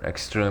were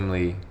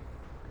extremely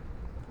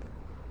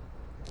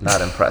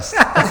not impressed.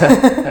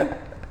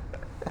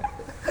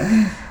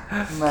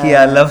 Man.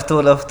 Kia, love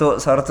to,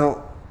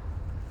 sarto.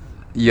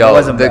 Yo, It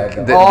wasn't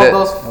bad, though. All It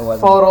those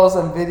wasn't. photos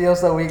and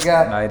videos that we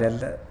got. No, I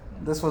didn't.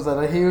 This was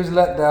a huge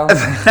letdown.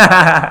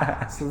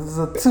 So this is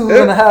a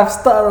 2.5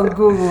 star on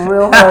Google,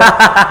 real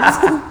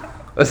hard.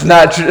 it's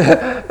not true.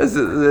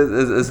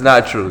 It's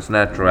not true. It's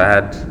not true. I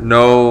had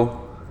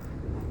no,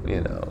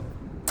 you know.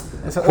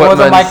 It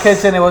wasn't my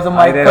kitchen. It wasn't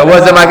my. I didn't- It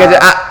wasn't my kitchen.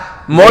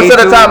 Most Me of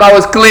the too. time, I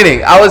was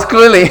cleaning. I was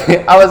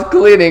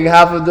cleaning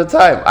half of the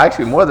time.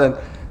 Actually, more than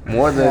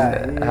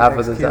half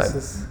of the time.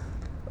 excuses.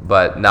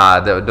 But nah,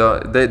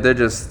 they're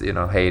just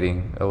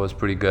hating. It was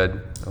pretty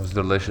good. It was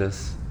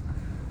delicious.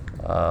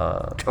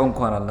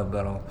 እንኳን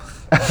አልነበረው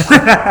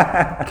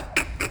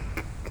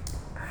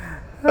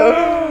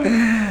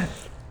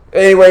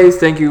Anyways,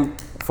 thank you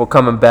for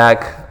coming back.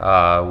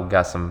 We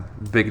got some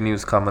big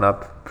news coming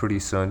up pretty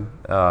soon.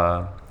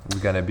 We're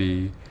gonna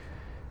be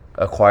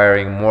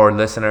acquiring more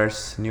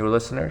listeners, new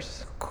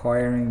listeners.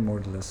 Acquiring more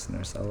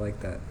listeners. I like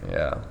that.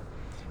 Yeah.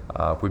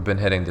 We've been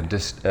hitting the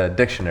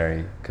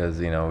dictionary because,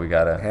 you know, we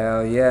gotta.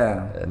 Hell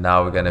yeah.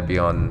 Now we're gonna be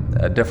on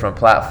a different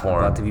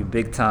platform. About to be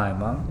big time,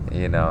 huh?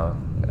 You know,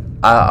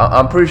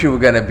 I'm pretty sure we're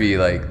gonna be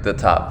like the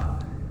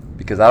top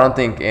because I don't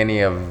think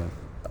any of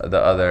the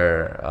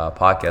other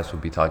podcasts will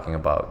be talking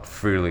about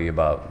freely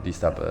about these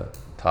type of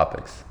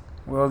topics.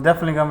 We're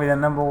definitely gonna be the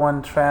number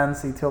one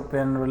trans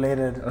Ethiopian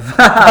related.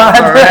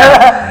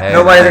 Hey,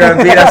 Nobody's man.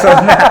 gonna beat us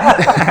on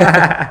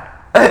that.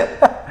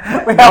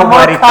 We have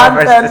Nobody more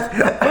content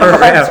covers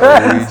by it.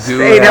 trans We do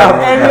Straight have up.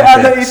 more any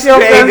content. other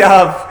Ethiopians Straight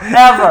up.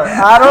 ever.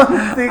 I don't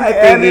think. I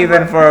think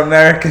even for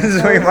Americans,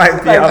 we might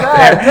be like up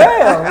that. there.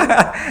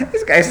 Damn.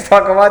 These guys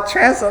talk about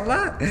trans a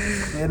lot.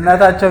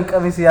 የእናታቸውን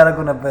ቀሚስ እያደረጉ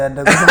ነበር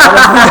ያደጉት።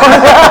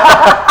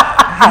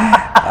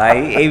 አይ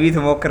ኤቢ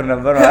ትሞክር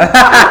ነበር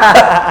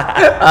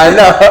I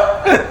know.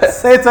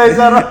 ሴቷ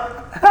ይዘራ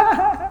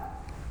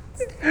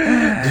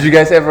Did you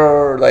guys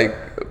ever like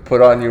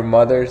put on your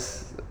mother's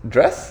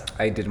dress?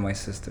 I did my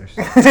sisters.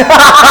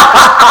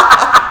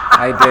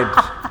 I did.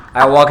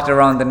 I walked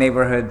around the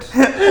neighborhood.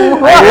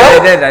 I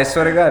did. I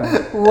swear to God.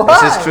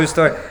 This is true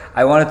story.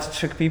 I wanted to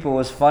trick people. It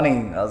was funny.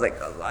 I was like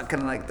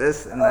walking like this,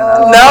 and then I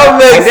was, Now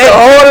makes a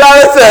whole lot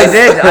of sense.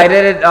 I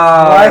did it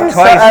Why is so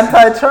twice.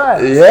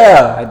 anti-trans?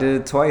 Yeah. I did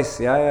it twice.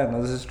 Yeah, no,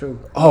 this is true.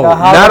 Oh, got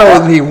hollered not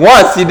at? only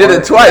once, he did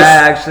it twice.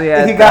 Yeah, actually,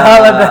 He got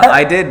hollered at?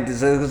 I did.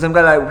 So, some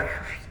guy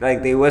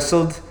like they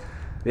whistled.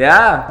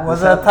 Yeah.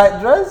 Was it a tight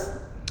dress?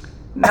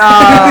 No,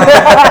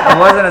 it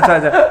wasn't a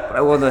tight. But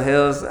I wore the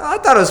heels. I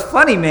thought it was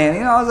funny, man.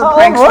 You know, I was a How old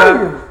prankster.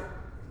 were you?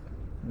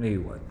 Maybe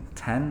what,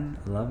 10,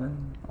 11?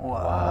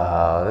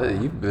 Wow,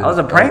 you've been. I was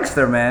a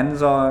prankster, man.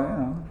 So you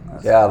know.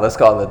 Yeah, let's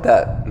call it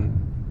that.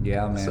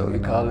 Yeah, man. So we you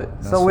know, call it.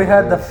 that's So we what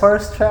had it the is.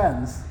 first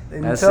trans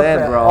in That's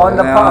Ethiopia it, bro. on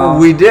the Yeah. pod.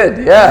 We did,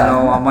 You yeah.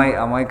 know,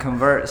 I might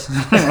convert.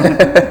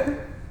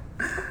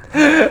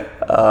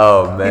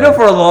 Oh man. You know,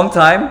 for a long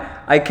time,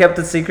 I kept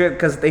it secret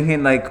because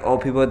thinking like, oh,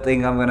 people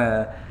think I'm gonna,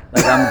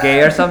 like, I'm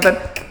gay or something.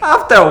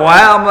 After a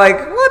while, I'm like,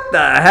 what the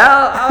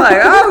hell? I'm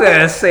like, I'm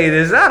gonna say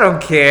this. I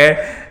don't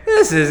care.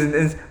 This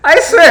isn't. I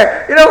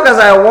swear, you know, because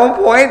at one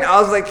point I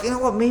was like, you know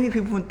what? Maybe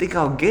people would think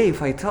I'm gay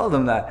if I tell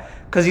them that.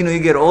 Because you know, you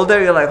get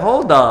older, you're like,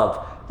 hold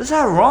up, is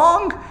that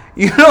wrong?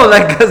 You know,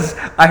 like, because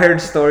I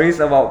heard stories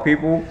about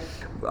people.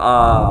 You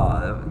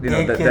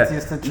know, Gay kids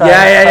used to try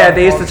Yeah, to yeah, yeah. tell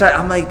They used to try.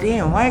 I'm like,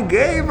 damn, am I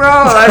gay, bro?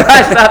 Like,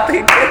 I started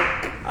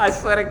thinking. I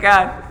swear to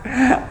God,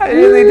 I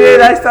really did.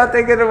 I started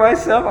thinking to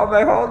myself. I'm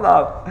like, hold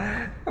up,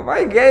 am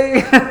I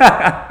gay?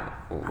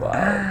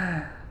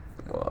 Wow.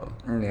 Wow.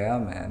 Yeah,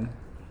 man.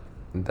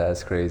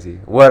 That's crazy.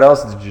 What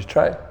else did you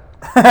try?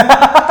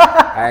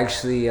 I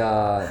actually,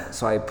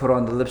 so I put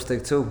on the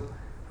lipstick too.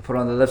 I put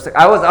on the lipstick.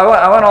 I went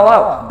all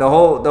out. The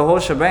whole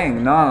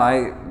shebang. No,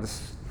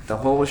 the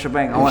whole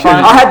shebang.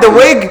 I had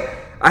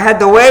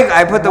the wig.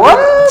 I put the wig.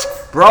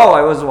 Bro,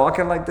 I was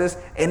walking like this,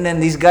 and then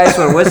these guys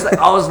were whistling.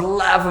 I was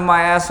laughing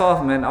my ass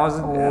off, man.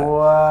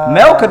 Wow.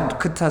 Mel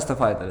could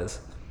testify to this.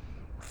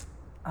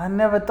 I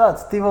never thought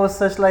Steve was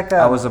such like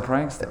I a was a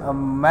prankster.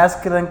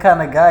 masculine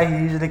kind of guy.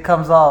 He usually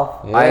comes off.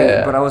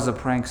 Yeah. But I was a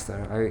prankster.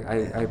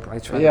 I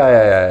tried.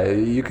 Yeah.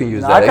 You can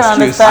use I that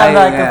can excuse. understand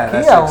like Yeah, if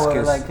that's Kia an would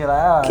excuse. like you're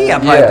like ah, Kia Yeah.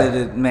 probably did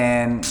it,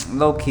 man.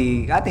 Low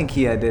key. I think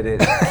Kia did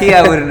it.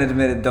 Kia wouldn't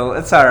admit it though.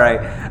 It's all right.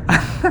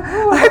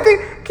 I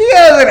think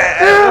Kia would.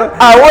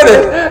 I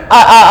wouldn't.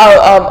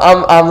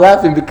 I'm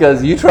laughing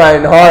because you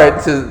trying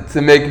hard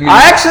to make me.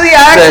 I actually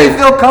say,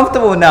 feel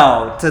comfortable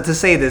now to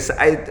say this.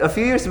 A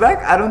few years back,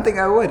 I don't think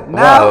I would.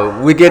 Now,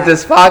 wow, we get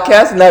this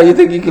podcast. Now you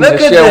think you can look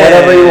just at share this.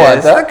 whatever you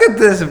want, huh? Look at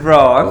this,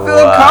 bro. I'm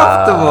feeling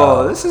Wow.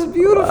 comfortable. This is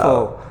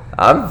beautiful.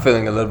 I'm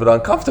feeling a little bit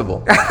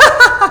uncomfortable.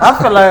 I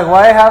feel like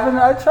why haven't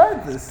I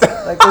tried this?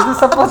 Like is this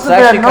supposed It's to be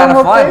a actually kind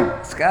normal of thing?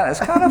 fun. It's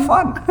kind of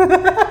fun.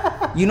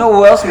 You know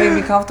who else made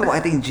me comfortable? I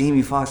think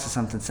Jamie Foxx or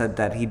something said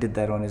that he did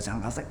that on his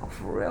own. I was like, oh,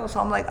 for real? So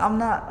I'm like, I'm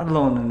not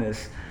alone in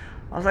this.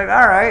 I was like,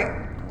 all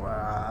right.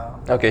 Wow.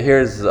 Okay,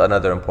 here's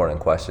another important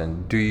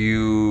question. Do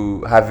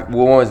you have?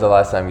 When was the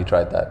last time you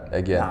tried that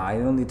again? Nah, I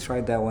only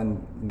tried that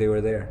when they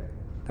were there.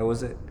 That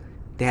was it.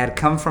 They had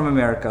come from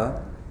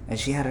America, and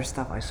she had her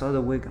stuff. I saw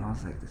the wig, and I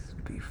was like, this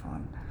would be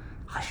fun.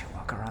 I should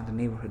walk around the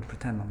neighborhood,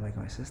 pretend I'm like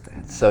my sister.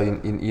 And So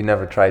you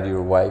never tried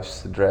your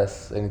wife's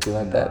dress, anything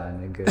like that?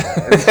 nigga.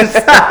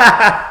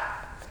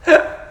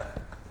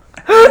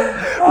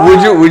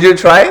 Would you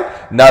try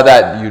it now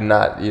that you're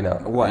not, you know,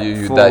 What?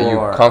 that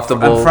you're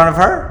comfortable in front of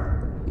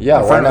her? Yeah,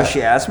 In why front of her, not?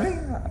 she asked me.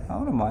 I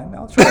wouldn't mind.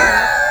 I'll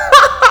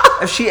try.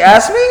 If she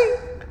asked me,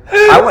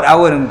 I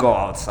wouldn't go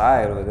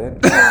outside with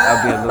it.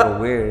 That'd be a little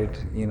weird.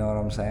 You know what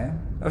I'm saying?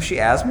 If she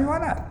asked me, why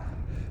not?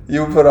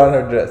 You put on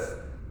her dress.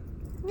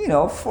 You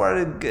know,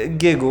 for the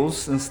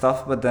giggles and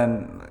stuff. But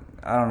then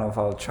I don't know if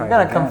I'll try. You're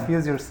gonna it again.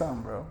 confuse your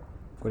son, bro.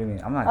 What do you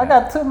mean? I'm not. I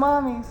got 2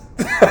 mommies.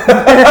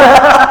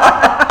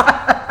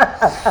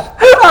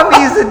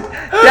 Mommy's a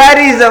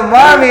daddy's a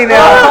mommy Oh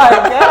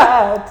now. my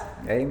god.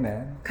 Hey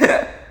man.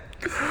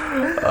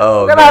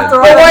 Oh, We're gonna have to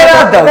man. write Why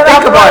not another- though? we're gonna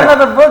have Think to about write it.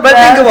 another book, But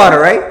think guys. about it,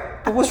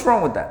 right? But what's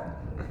wrong with that?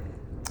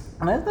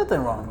 There's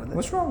nothing wrong with it.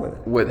 What's wrong with it?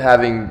 With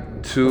having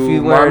two If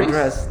you wear a mommies?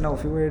 dress, no.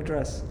 If you wear a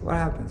dress, what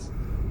happens?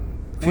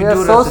 If We you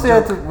do it as a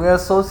joke.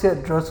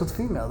 associate dress with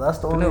female. That's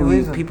the only No,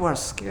 reason. people are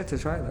scared to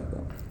try that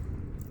though.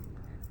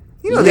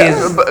 You know, Yeah,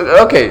 there's but,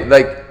 okay,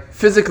 like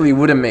physically it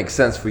wouldn't make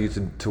sense for you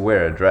to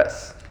wear a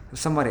dress. if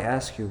somebody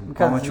asks you how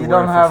Because much you wear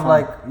don't for have fun.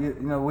 like you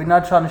know we're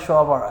not trying to show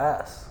off our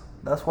ass.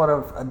 That's what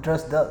a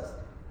dress does.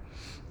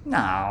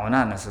 No,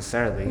 not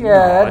necessarily. Yeah,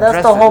 No, a that's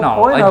dress the whole no,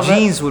 point a of it.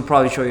 jeans would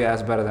probably show your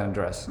ass better than a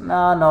dress.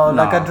 No,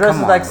 like No, a dress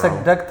come is like on, bro.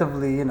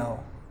 seductively, you know.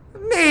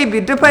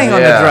 Maybe depending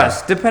on the Yeah.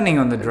 dress. Depending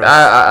on the dress.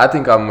 I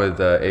think I'm with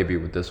AB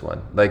with this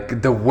one.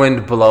 Like the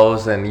wind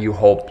blows and you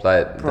hope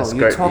that Bro, the skirt.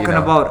 you're talking you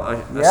know, about a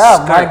Yeah,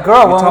 skirt. my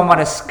girl, We're when- talking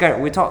about a skirt.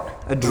 We talk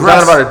a talking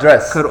dress. about a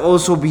dress. Could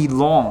also be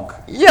long.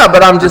 Yeah,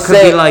 but I'm It just could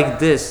saying. be like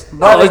this.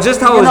 But No, it's just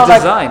how you it's know,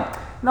 like- designed.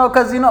 No,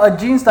 because you know a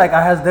jeans like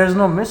there's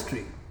no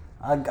mystery.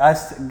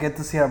 Get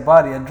to see her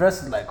body. A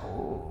dress is like,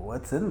 oh,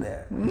 what's in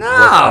there? No,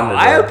 under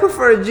I there?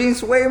 prefer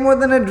jeans way more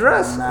than a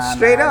dress.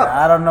 Straight up.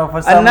 I don't know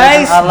for some nice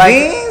reason. I like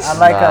jeans? I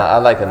like Nah, I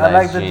like a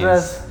nice the jeans.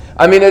 dress.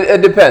 I mean,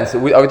 it depends. Are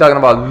we talking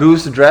about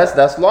loose dress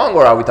that's long,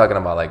 or are we talking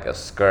about like a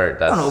skirt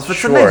that's I don't know, if it's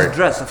short? a nice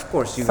dress, of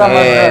course you Summer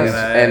got and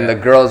dress. and the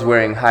girl's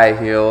wearing high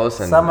heels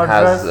and Summer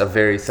has dress. a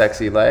very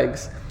sexy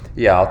legs.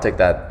 Yeah, I'll take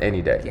that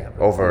any day Yeah,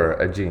 but- over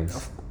a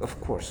jeans. Of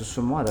course, so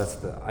Suma, that's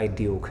the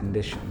ideal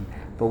condition.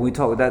 But we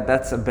talk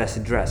that's the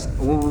best dress.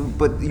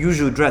 But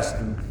usual dress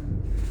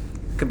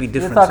could be You're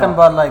different. talking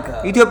about like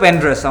Ethiopian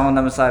dress on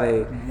the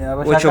side, Yeah,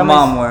 but what your Shakamis-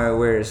 mom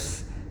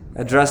wears,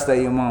 a dress that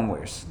your mom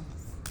wears.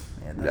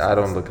 I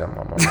don't look at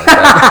my mom like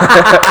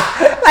that.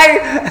 Like,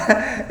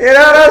 you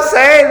know what I'm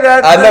saying?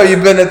 I know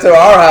you've been into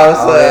our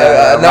house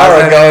yeah, an hour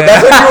ago.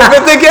 That's what you've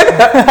been thinking.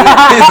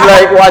 He's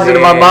like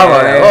watching my mama.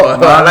 Oh,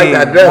 I like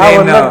that dress.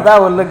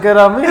 that would look good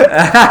on me.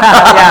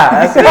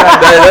 Yeah, that's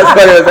That's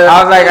what he was saying.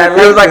 I was like, I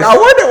he was like like, I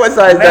wonder what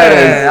size that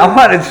Man, I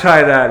want to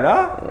try that,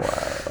 huh?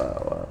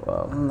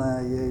 Nah,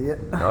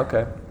 yeah.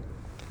 Okay.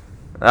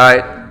 All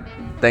right.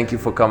 Thank you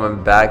for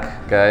coming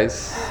back,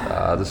 guys.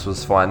 This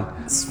was fun.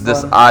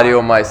 This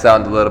audio might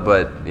sound a little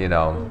bit,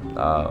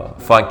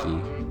 funky.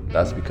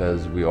 That's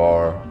because we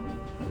are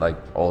like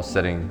all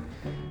sitting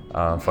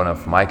in front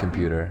of my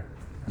computer.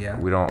 Yeah.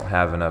 We don't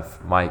have enough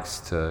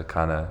mics to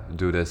kind of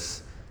do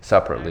this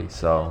separately.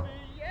 So,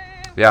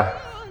 yeah.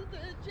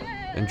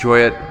 Enjoy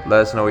it. Let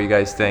us know what you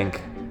guys think.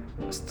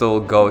 Still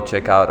go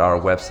check out our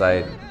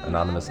website,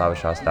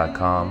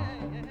 anonymousavishouse.com.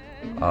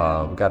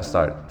 We got to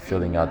start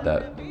filling out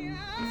that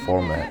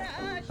format.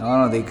 I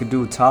don't know, they could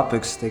do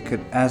topics, they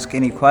could ask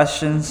any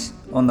questions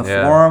on the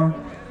Yeah. forum.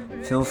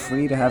 Feel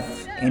free to have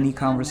any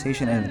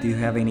conversation, and if you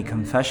have any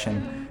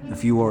confession,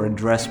 if you wore a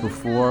dress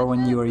before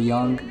when you were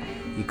young,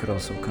 you could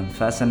also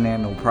confess in there,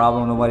 no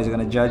problem, nobody's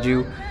gonna judge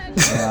you.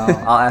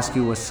 I'll ask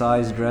you what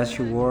size dress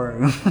you wore.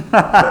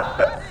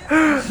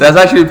 That's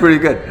actually pretty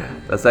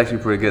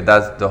good.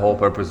 That's the whole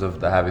purpose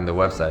of having the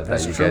website,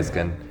 That's that you true. guys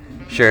can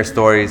share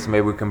stories.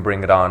 Maybe we can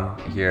bring it on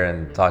here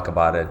and talk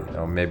about it.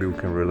 Maybe we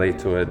can relate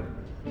to it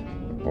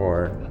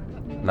or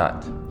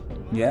not.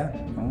 Yeah,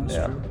 no, that's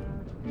Yeah. true.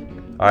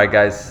 All right,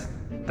 guys.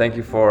 Thank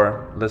you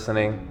for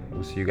listening.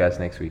 We'll see you guys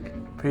next week.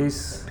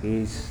 Peace.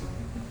 Peace.